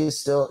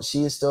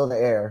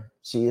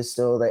 She is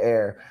still the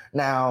heir.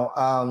 Now,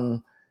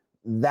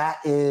 that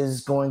is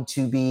going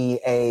to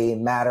be a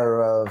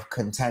matter of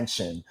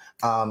contention.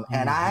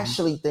 And I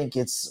actually think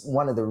it's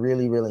one of the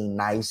really, really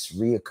nice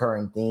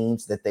reoccurring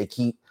themes that they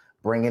keep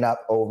bringing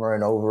up over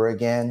and over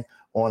again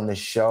on the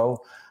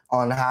show,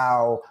 on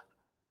how,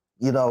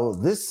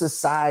 this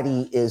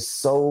society is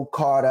so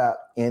caught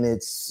up in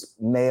its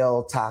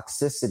male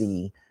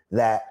toxicity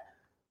that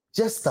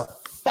just the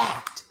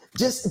fact,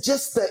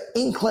 just the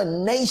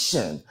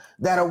inclination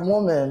that a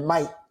woman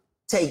might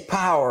take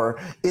power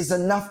is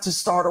enough to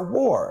start a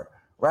war,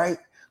 right?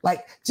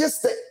 Like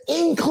just the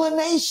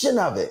inclination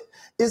of it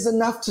is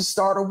enough to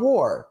start a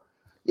war.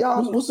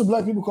 Y'all, what's the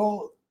black people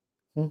called?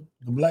 The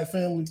black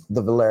family?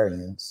 The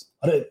Valerians.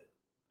 They're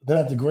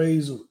not the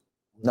Greys?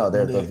 No,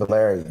 they're the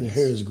Valerians. The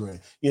hair is gray.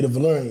 Yeah, the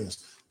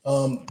Valerians.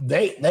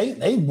 They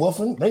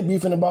woofing, they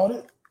beefing about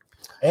it.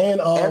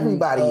 And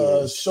everybody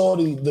is.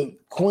 Shorty, the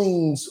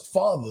Queen's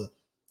father.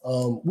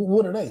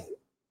 What are they?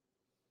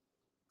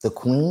 The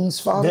Queen's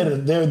father?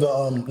 They're the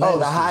Lannisters.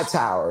 the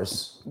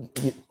Hightowers.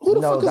 Who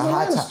the fuck is the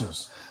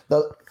Lannisters?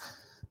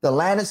 The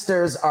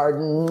Lannisters are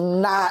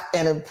not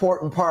an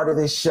important part of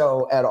this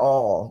show at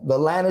all. The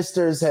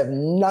Lannisters have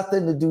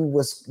nothing to do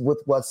with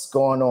what's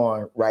going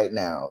on right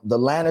now. The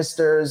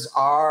Lannisters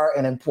are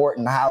an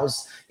important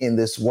house in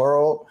this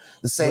world,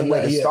 the same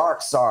way the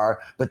Starks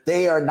are, but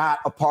they are not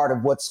a part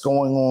of what's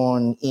going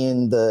on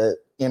in the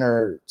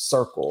inner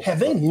circle. Have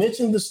they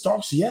mentioned the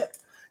Starks yet?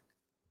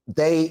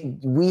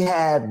 We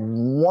had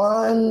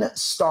one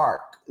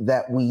Stark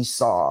that we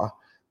saw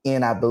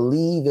in, I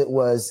believe it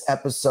was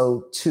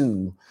episode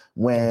 2,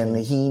 when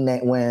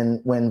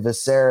when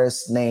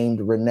Viserys named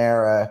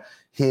Rhaenyra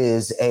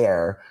his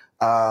heir.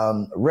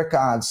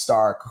 Rickon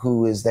Stark,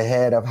 who is the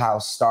head of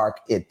House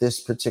Stark at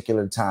this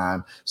particular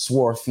time,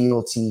 swore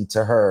fealty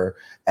to her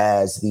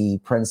as the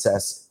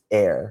princess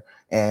heir.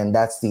 And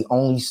that's the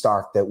only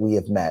Stark that we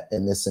have met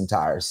in this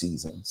entire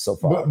season so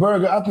far.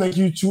 Burger, I think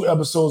you 2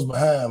 episodes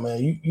behind,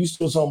 man. You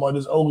still talking about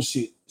this old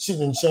shit. Shit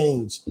didn't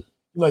change.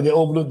 Like they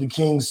overlooked the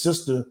king's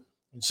sister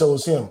and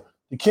chose him.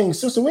 The king's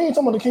sister. We ain't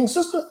talking about the king's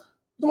sister.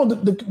 We're talking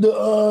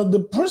about the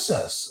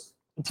princess.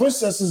 The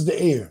princess is the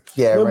heir.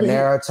 Yeah,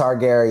 Rhaenyra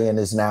Targaryen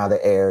is now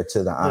the heir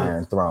to the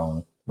Iron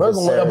Throne. Burger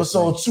on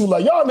episode 2.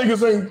 Like y'all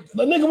niggas ain't.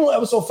 The nigga on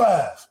episode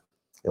 5.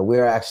 Yeah,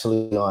 we're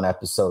actually on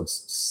episode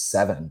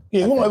 7.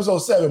 Yeah, we're on episode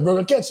 7.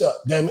 Burger, catch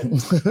up, damn it.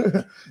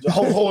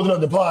 Holding up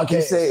the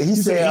podcast. He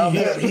said I'm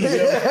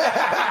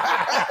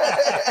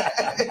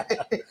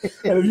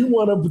And if you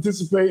want to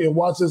participate and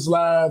watch us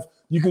live,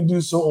 you can do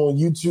so on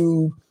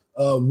YouTube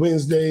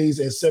Wednesdays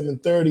at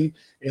 7:30.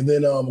 And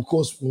then, of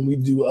course, when we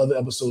do other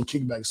episodes,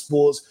 Kickback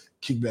Sports,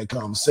 Kickback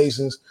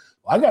Conversations.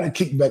 I got a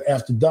Kickback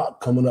After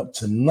Dark coming up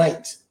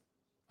tonight.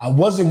 I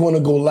wasn't going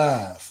to go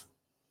live,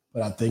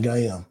 but I think I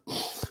am.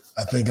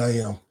 I'm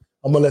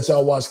going to let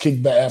y'all watch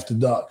Kickback After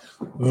Dark.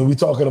 We're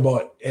talking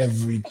about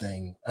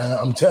everything.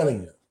 I'm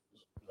telling you.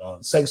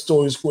 Sex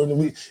stories,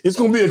 it's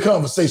going to be a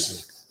conversation.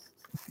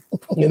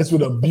 And it's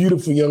with a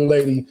beautiful young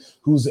lady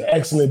who's an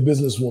excellent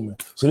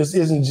businesswoman. So this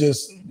isn't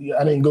just,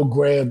 I didn't go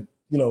grab,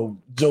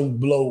 Joe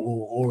Blow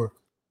or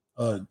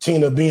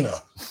Tina Bina.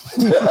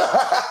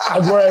 I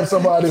grabbed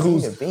somebody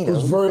who's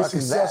very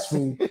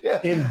successful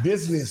in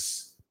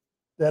business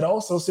that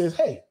also says,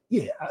 hey,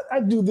 yeah, I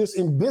do this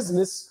in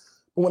business,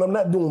 but when I'm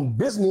not doing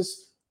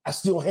business, I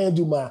still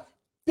handle my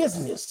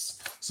business.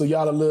 So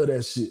y'all love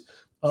that shit.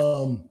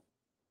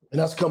 And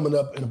that's coming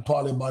up in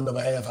probably about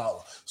another half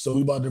hour. So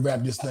we about to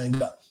wrap this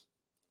thing up.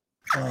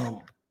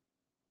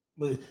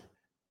 But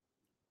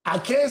I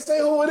can't say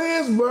who it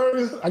is,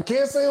 Bernie. I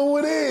can't say who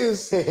it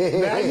is.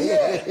 Not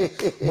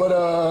yet.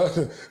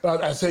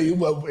 But I tell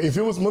you, if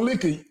it was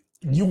Malika,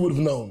 you would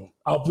have known.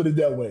 I'll put it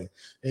that way.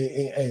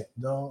 And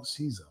no,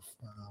 she's okay.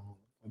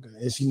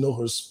 And she know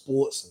her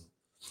sports.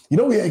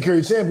 And, we had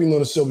Curry Champion on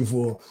the show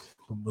before.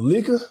 But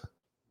Malika,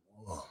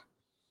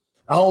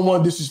 I don't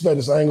want to disrespect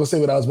her, so I ain't going to say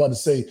what I was about to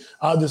say.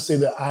 I'll just say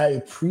that I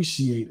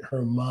appreciate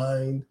her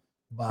mind,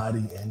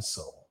 body, and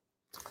soul.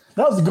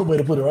 That was a good way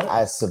to put it, right?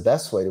 That's the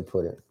best way to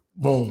put it.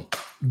 Boom,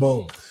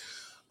 boom.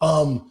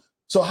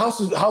 So House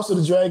of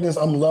the Dragons,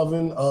 I'm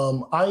loving.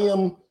 I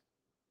am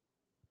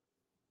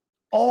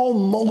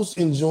almost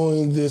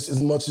enjoying this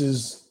as much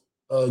as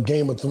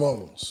Game of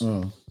Thrones.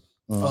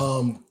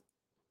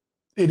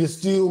 It is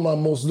still my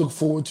most look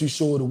forward to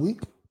show of the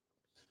week.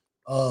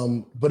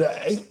 But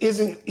it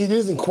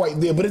isn't quite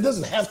there, but it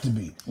doesn't have to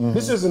be.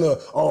 This isn't I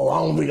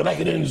don't think I like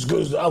it ain't as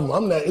good as the album.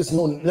 I'm not, it's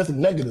nothing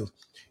negative.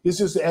 It's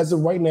just as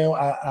of right now,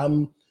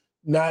 I'm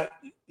not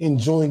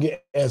enjoying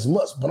it as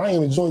much, but I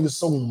am enjoying it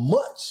so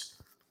much.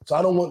 So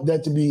I don't want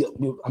that to be,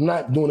 I'm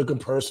not doing a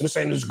comparison. This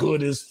ain't as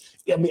good as,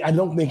 I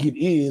don't think it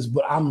is,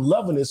 but I'm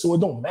loving it, so it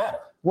don't matter.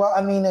 Well,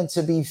 I mean, and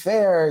to be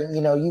fair,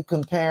 you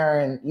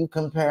comparing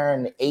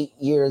 8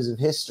 years of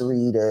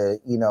history to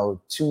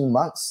 2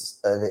 months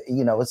of it.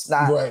 It's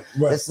not right.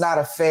 It's not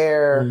a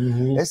fair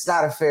it's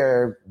not a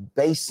fair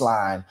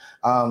baseline.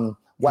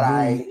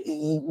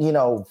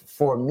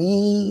 For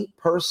me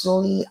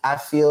personally, I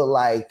feel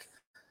like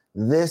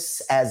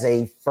this as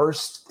a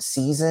first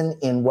season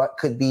in what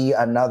could be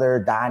another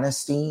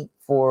dynasty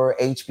for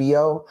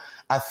HBO,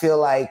 I feel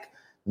like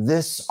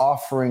this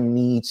offering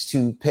needs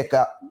to pick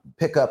up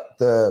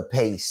the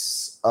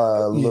pace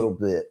a little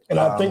bit. And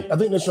I think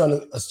they're trying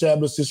to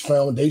establish this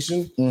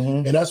foundation,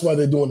 and that's why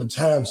they're doing the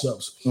time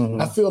jumps.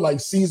 I feel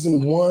like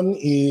season 1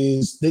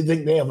 is, they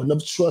think they have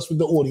enough trust with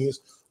the audience,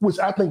 which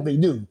I think they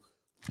do,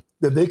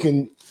 that they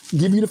can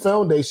give you the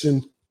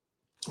foundation,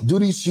 do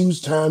these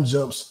huge time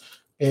jumps,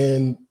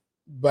 and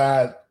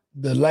by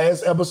the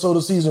last episode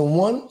of season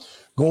 1,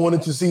 going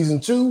into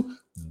season 2,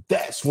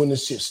 that's when the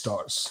shit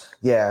starts.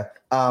 Yeah.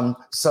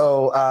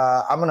 So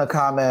I'm going to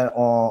comment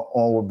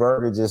on what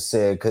Berger just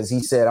said, because he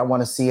said, I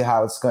want to see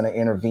how it's going to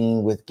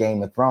intervene with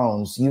Game of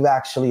Thrones. You've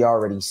actually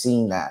already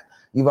seen that.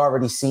 You've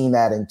already seen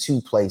that in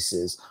 2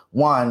 places.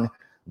 One,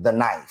 the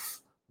knife.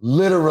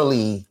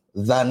 Literally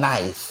the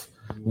knife.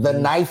 The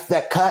knife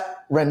that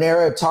cut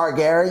Rhaenyra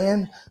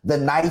Targaryen, the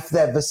knife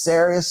that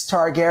Viserys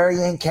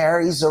Targaryen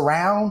carries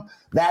around,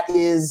 that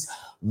is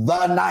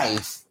the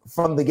knife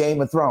from the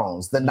Game of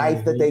Thrones, the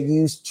knife that they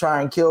used to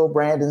try and kill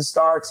Brandon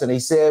Starks, and they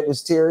said it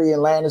was Tyrion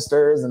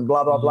Lannisters and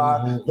blah, blah,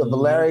 blah, the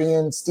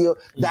Valyrian steel.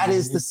 That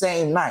is the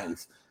same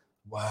knife.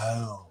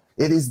 Wow.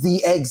 It is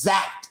the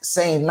exact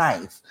same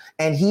knife.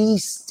 And he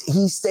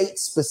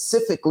states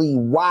specifically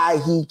why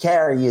he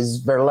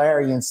carries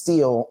Valyrian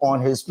steel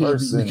on his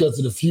person. Because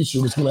of the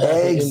future. What's going to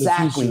happen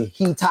exactly. in the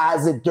future. He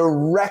ties it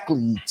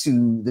directly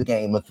to the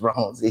Game of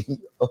Thrones.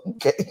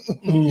 Okay.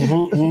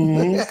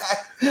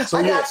 So,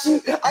 I got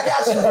you,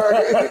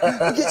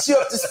 Berger. We get you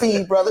up to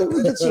speed, brother.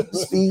 We get you up to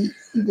speed.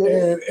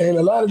 And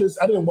a lot of this,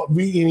 I didn't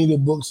read any of the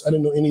books. I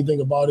didn't know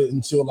anything about it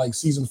until like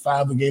season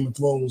 5 of Game of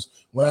Thrones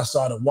when I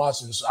started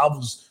watching. So I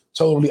was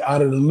totally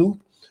out of the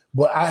loop.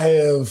 But I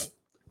have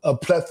a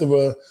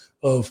plethora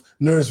of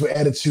nerds with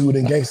attitude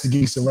and gangster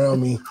geeks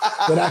around me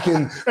that I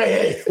can,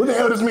 hey, what the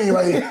hell does this mean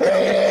right here?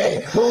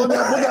 Hey, what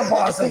that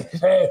boss say?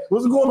 Hey,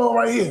 what's going on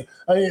right here?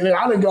 I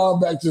done gone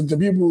back to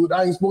people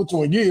I ain't spoke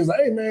to in years.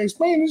 Like, hey, man,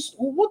 explain this.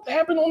 What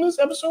happened on this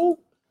episode?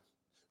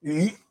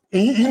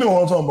 You know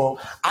what I'm talking about.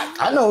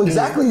 I know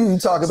exactly who you're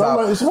talking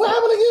about. Like, so what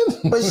happened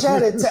again? But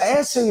Shannon, to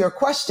answer your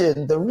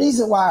question, the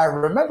reason why I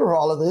remember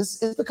all of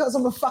this is because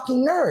I'm a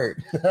fucking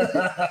nerd.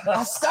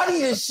 I study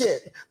this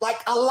shit like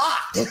a lot.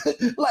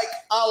 Like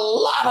a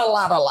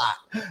lot.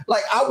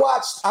 Like I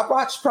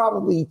watched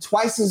probably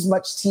twice as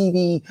much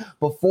TV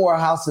before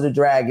House of the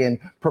Dragon,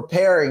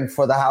 preparing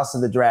for the House of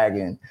the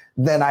Dragon,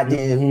 than I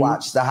did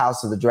watch the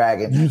House of the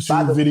Dragon.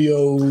 YouTube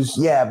videos.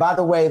 Yeah, by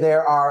the way,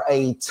 there are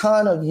a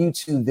ton of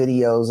YouTube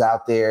videos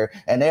out there,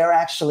 and they're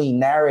actually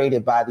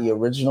narrated by the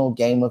original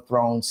Game of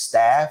Thrones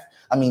staff.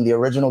 I mean, the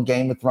original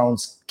Game of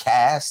Thrones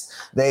cast.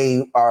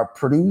 They are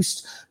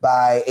produced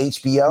by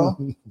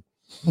HBO.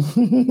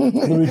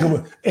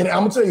 And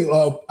I'm gonna tell you,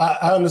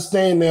 I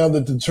understand now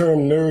that the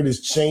term nerd has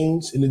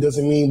changed, and it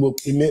doesn't mean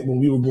what it meant when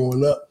we were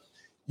growing up.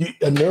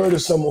 A nerd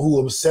is someone who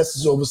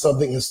obsesses over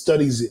something and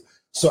studies it.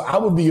 So I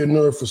would be a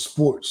nerd for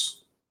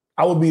sports.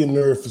 I would be a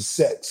nerd for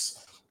sex.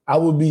 I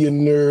would be a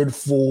nerd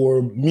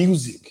for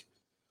music.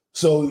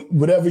 So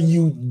whatever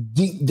you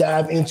deep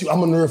dive into,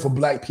 I'm a nerd for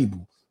Black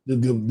people.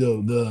 The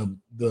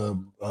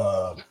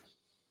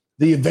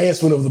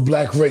advancement of the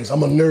Black race.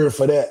 I'm a nerd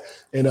for that.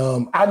 And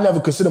I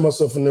never consider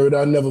myself a nerd.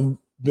 I've never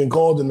been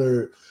called a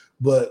nerd.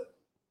 But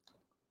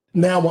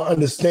now I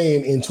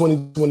understand in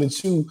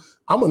 2022,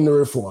 I'm a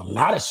nerd for a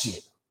lot of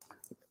shit.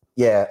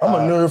 Yeah, I'm a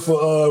nerd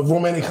for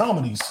romantic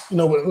comedies.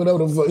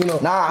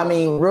 Whatever. Nah, I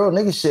mean real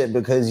nigga shit,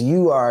 because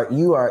you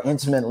are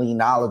intimately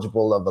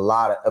knowledgeable of a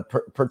lot of,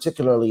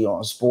 particularly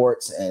on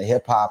sports and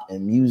hip hop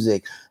and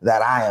music,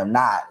 that I am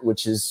not,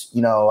 which is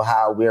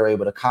how we're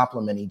able to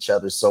complement each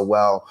other so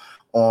well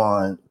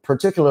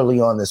particularly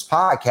on this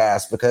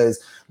podcast,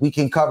 because we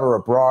can cover a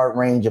broad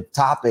range of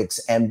topics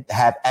and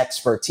have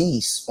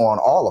expertise on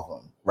all of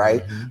them.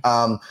 Right.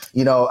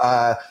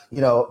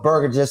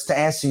 Berger, just to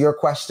answer your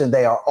question,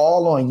 they are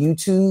all on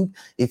YouTube.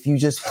 If you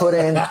just put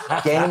in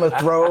Game of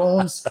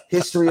Thrones,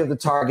 History of the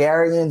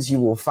Targaryens,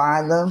 you will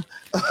find them.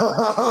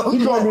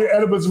 You call me an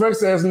Oedipus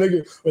Rex ass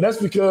nigga, but that's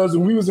because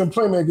when we was in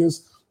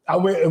Playmakers, I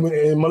went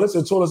and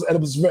Melissa told us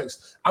Oedipus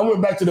Rex. I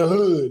went back to the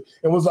hood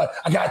and was like,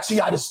 I gotta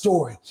tell you this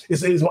story.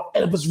 It's my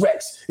Oedipus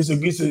Rex. It's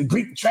a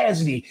Greek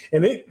tragedy.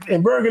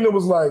 And Bergen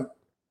was like,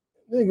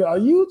 Nigga, are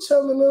you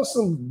telling us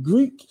some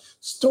Greek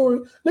story?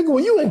 Nigga, were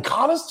you in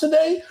college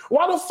today?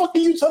 Why the fuck are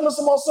you telling us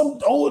about some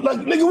old, like,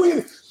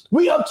 nigga,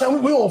 we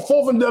uptown, we on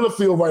 4th and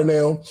Delafield right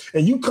now,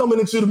 and you coming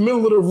into the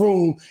middle of the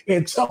room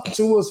and talking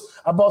to us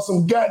about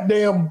some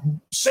goddamn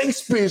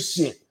Shakespeare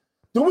shit.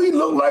 Do we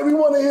look like we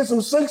want to hear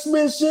some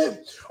Shakespeare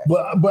shit?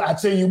 But I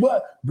tell you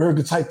what,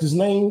 Berger typed his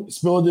name,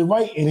 spelled it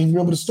right, and he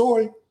remembered the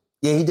story.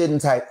 Yeah, he didn't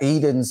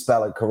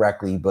spell it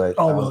correctly, but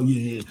well,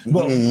 yeah.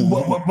 But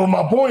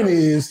my point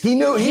is, he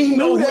knew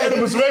who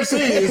Oedipus Rex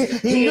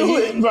is. He knew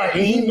it, right?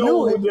 He knew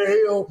what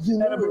the hell.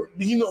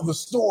 He know the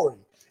story.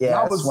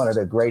 Yeah, that's one of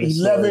the greatest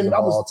stories of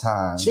all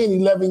time. 10,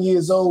 11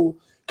 years old,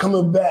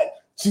 coming back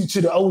to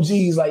the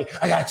OGs, like,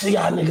 I gotta tell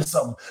y'all niggas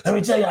something. Let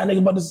me tell y'all niggas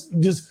about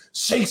this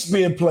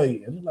Shakespeare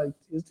play. And they're like,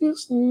 is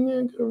this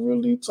nigga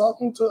really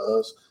talking to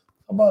us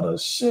about a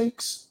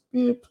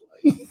Shakespeare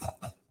play?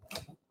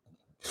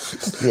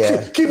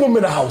 Yeah. Keep him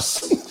in the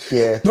house.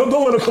 Yeah. Don't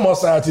let him come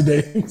outside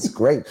today. It's a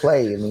great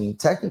play. I mean,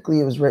 technically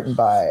it was written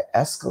by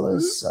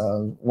Aeschylus,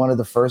 one of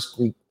the first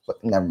Greek,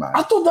 never mind.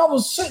 I thought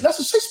that's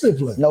a Shakespeare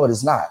play. No, it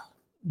is not.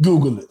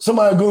 Google it.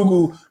 Somebody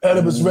Google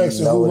Oedipus Rex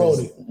and who wrote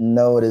it.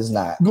 No, it is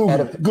not.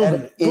 Google it.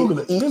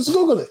 Just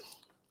Google it.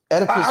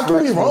 I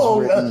could be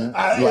wrong.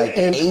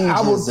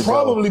 I would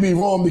probably be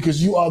wrong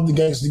because you are the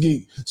gangster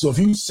geek. So if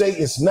you say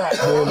it's not,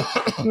 then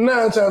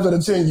 9 times out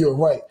of 10 you're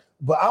right.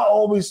 But I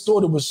always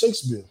thought it was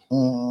Shakespeare.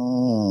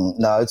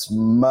 No, it's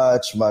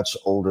much, much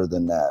older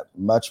than that.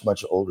 Much,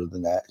 much older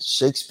than that.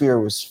 Shakespeare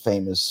was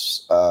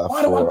famous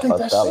Why do I think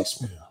that's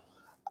Shakespeare?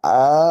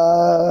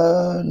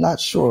 Not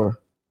sure.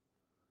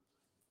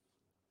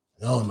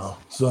 I don't know.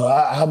 So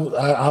I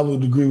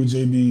would agree with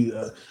JB.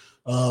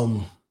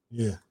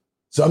 Yeah.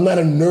 So I'm not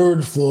a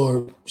nerd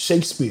for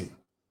Shakespeare.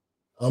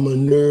 I'm a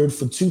nerd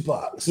for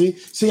Tupac. See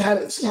how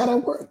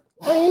that works?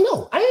 I ain't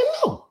know.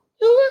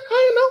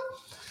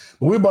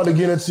 We're about to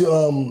get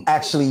into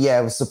Actually, yeah,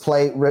 it was a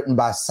play written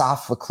by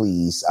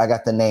Sophocles. I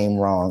got the name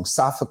wrong.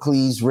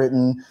 Sophocles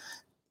written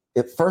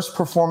first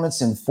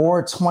performance in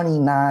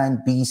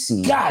 429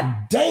 BC. God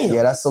damn.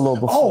 Yeah, that's a little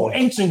before. Oh,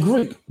 ancient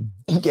Greek.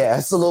 Yeah,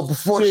 that's a little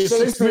before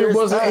Shakespeare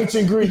wasn't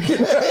ancient Greek. But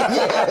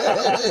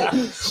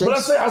I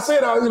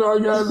said, I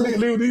gotta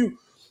leave with you.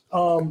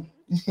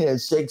 Yeah,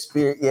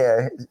 Shakespeare,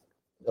 yeah,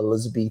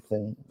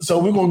 Elizabethan. So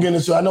we're gonna get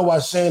into. I know why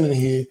Shannon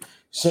here.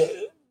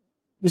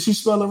 Did she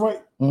spell it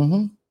right?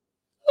 Mm-hmm.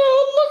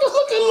 Oh,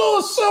 look at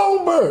little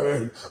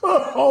songbird.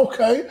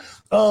 Okay.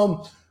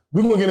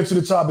 We're gonna get into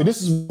the topic.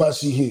 This is why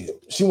she here.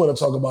 She want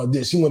to talk about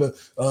this. She want to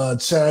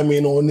chime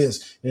in on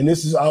this, and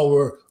this is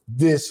our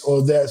this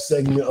or that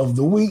segment of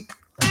the week.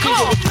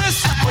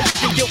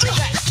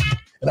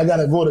 And I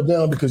gotta write it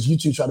down because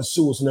YouTube try to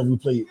sue us whenever we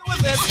play it.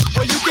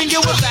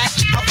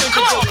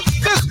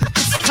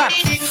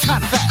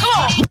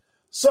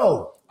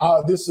 So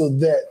this or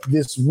that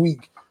this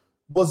week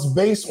was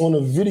based on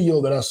a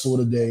video that I saw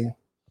today.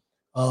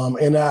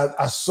 And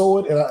I saw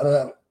it,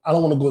 and I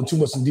don't want to go too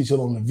much in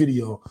detail on the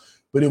video,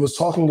 but it was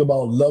talking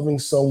about loving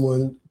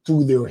someone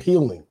through their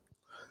healing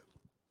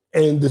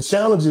and the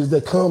challenges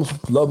that comes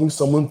with loving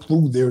someone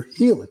through their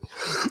healing.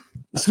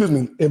 Excuse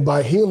me. And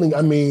by healing,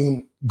 I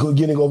mean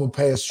getting over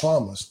past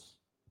traumas.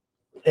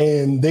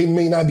 And they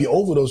may not be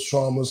over those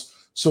traumas,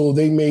 so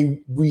they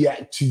may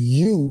react to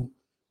you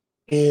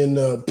in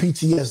a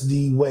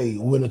PTSD way,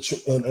 or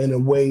in a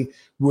way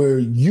where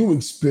you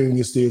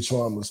experience their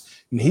traumas.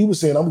 And he was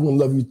saying, I'm going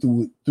to love you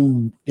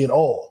through it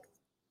all.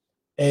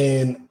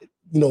 And,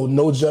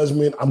 no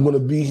judgment. I'm going to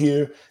be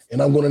here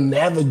and I'm going to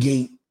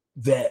navigate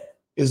that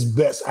as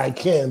best I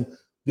can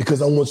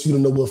because I want you to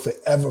know what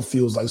forever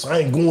feels like. So I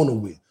ain't going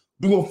nowhere.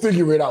 We're going to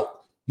figure it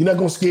out. You're not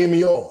going to scare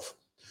me off.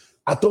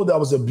 I thought that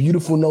was a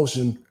beautiful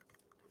notion.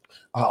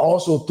 I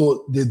also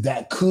thought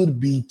that could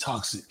be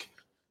toxic.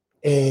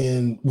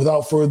 And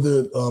without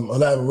further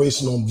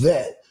elaboration on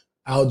that,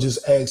 I'll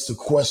just ask the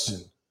question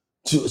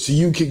to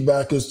you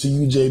kickbackers, to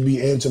you,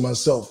 JB, and to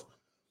myself.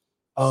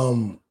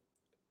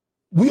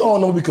 We all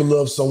know we can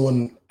love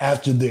someone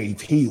after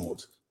they've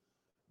healed.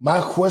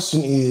 My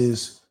question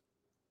is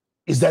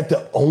that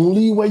the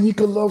only way you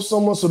can love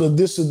someone? So the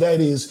this or that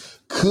is,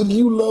 could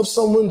you love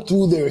someone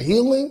through their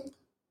healing?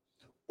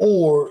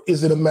 Or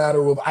is it a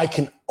matter of I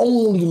can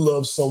only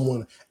love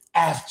someone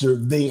after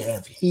they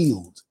have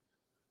healed?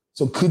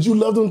 So could you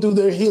love them through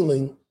their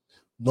healing,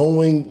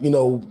 knowing,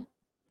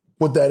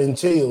 what that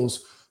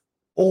entails?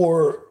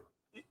 Or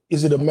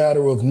is it a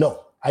matter of,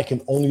 no, I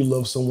can only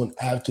love someone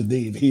after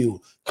they've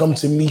healed? Come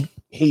to me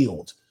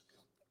healed.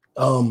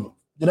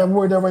 Did I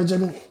word that right,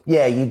 Jimmy?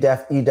 Yeah, you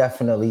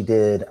definitely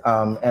did.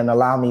 And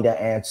allow me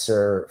to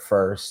answer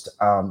first,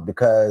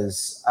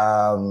 because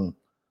I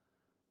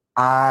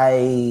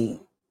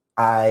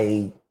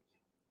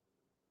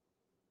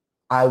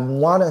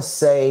want to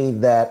say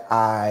that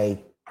I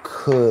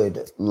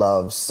could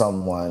love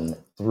someone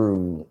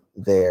through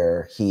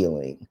their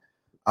healing.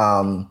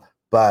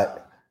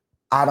 But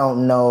I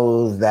don't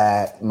know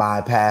that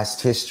my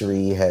past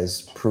history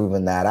has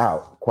proven that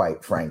out.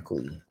 quite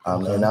frankly.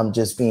 Okay. And I'm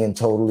just being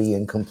totally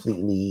and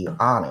completely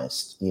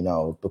honest, you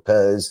know,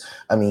 because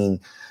I mean,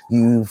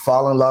 you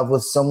fall in love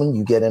with someone,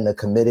 you get in a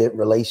committed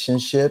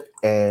relationship,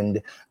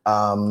 and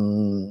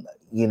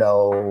you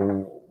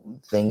know,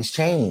 things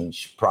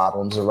change,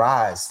 problems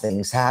arise,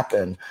 things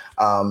happen.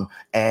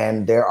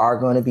 And there are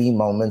going to be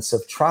moments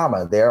of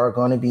trauma. There are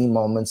going to be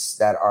moments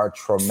that are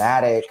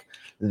traumatic,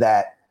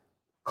 that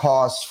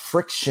cause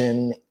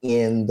friction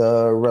in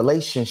the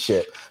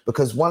relationship.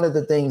 Because one of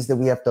the things that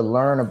we have to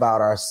learn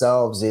about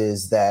ourselves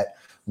is that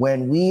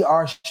when we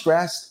are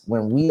stressed,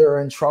 when we are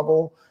in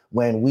trouble,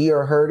 when we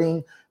are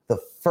hurting, the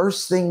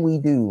first thing we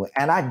do,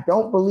 and I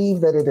don't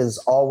believe that it is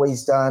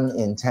always done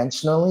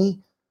intentionally.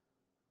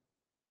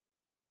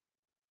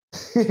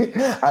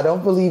 I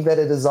don't believe that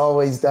it is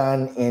always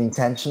done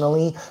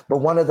intentionally, but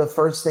one of the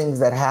first things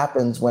that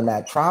happens when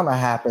that trauma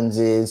happens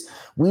is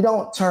we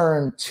don't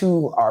turn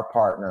to our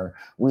partner.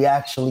 We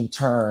actually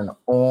turn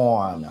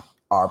on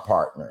our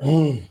partner.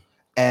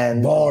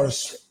 And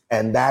bars.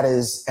 And that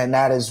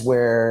is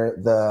where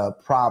the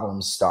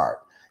problems start.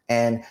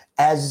 And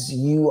as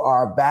you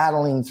are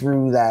battling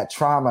through that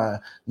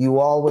trauma, you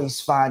always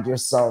find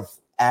yourself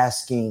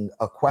asking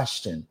a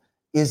question.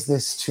 Is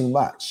this too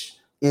much?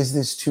 Is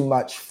this too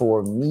much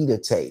for me to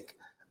take?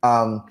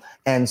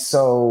 And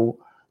so,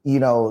 you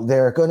know,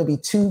 there are going to be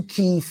two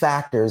key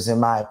factors, in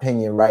my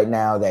opinion, right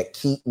now that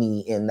keep me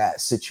in that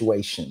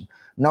situation.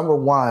 Number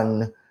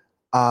one,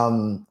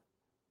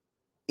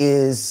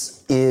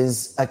 is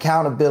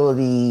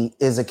accountability,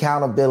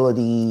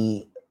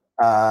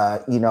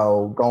 you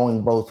know,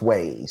 going both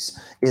ways?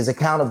 Is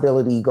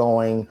accountability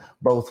going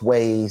both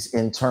ways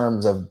in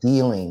terms of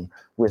dealing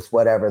with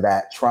whatever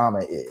that trauma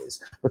is?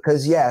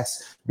 Because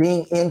yes,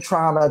 being in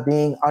trauma,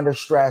 being under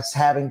stress,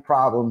 having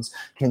problems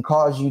can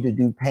cause you to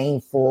do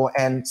painful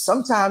and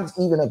sometimes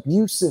even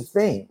abusive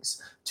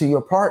things to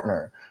your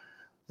partner.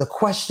 The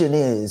question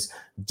is,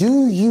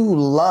 do you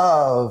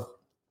love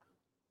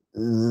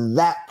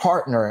that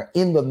partner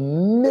in the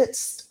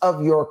midst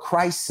of your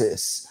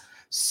crisis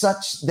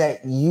such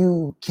that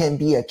you can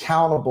be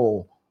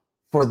accountable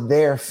for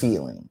their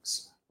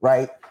feelings,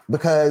 right?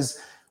 Because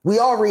we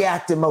all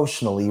react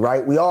emotionally,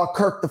 right? We all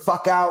kirk the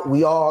fuck out.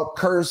 We all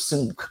curse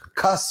and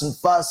cuss and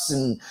fuss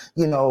and,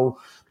 you know,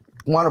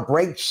 want to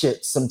break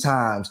shit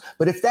sometimes.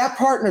 But if that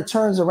partner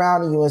turns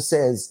around to you and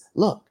says,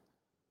 look,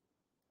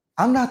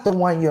 I'm not the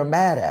one you're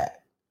mad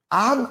at.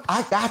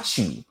 I got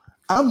you.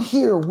 I'm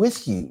here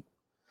with you.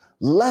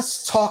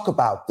 Let's talk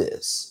about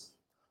this.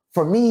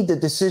 For me, the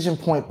decision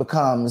point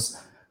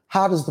becomes,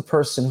 how does the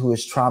person who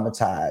is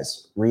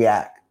traumatized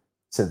react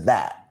to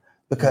that?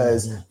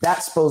 Because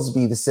that's supposed to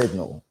be the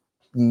signal.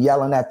 You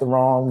yelling at the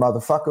wrong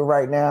motherfucker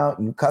right now.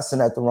 You cussing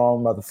at the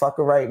wrong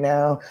motherfucker right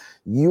now.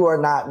 You are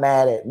not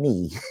mad at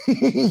me,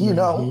 you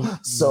know?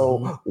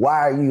 So why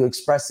are you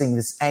expressing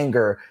this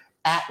anger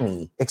at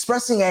me?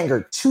 Expressing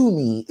anger to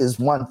me is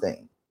one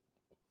thing.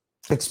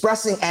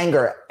 Expressing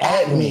anger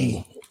at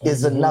me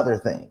is another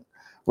thing.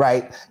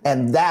 Right.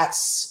 And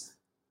that's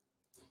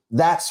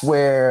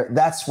where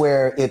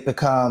it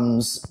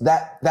becomes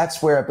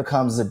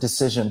a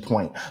decision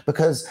point,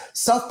 because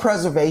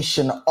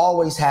self-preservation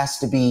always has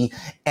to be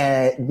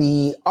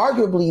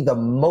arguably the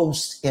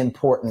most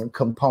important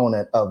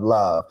component of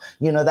love.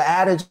 You know, the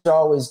adage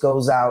always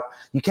goes out,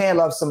 you can't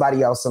love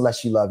somebody else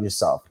unless you love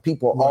yourself.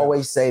 People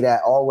always say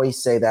that,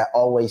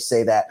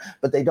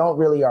 but they don't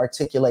really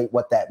articulate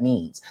what that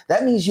means.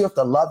 That means you have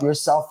to love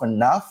yourself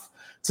enough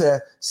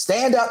to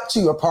stand up to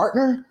your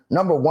partner,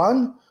 number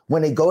one,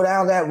 when they go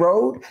down that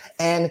road.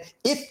 And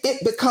if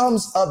it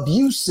becomes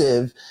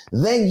abusive,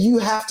 then you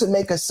have to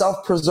make a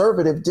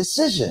self-preservative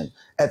decision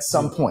at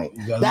some point.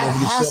 That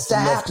has to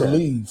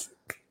happen.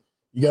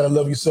 You got to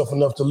love yourself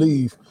enough to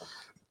leave.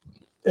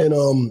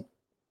 And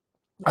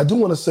I do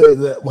want to say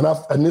that when I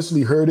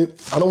initially heard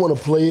it, I don't want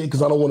to play it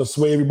because I don't want to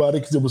sway everybody,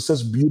 because it was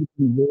such beautifully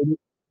worded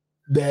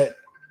that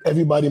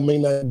everybody may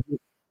not get.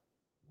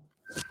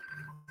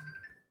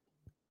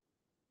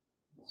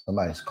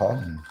 Somebody's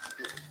calling.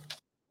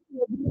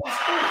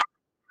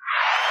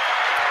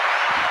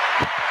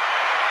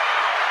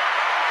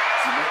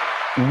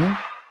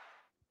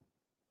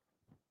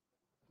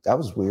 That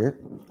was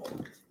weird.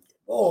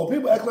 Oh,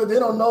 people act like they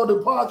don't know the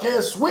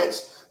podcast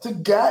switched to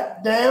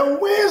goddamn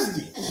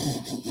Wednesday.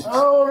 I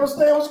don't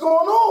understand what's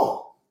going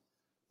on.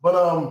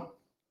 But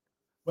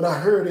when I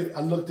heard it,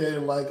 I looked at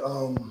it like,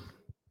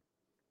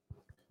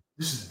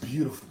 this is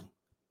beautiful.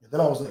 And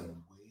then I was like,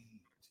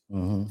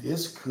 wait,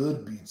 this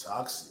could be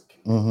toxic.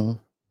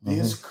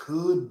 This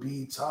could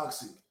be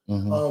toxic.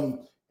 And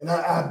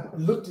I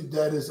looked at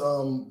that as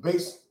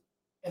based,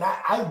 and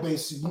I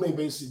base it, you may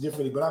base it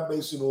differently, but I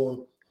base it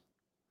on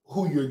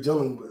who you're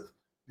dealing with.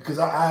 Because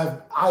I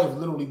have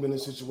literally been in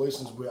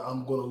situations where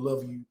I'm gonna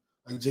love you,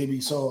 like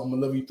JB song, I'm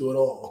gonna love you through it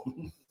all.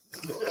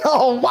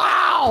 Oh,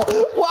 wow.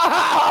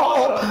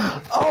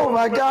 Wow. Oh,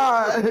 my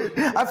God.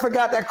 I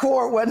forgot that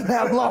chord wasn't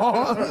that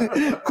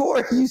long.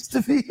 Chord used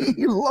to be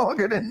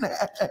longer than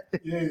that.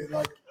 Yeah,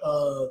 like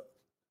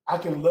I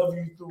can love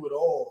you through it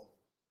all.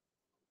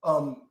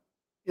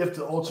 if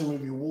the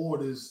ultimate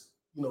reward is,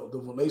 the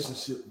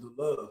relationship, the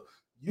love.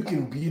 You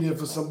can be there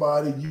for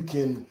somebody. You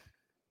can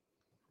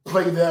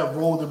play that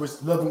role that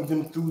was loving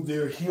them through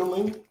their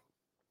healing,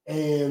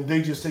 and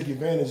they just take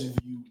advantage of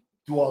you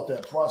throughout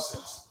that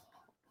process.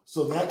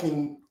 So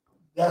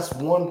that's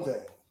one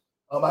thing.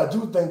 I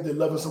do think that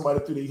loving somebody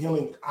through their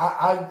healing,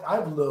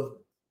 I've loved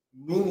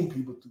many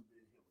people through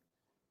their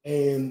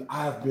healing, and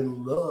I've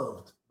been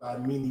loved by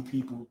many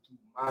people through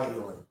my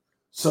healing.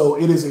 So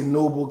it is a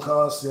noble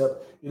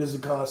concept. It is a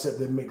concept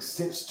that makes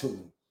sense to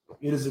me.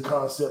 It is a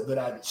concept that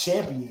I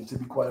champion, to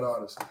be quite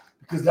honest,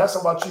 because that's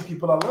how I treat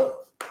people I love.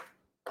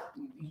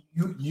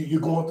 You're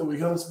going through a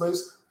healing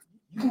space.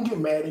 You can get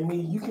mad at me.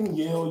 You can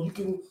yell. You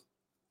can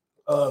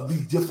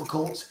be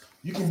difficult.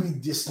 You can be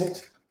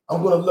distant.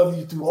 I'm going to love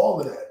you through all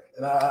of that.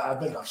 And I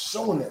think I've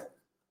shown that.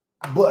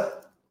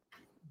 But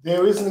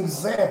there is an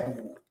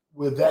example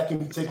where that can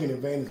be taken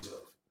advantage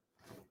of.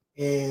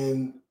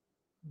 And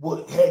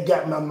what had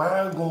got my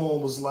mind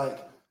going was like,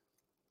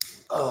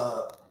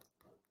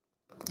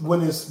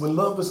 when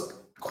love is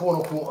quote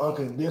unquote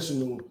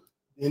unconditional,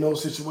 in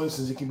those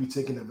situations, it can be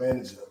taken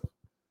advantage of.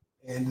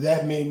 And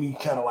that made me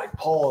kind of like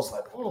pause,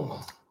 like,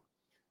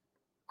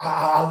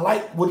 I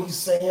like what he's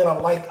saying. I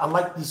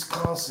like this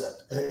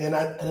concept, and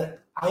I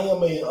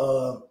am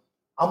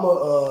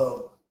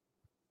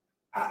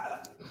I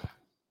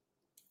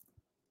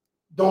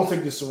don't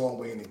take this the wrong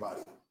way,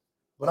 anybody,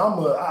 but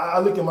I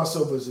look at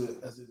myself as a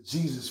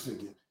Jesus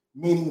figure,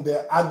 meaning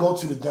that I go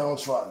to the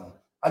downtrodden,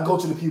 I go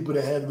to the people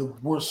that have the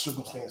worst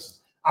circumstances.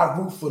 I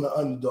root for the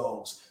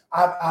underdogs.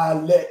 I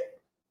let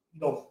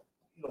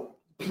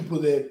people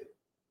that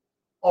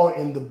aren't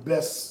in the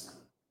best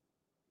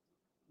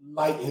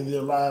light in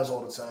their lives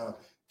all the time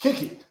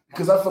kick it,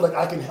 because I feel like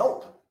I can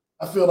help.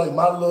 I feel like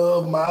my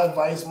love, my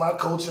advice, my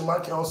coaching, my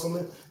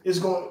counseling is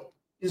going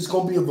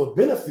to be of a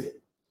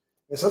benefit.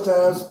 And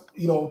sometimes,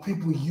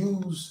 people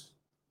use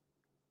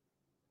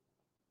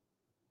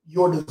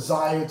your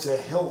desire to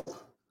help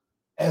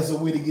as a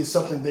way to get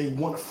something they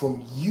want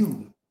from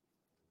you.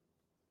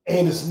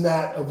 And it's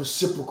not a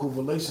reciprocal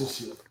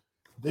relationship.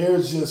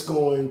 They're just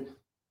going,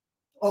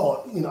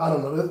 oh, I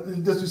don't know,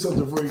 let's do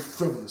something very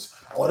frivolous.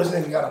 Oh, this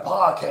nigga got a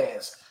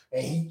podcast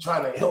and he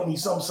trying to help me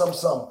some.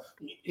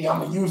 Yeah, I'm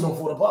going to use him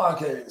for the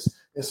podcast.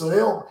 And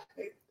so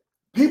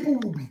people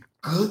will be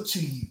good to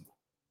you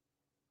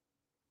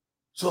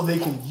so they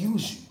can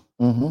use you.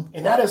 Mm-hmm.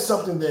 And that is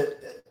something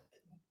that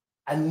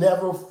I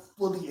never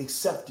fully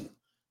accepted,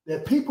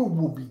 that people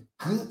will be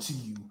good to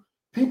you.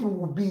 People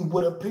will be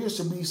what appears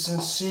to be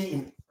sincere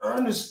and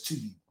earnest to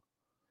you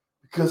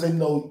because they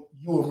know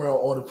you're around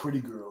all the pretty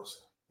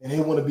girls and they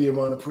want to be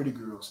around the pretty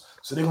girls.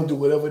 So they're going to do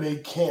whatever they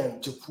can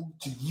to prove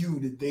to you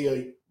that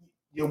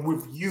they're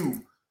with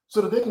you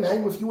so that they can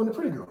hang with you and the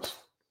pretty girls.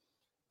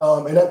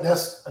 And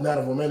that's not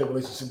a romantic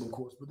relationship, of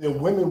course. But then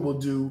women will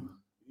do,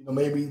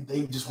 maybe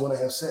they just want to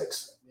have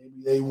sex.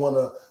 Maybe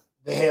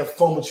they have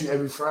fun with you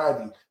every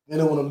Friday. They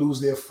don't want to lose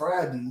their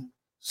Friday.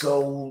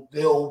 So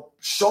they'll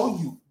show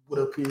you what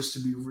appears to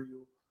be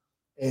real.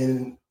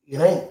 And it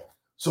ain't.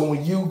 So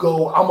when you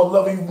go, I'm going to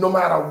love you no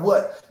matter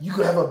what. You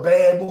could have a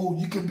bad mood.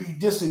 You could be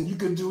distant. You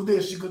could do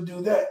this. You could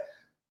do that.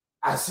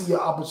 I see an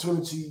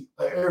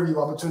area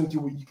of opportunity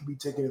where you can be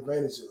taken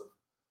advantage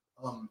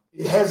of.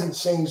 It hasn't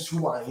changed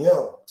who I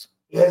am.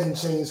 It hasn't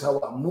changed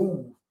how I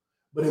move.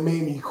 But it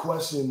made me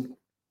question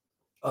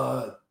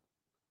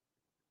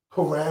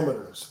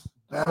parameters,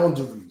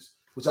 boundaries,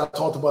 which I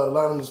talked about a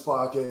lot on this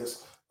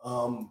podcast.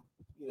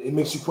 It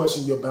makes you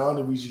question your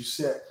boundaries you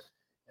set.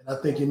 And I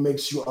think it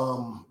makes you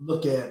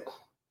look at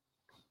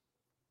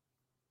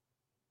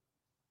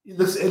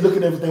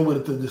everything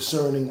with a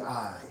discerning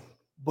eye.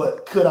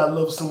 But could I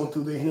love someone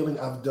through their healing?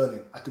 I've done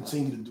it. I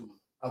continue to do it.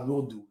 I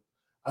will do it.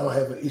 I don't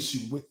have an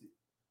issue with it.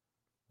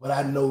 But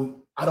I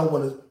know I don't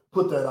want to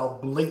put that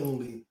out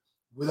blatantly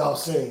without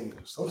saying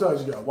it. Sometimes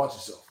you got to watch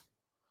yourself.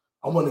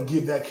 I want to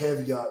give that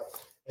caveat.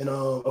 And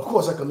of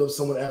course, I can love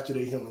someone after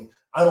their healing.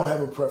 I don't have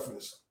a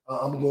preference.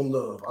 I'm going to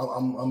love.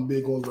 I'm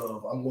big on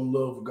love. I'm going to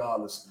love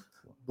regardless.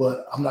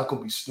 But I'm not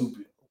going to be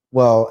stupid.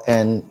 Well,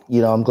 and,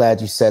 I'm glad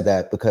you said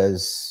that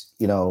because,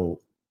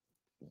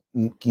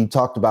 you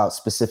talked about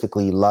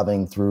specifically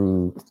loving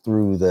through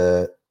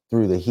the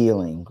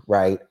healing,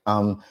 right?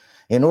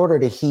 In order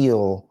to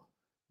heal,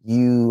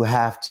 you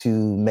have to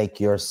make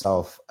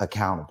yourself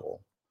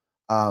accountable.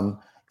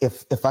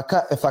 If I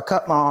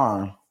cut my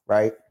arm,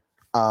 right,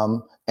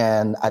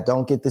 and I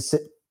don't get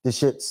the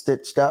shit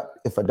stitched up,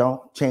 if I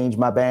don't change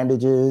my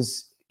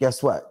bandages,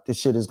 guess what? The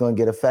shit is going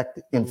to get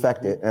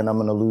infected, and I'm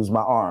going to lose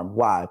my arm.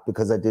 Why?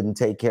 Because I didn't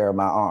take care of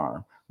my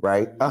arm.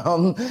 Right.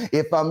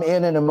 If I'm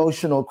in an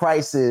emotional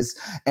crisis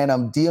and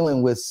I'm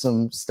dealing with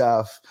some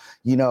stuff,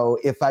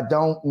 if I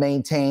don't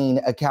maintain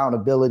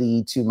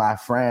accountability to my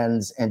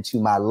friends and to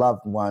my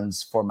loved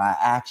ones for my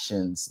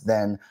actions,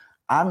 then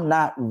I'm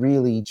not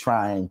really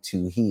trying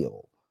to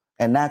heal.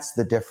 And that's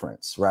the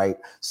difference, right?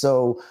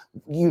 So,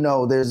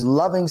 there's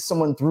loving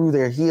someone through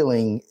their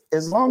healing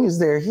as long as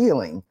they're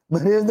healing.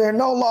 But if they're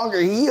no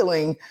longer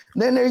healing,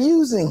 then they're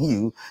using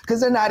you because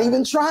they're not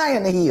even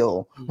trying to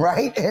heal,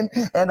 right?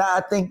 And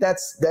I think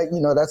that's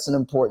an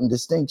important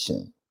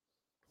distinction.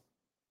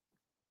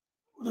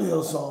 What the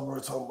hell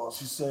Songbird talking about?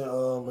 She said,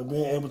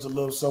 being able to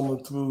love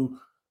someone through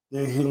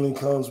their healing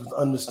comes with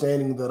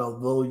understanding that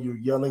although you're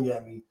yelling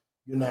at me,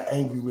 you're not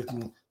angry with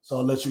me, so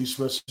I'll let you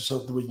express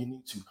yourself the way you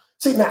need to.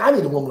 See, now I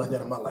need a woman like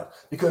that in my life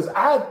because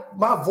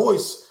my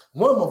voice,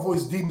 one of my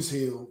voice deep as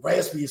hell,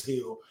 raspy as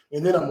hell,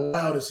 and then I'm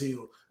loud as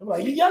hell. I'm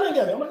like, you're yelling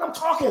at me. I'm like, I'm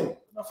talking. What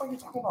the fuck are you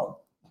talking about?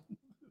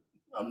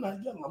 I'm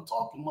not yelling. I'm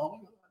talking,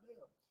 mom.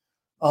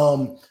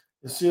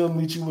 And she'll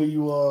meet you where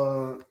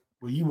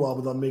you are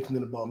without making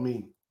it about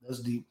me. That's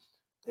deep.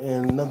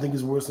 And nothing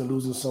is worse than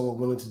losing someone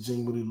willing to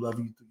genuinely love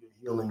you through your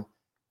healing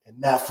and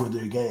not for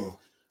their gain.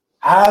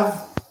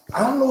 I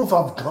don't know if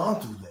I've gone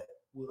through that.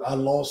 I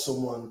lost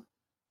someone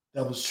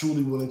that was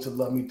truly willing to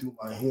love me through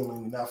my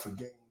healing and not for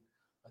gain.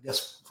 I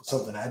guess for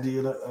something I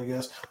did, I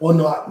guess. Well,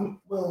 no,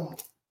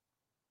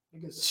 I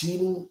guess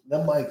cheating,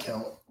 that might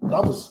count. But I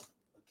was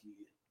a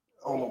kid.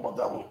 I don't know about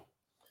that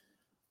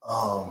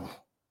one.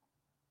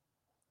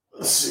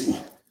 Let's see.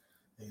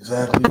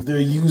 Exactly. If they're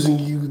using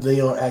you, they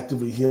are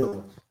actively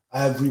healing.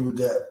 I agree with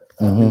that.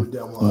 I agree with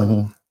that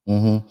one.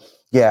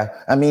 Yeah,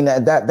 I mean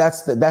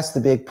that's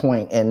the big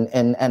point,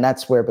 and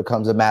that's where it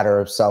becomes a matter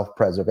of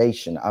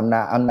self-preservation. I'm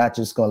not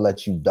just going to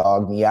let you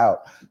dog me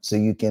out so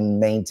you can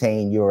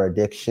maintain your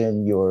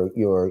addiction,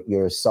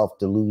 your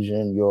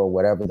self-delusion, your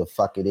whatever the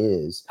fuck it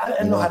is. I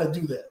didn't know how to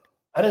do that.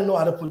 I didn't know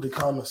how to put the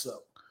comments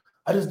up.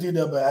 I just did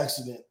that by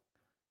accident.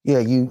 Yeah,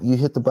 you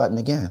hit the button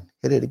again.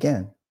 Hit it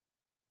again.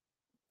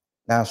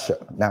 Now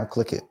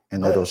click it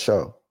and it'll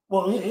show.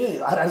 Well,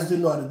 yeah, I just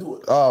didn't know how to do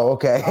it. Oh,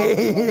 okay.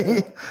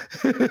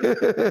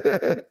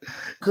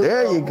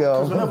 There you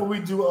go. Because whenever we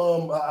do,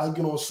 I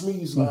get on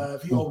Smee's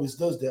live, he always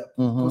does that,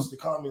 puts the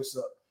comments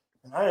up.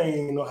 And I ain't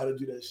even know how to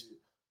do that shit.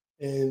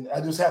 And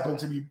I just happened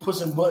to be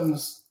pushing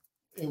buttons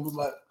and was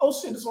like, oh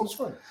shit, it's on the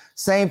screen.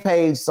 Same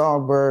page,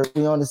 Songbird.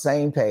 We on the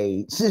same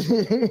page.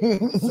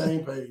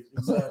 Same page,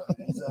 exactly.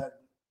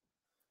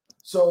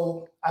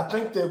 So I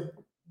think that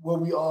where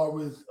we are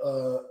with,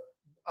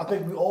 I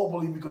think we all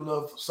believe we can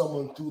love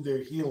someone through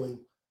their healing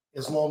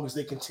as long as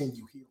they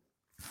continue healing.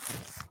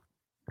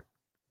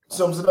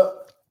 Sums it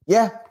up?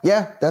 Yeah,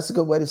 that's a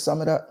good way to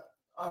sum it up.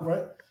 All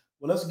right.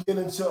 Well, let's get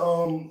into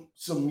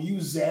some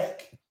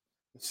music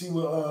and see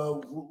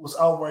what's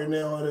out right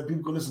now that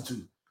people can listen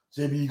to.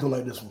 JB, you gonna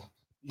like this one.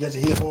 You got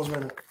your headphones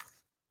ready?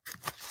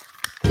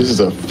 This is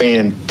a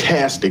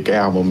fantastic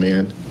album,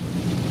 man.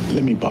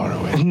 Let me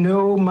borrow it.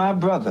 No, my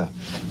brother.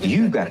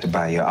 You got to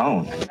buy your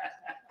own.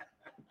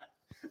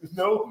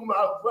 No,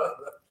 my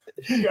brother.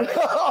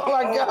 Oh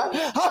my God.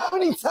 How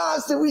many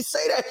times did we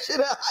say that shit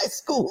in high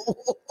school?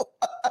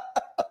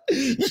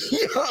 Oh, it's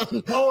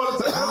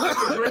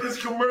the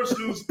greatest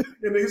commercials.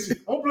 And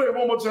I'll play it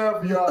one more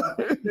time for y'all.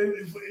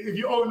 If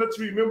you're old enough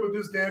to remember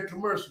this damn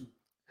commercial.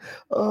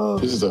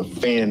 This is a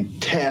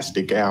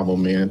fantastic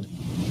album, man.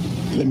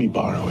 Let me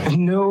borrow it.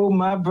 No,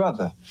 my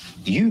brother.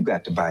 You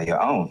got to buy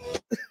your own.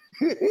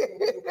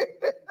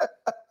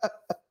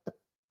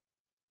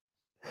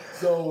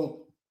 So,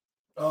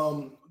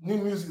 new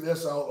music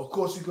that's out. Of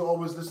course, you can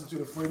always listen to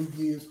the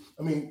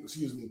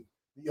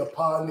the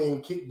Pod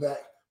Name Kickback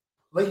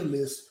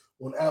playlist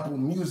on Apple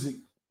Music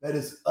that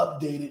is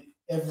updated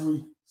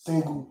every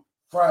single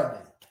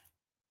Friday.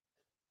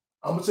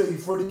 I'm gonna tell you,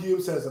 Freddie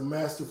Gibbs has a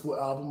masterful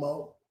album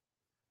out.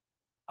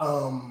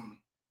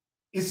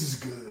 It's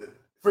just good.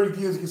 Freddie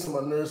Gibbs gets on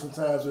my nerves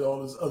sometimes with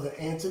all his other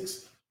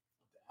antics.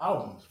 The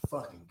album is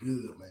fucking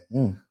good,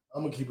 man.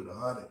 I'm gonna keep it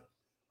 100.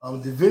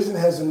 Division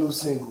has a new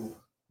single,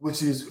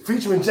 which is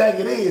featuring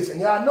Jagged Edge,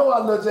 and y'all know I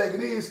love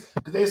Jagged Edge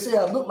because they say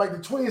I look like the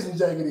twins in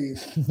Jagged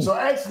Edge. So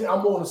actually,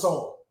 I'm on the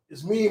song.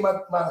 It's me and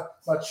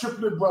my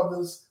triplet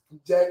brothers from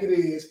Jagged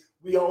Edge.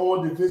 We are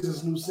on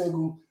Division's new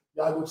single.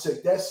 Y'all go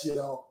check that shit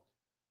out.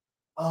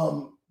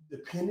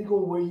 Depending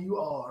on where you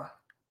are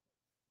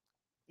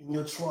in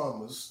your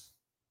traumas,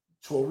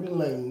 Tory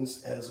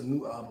Lanez has a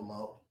new album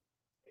out.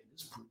 And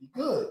it's pretty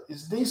good.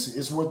 It's decent.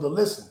 It's worth a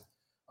listen.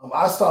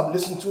 I stopped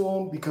listening to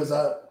him because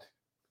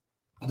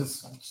the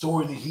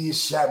story that he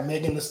shot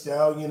Megan Thee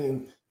Stallion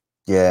and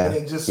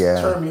it just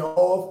turned me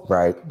off.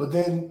 Right. But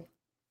then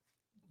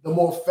the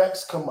more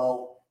facts come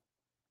out,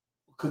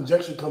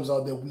 conjecture comes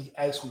out that we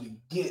actually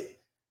get.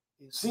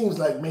 It seems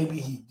like maybe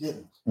he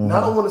didn't. And I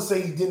don't want to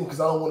say he didn't because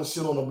I don't want to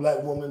shit on a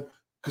black woman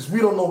because we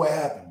don't know what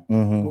happened.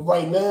 But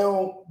right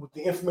now, with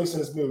the information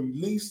that's been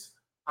released,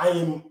 I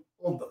am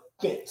on the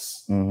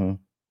fence.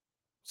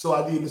 So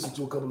I did listen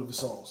to a couple of his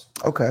songs.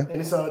 Okay.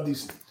 And it sounded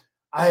decent.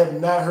 I have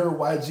not heard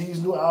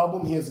YG's new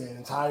album. He has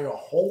an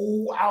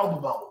whole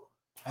album out.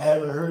 I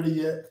haven't heard it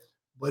yet,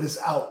 but it's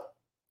out.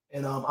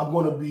 And I'm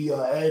going to be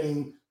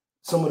adding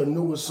some of the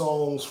newer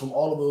songs from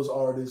all of those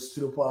artists to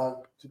the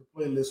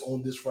playlist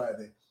on this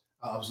Friday.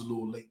 I was a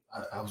little late.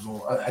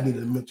 I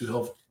needed a mental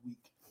health week.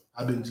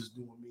 I've been just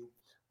doing me.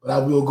 but I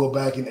will go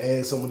back and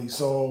add some of these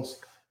songs.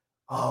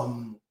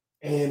 And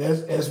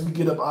as we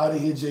get up out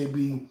of here,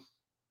 JB,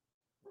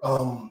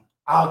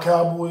 our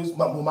Cowboys,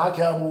 my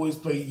Cowboys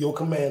played your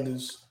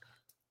Commanders.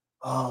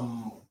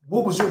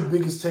 What was your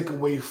biggest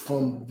takeaway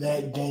from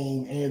that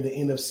game and the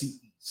NFC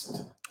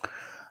East?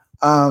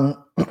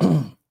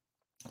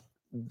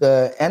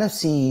 The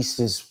NFC East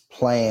is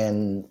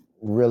playing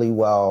really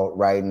well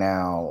right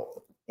now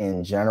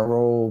in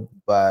general,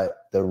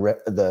 but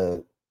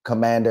the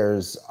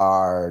Commanders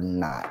are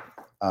not.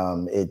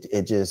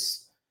 It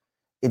just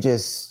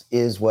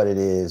is what it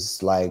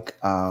is. Like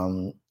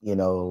the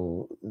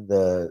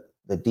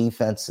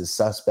defense is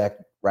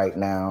suspect right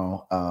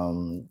now.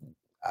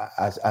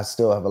 I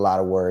still have a lot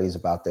of worries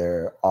about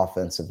their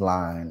offensive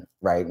line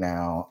right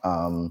now.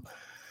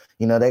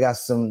 They got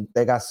some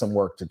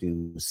work to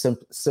do.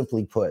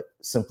 Simply put,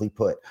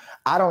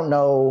 I don't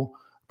know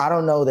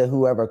that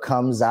whoever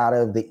comes out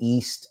of the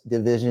East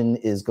Division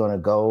is going to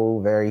go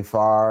very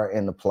far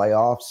in the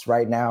playoffs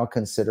right now,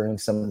 considering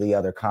some of the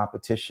other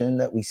competition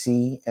that we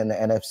see in the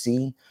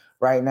NFC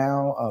right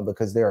now,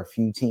 because there are a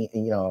few teams,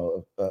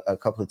 a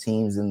couple of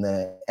teams in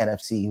the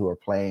NFC who are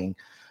playing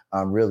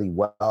really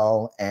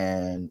well,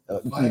 and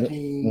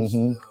Vikings,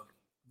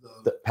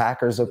 the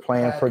Packers are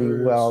playing pretty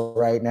well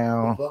right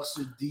now. The Bucs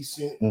are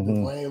decent.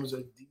 The Rams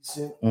are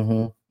decent.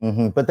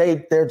 But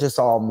they're just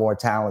all more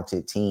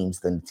talented teams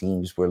than the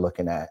teams we're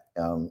looking at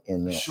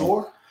in the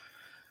Sure.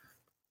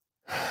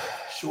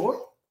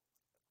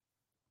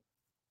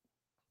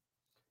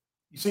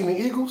 You seen the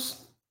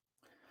Eagles?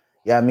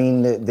 Yeah, I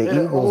mean the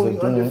Eagles only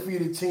are doing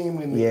undefeated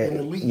team in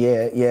the league.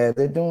 Yeah,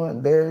 they're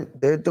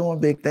doing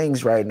big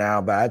things right now,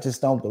 but I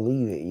just don't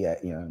believe it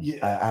yet.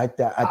 I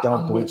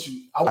don't believe. With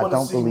you. I want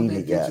to see what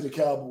they do to the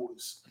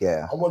Cowboys.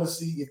 Yeah, I want to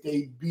see if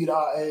they beat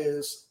our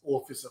ass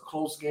or if it's a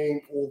close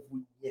game or if we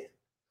win.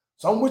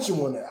 So I'm with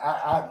you on that.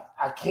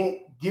 I can't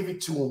give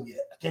it to them yet.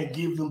 I can't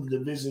give them the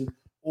division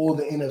or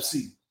the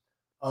NFC.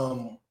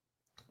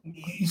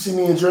 You see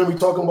me and Jeremy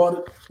talking about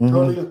it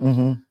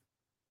earlier.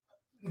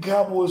 The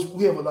Cowboys,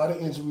 we have a lot of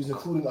injuries,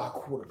 including our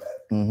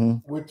quarterback.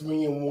 We're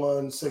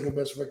 3-1, second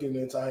best record in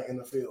the entire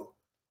NFL.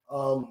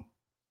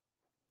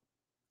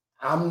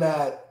 I'm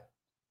not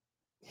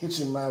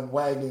hitching my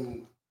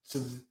wagon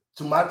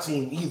to my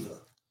team either,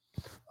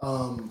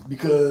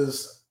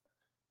 because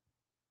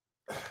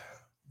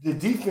the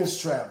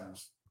defense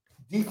travels.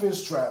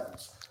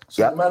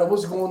 So no matter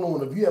what's going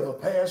on, if you have a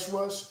pass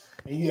rush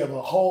and you have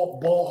a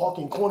ball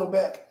hawking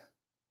cornerback,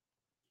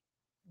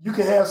 you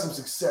can have some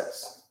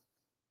success.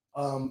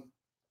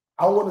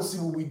 I want to see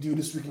what we do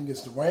this week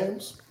against the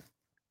Rams,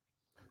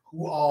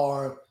 who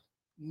are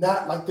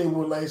not like they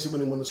were last year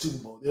when they won the Super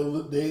Bowl.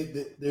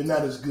 They're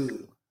not as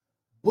good,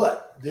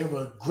 but they're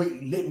a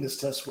great litmus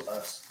test for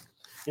us.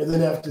 And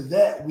then after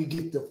that, we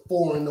get the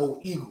 4-0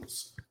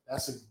 Eagles.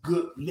 That's a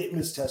good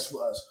litmus test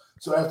for us.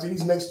 So after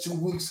these next 2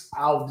 weeks,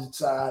 I'll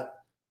decide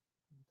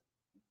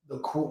the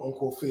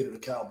quote-unquote fate of the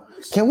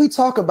Cowboys. Can we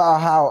talk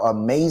about how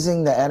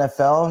amazing the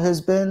NFL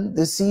has been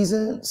this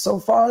season so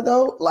far,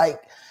 though?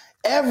 Like,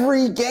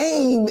 every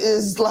game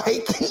is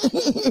like,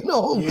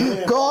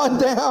 gone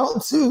down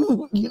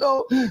to,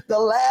 the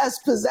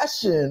last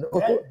possession.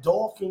 That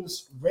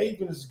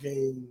Dolphins-Ravens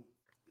game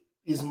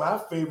is my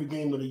favorite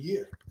game of the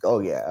year. Oh,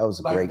 yeah. That was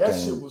a great game. That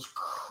shit was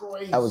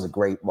crazy. That was a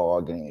great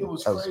ball game. It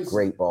was crazy. That was a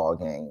great ball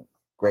game.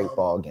 Great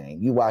ball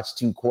game. You watch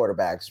two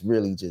quarterbacks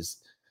really just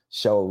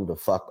show the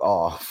fuck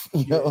off.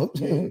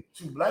 Two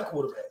black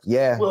quarterbacks.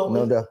 Yeah. Well,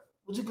 no doubt.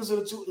 Would you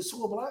consider two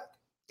a black?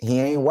 He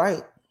ain't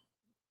white.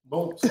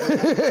 Boom.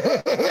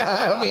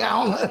 I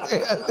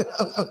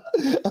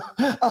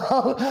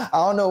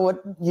don't know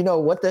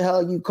what the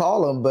hell you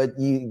call him, but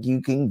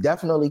you can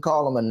definitely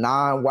call him a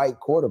non-white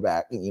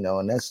quarterback,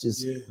 and that's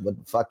just what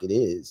the fuck it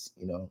is,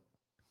 Look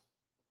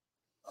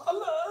at a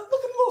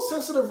little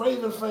sensitive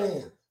Raven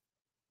fan.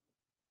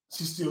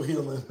 She's still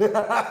healing.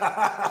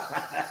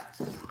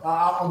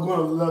 I'm going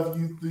to love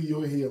you through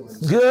your healing.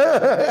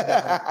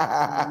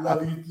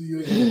 Love you through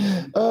your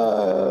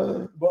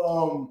healing.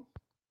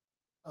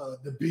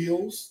 The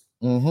Bills.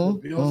 The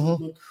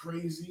Bills look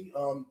crazy.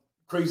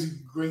 Crazy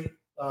great.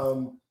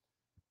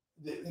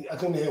 I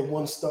think they had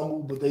one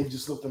stumble, but they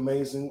just looked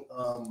amazing.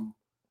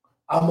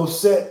 I'm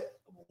upset.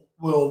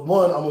 Well,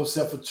 I'm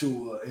upset for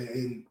Tua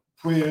and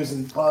prayers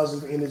and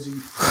positive energy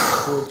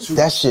for Tua.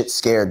 That shit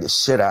scared the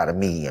shit out of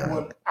me.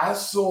 When I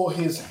saw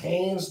his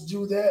hands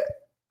do that,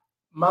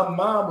 my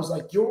mom was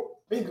like, your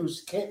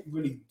fingers can't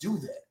really do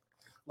that.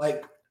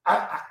 Like,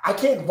 I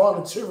can't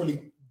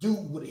voluntarily do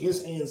what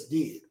his hands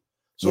did.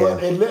 So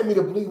it led me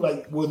to believe,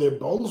 like, were their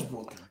bones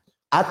broken?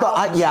 I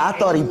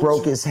thought he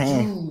broke his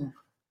hand.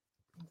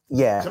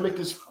 To make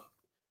his,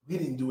 he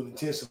didn't do it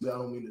intentionally. I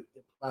don't mean to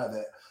imply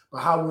that, but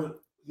how were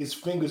his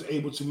fingers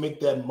able to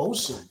make that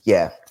motion?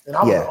 Yeah. And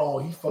I was like, oh,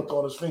 he fucked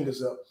all his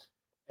fingers up.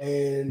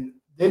 And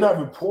they're not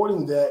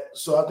reporting that.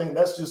 So I think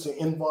that's just an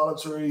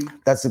involuntary.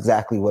 That's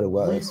exactly what it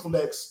was.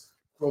 Reflex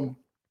from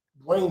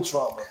brain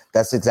trauma.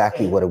 That's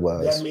exactly what it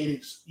was. That made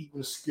it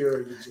even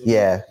scarier.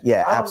 Yeah,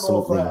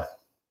 absolutely.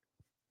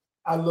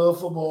 I love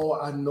football.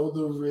 I know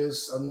the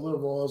risks. I know the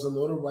wrongs. I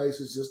know the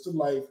rights. It's just the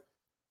life.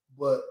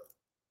 But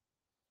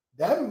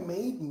that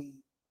made me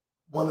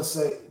want to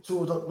say,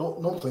 Tua,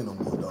 don't play no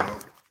more,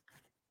 dog.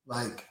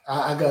 Like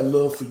I got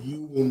love for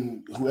you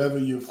and whoever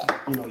your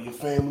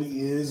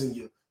family is and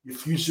your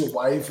future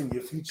wife and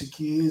your future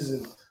kids,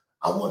 and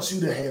I want you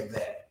to have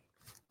that.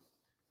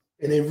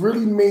 And it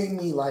really made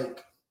me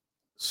like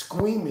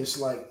squeamish,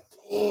 like,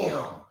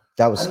 damn.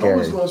 That was I scary.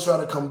 know he's gonna try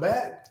to come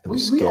back. We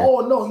scary.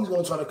 all know he's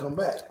gonna try to come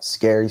back.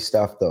 Scary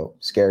stuff though.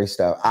 Scary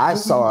stuff. I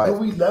saw it. Do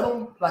we let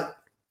him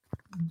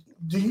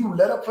do you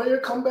let a player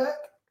come back?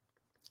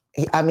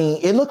 I mean,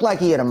 it looked like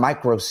he had a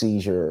micro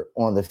seizure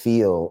on the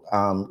field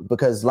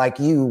because, like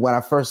you, when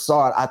I first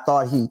saw it, I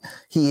thought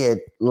he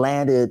had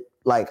landed.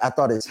 Like I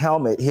thought his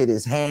helmet hit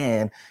his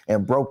hand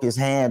and broke his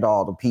hand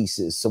all to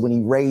pieces. So when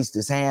he raised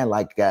his hand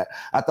like that,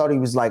 I thought he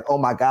was like, "Oh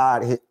my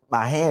God,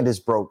 my hand is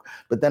broke."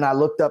 But then I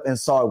looked up and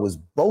saw it was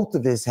both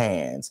of his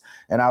hands,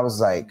 and I was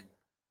like,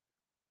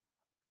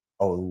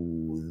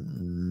 "Oh,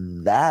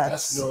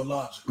 that's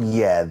neurological."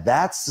 Yeah,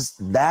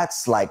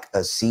 that's like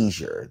a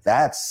seizure.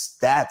 That's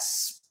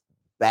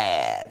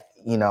bad,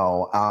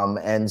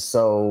 and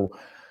so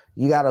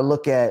you got to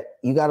look at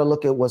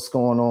what's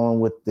going on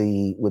with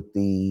the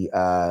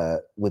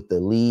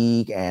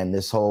league and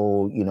this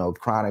whole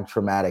chronic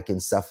traumatic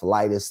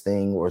encephalitis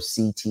thing, or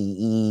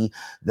CTE,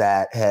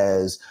 that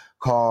has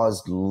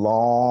caused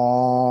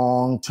long-term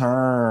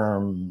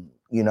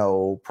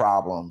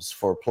problems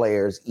for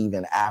players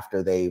even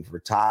after they've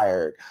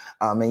retired,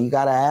 and you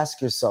got to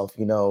ask yourself,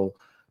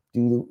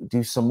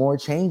 do some more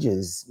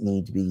changes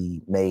need to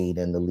be made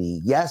in the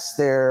league? Yes,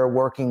 they're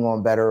working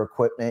on better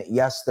equipment.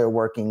 Yes, they're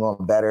working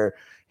on better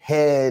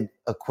head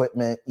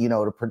equipment,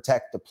 to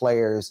protect the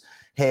players'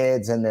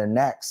 heads and their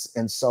necks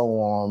and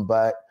so on.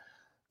 But,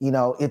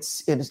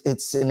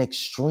 it's an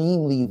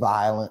extremely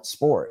violent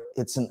sport.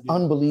 It's an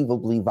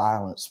unbelievably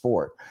violent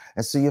sport.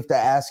 And so you have to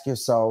ask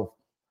yourself,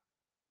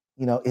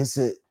 is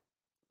it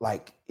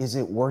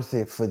worth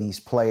it for these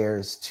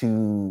players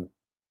to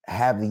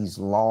have these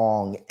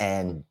long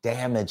and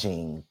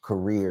damaging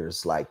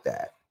careers like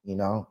that?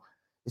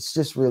 It's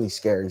just really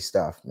scary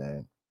stuff,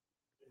 man.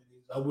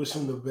 I wish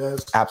him the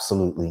best.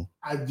 Absolutely.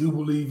 I do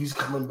believe he's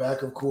coming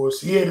back, of course.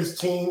 He had his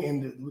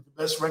team with the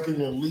best record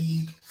in the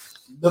league,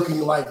 looking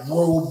like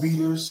world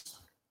beaters.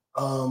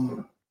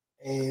 And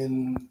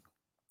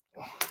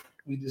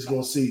we just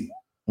gonna see.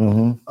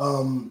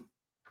 Mm-hmm.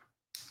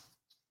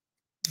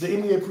 The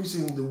NBA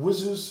preseason, the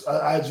Wizards,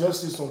 I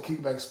addressed this on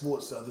Kickback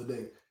Sports the other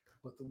day,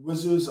 but the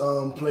Wizards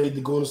played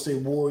the Golden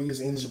State Warriors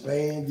in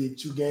Japan, did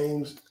 2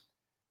 games.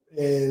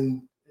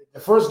 And the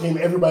first game,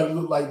 everybody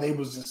looked like they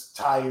was just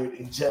tired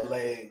and jet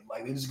lagged.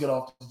 Like they just got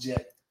off the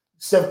jet.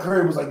 Steph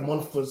Curry was like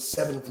 1 for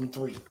 7 from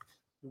 3.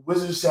 The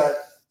Wizards shot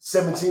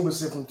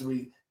 17% from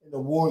 3, and the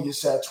Warriors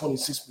shot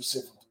 26% from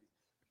 3.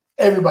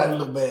 Everybody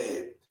looked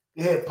bad.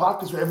 They had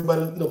pockets where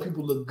everybody,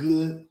 people look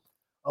good.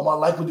 I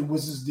like what the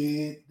Wizards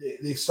did.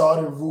 They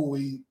started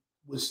Rui,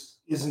 which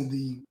isn't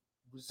the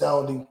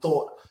resounding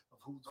thought of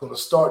who's going to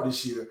start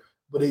this year,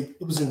 but it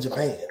was in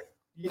Japan.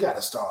 You got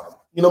to start him.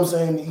 You know what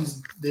I'm saying?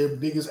 He's their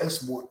biggest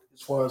export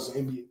as far as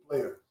an NBA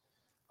player.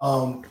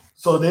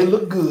 So they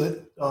look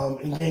good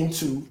in game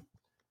 2.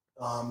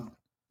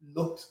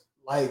 Looked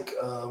like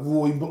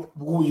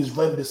Rui is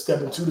ready to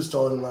step into the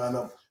starting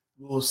lineup.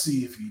 We'll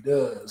see if he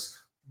does,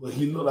 but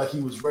he looked like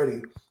he was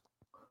ready.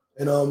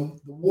 And the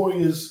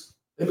Warriors,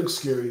 they look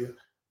scarier.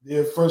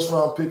 Their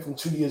first-round pick from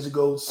 2 years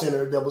ago,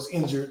 center that was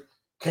injured,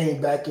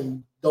 came back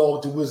and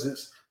dogged the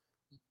Wizards.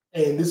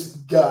 And this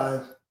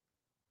guy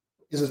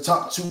is a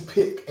top 2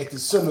 pick at the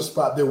center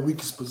spot, their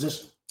weakest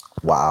position.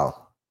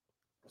 Wow.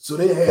 So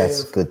they have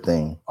that's a good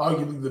thing.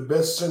 Arguably the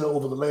best center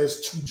over the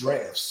last 2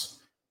 drafts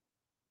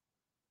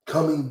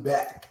coming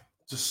back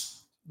to,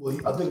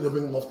 I think they're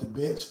bringing him off the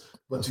bench,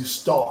 but to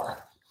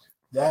star.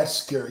 That's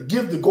scary.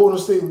 Give the Golden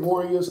State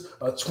Warriors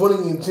a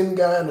 20-10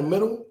 guy in the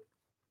middle.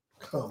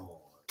 Come on.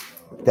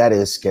 That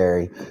is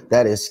scary.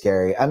 That is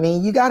scary. I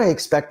mean, you got to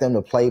expect them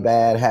to play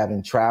bad,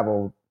 having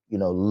traveled,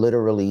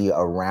 literally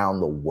around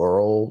the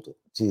world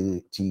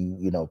to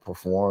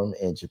perform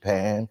in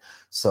Japan.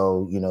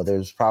 So,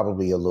 there's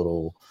probably a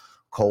little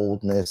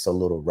coldness, a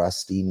little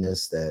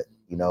rustiness that,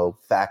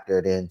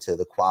 factored into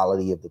the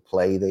quality of the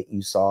play that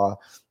you saw,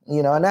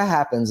 and that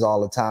happens all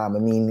the time. I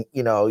mean,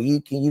 you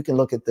can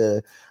look at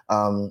the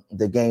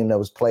game that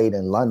was played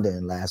in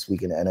London last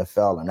week in the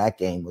NFL, and that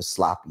game was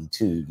sloppy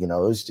too.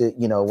 It's just,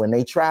 when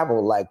they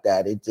travel like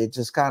that, it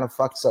just kind of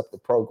fucks up the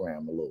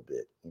program a little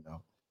bit,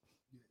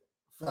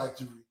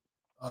 Factory.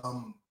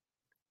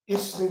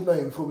 Interesting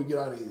thing before we get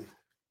out of here.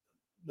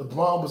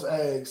 LeBron was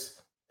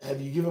asked, have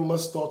you given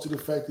much thought to the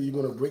fact that you're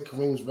going to break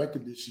Kareem's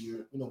record this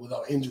year,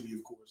 without injury,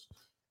 of course?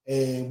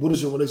 And what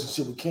is your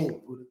relationship with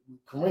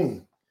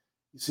Kareem?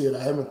 He said,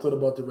 I haven't thought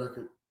about the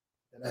record,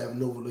 and I have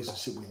no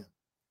relationship with him.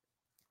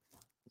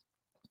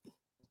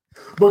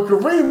 But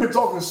Kareem been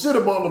talking shit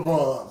about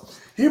LeBron.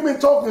 He been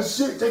talking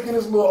shit, taking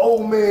his little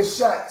old man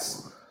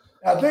shots.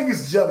 I think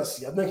it's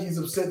jealousy. I think he's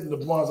upset that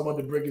LeBron's about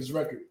to break his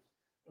record.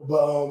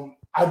 But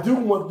I do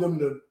want them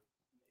to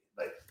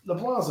like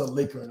LeBron's a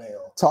Laker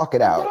now. Talk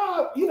it out.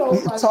 God, you know,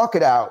 like, talk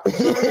it out.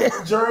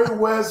 Jerry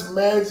West,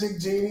 Magic,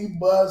 Genie,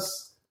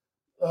 Bus,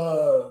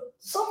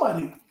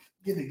 somebody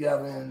get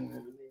together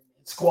and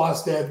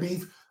squash that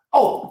beef.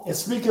 Oh, and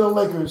speaking of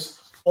Lakers,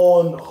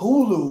 on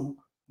Hulu,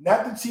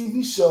 not the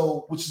TV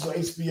show, which is on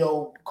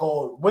HBO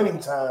called Winning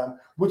Time,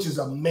 which is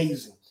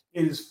amazing.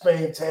 It is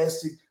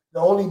fantastic. The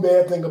only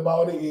bad thing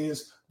about it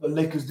is the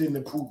Lakers didn't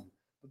improve it.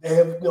 But they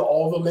have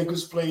all the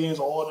Lakers players,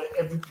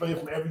 every player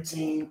from every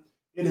team.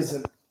 It is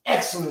an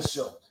excellent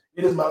show.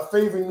 It is my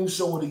favorite new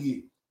show of the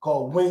year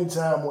called Winning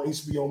Time on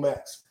HBO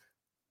Max.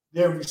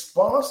 Their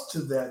response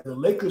to that, the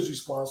Lakers'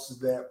 response to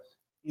that,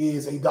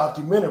 is a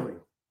documentary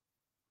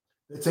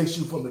that takes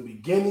you from the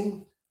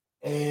beginning,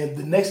 and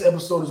the next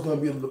episode is going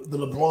to be the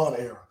LeBron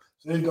era.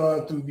 So they're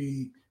going through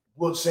the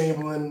Wilt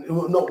Chamberlain.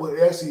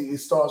 It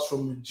starts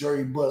from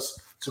Jerry Buss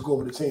took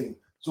over the team.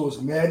 So it's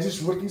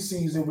Magic's rookie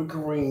season with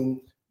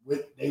Kareem.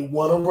 They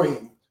won a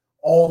ring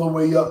all the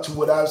way up to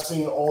what I've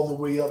seen, all the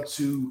way up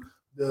to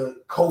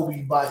the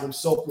Kobe by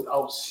himself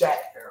without Shaq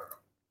era.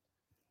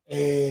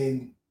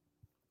 And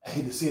I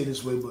hate to say it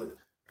this way, but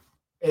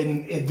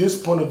at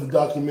this point of the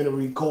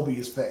documentary, Kobe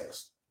is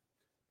passed.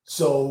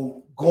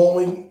 So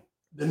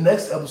the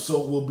next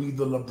episode will be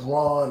the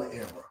LeBron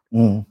era.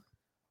 Mm.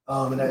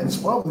 And it's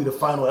probably the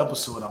final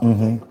episode, I would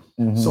think.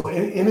 Mm-hmm. So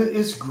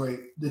it's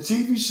great. The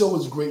TV show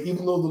is great,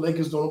 even though the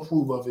Lakers don't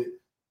approve of it.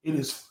 It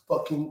is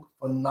fucking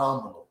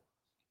phenomenal.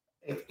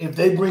 If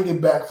they bring it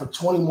back for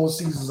 20 more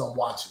seasons, I'm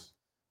watching.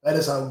 That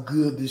is how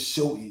good this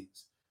show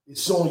is.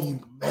 It's showing you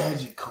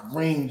Magic,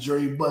 Kareem,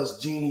 Jerry Buss,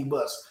 Genie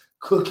Buss,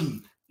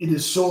 Cookie. It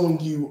is showing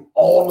you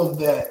all of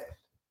that.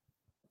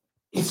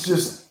 It's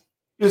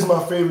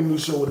my favorite new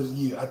show of the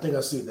year. I think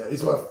I said that.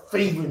 It's my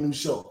favorite new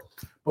show.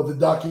 But the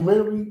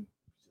documentary,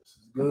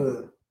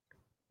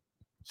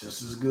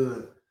 just as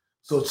good.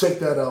 So check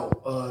that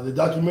out. The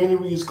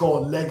documentary is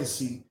called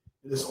Legacy.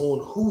 It is on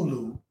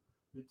Hulu.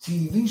 The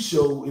TV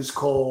show is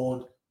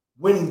called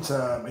Winning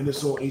Time, and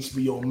it's on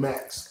HBO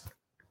Max.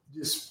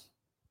 Just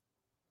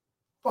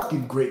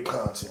fucking great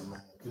content,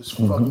 man. Just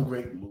fucking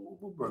great.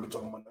 What Burger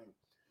talking about?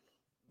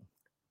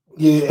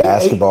 Yeah,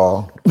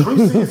 basketball.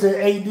 Preseason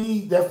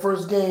AD, that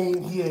first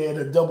game, he had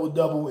a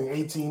double-double in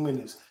 18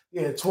 minutes. He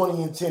had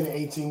 20 and 10 in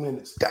 18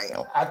 minutes.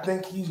 Damn. I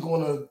think he's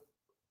going to,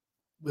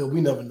 well, we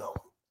never know.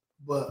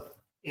 But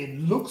it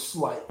looks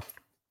like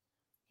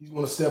he's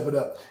going to step it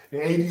up.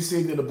 And AD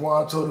said that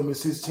LeBron told him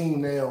it's his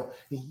team now,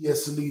 and he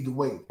has to lead the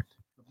way.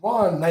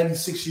 LeBron,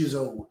 96 years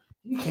old,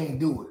 he can't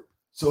do it.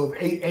 So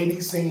if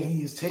AD's saying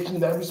he is taking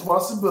that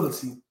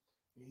responsibility,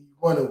 and he's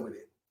running with it.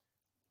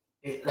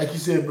 Like you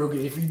said, Burger,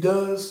 if he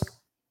does,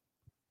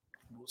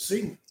 we'll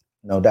see.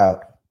 No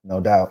doubt. No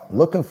doubt.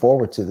 Looking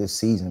forward to this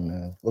season,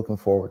 man. Looking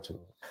forward to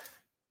it.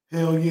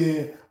 Hell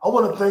yeah. I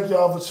want to thank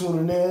y'all for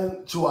tuning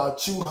in to our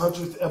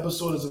 200th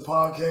episode as a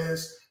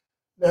podcast.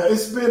 Now,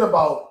 it's been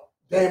about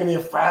damn near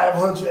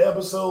 500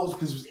 episodes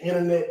because it was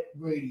internet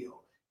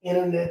radio,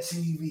 internet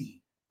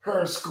TV,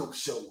 Periscope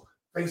show,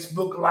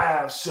 Facebook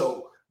Live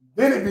show.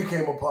 Then it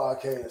became a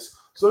podcast.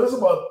 So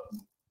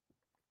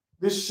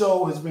this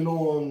show has been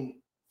on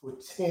for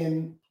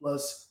 10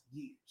 plus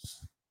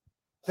years,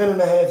 10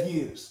 and a half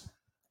years.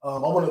 I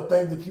want to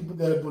thank the people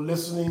that have been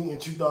listening in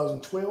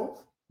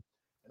 2012.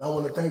 And I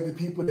want to thank the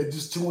people that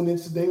just tuned in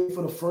today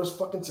for the first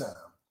fucking time.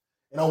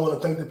 And I want to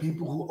thank the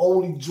people who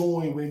only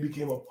joined when it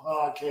became a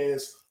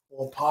podcast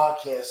on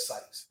podcast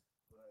sites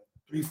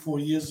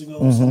 3-4 years ago,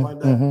 something like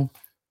that.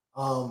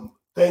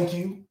 Thank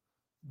you.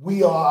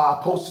 I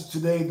posted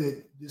today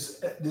that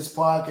this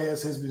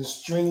podcast has been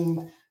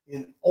streamed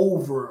in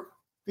over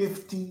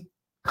 50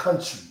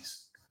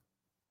 countries.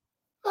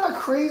 How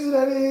crazy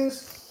that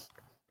is?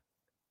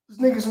 There's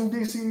niggas from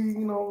DC,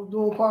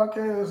 doing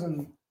podcasts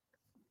and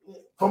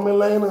from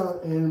Atlanta,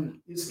 and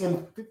it's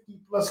in 50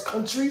 plus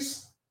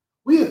countries.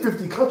 We had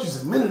 50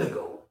 countries a minute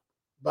ago,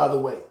 by the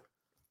way.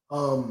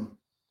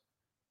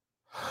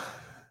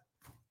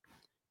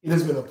 It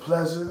has been a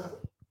pleasure.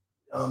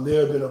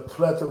 There have been a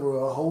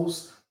plethora of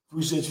hosts.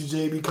 Appreciate you,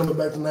 JB, coming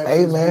back tonight for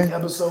this big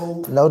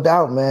episode. No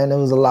doubt, man. It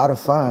was a lot of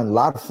fun.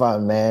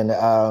 Man.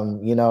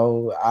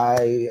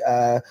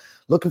 I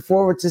looking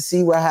forward to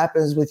see what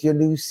happens with your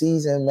new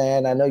season,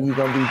 man. I know you're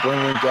gonna be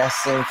bringing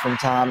guests in from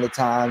time to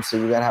time, so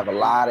you're gonna have a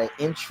lot of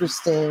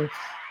interesting,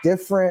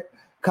 different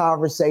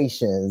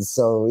conversations.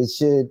 So it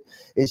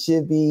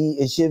should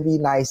be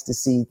nice to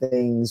see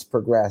things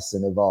progress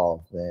and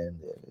evolve, man.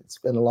 It's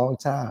been a long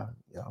time,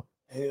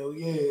 Hell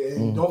yeah.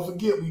 And don't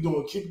forget, we're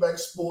doing Kickback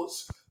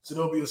Sports. So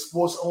there'll be a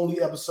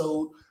sports-only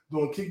episode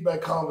doing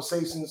Kickback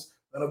Conversations.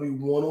 That'll be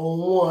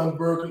one-on-one.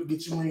 Burger,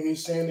 get you in here.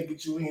 Shannon,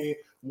 get you in here.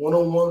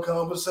 One-on-one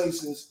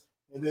conversations.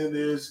 And then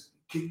there's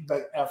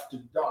Kickback After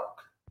Dark.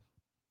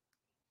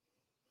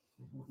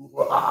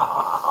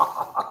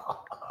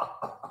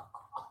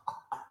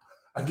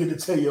 I get to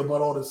tell you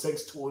about all the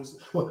sex toys.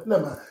 Well,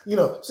 never mind.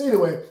 So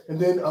anyway, and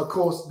then, of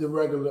course, the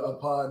regular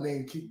pod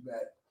named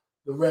Kickback.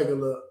 The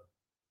regular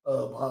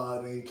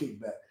pod named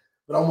Kickback.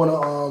 But I want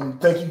to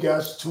thank you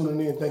guys for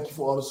tuning in. Thank you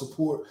for all the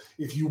support.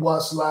 If you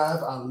watch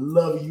live, I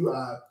love you.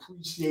 I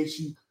appreciate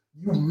you.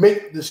 You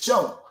make the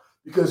show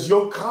because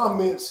your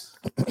comments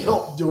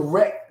help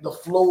direct the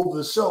flow of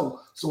the show.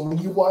 So when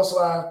you watch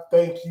live,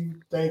 thank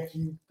you, thank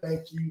you,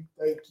 thank you,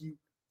 thank you,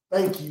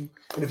 thank you.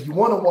 And if you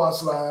want to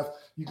watch live,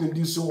 you can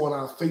do so on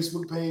our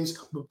Facebook page,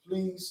 but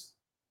please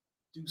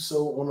do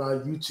so on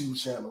our YouTube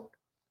channel,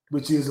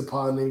 which is A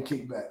Pod Named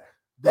Kickback.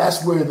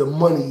 That's where the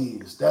money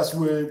is. That's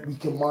where we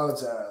can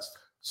monetize.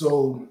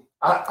 So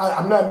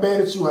I'm not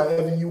mad at you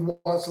however you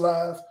watch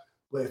live,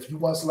 but if you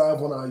watch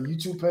live on our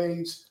YouTube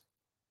page,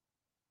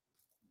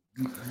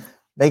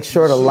 make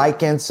sure to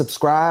like and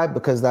subscribe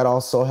because that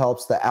also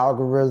helps the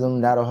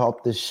algorithm. That'll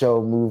help this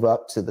show move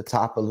up to the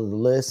top of the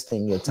list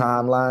in your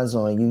timelines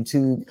on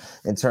YouTube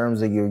in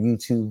terms of your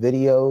YouTube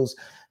videos.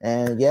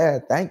 And yeah,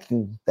 thank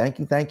you. Thank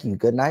you. Thank you.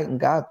 Good night and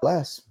God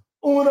bless.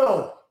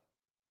 Uno.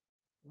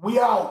 We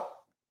out.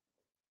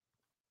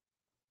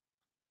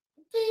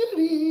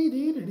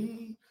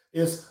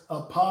 It's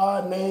a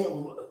pod named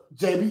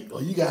JB. Oh,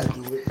 you gotta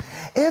do it.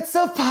 It's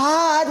a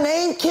pod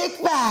named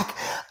Kickback.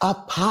 A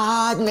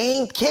pod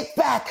named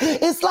Kickback.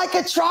 It's like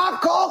a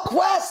Tribe Called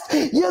Quest.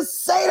 You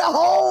say the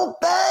whole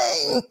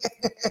thing.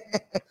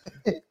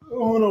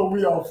 Oh no,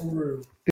 we out for real.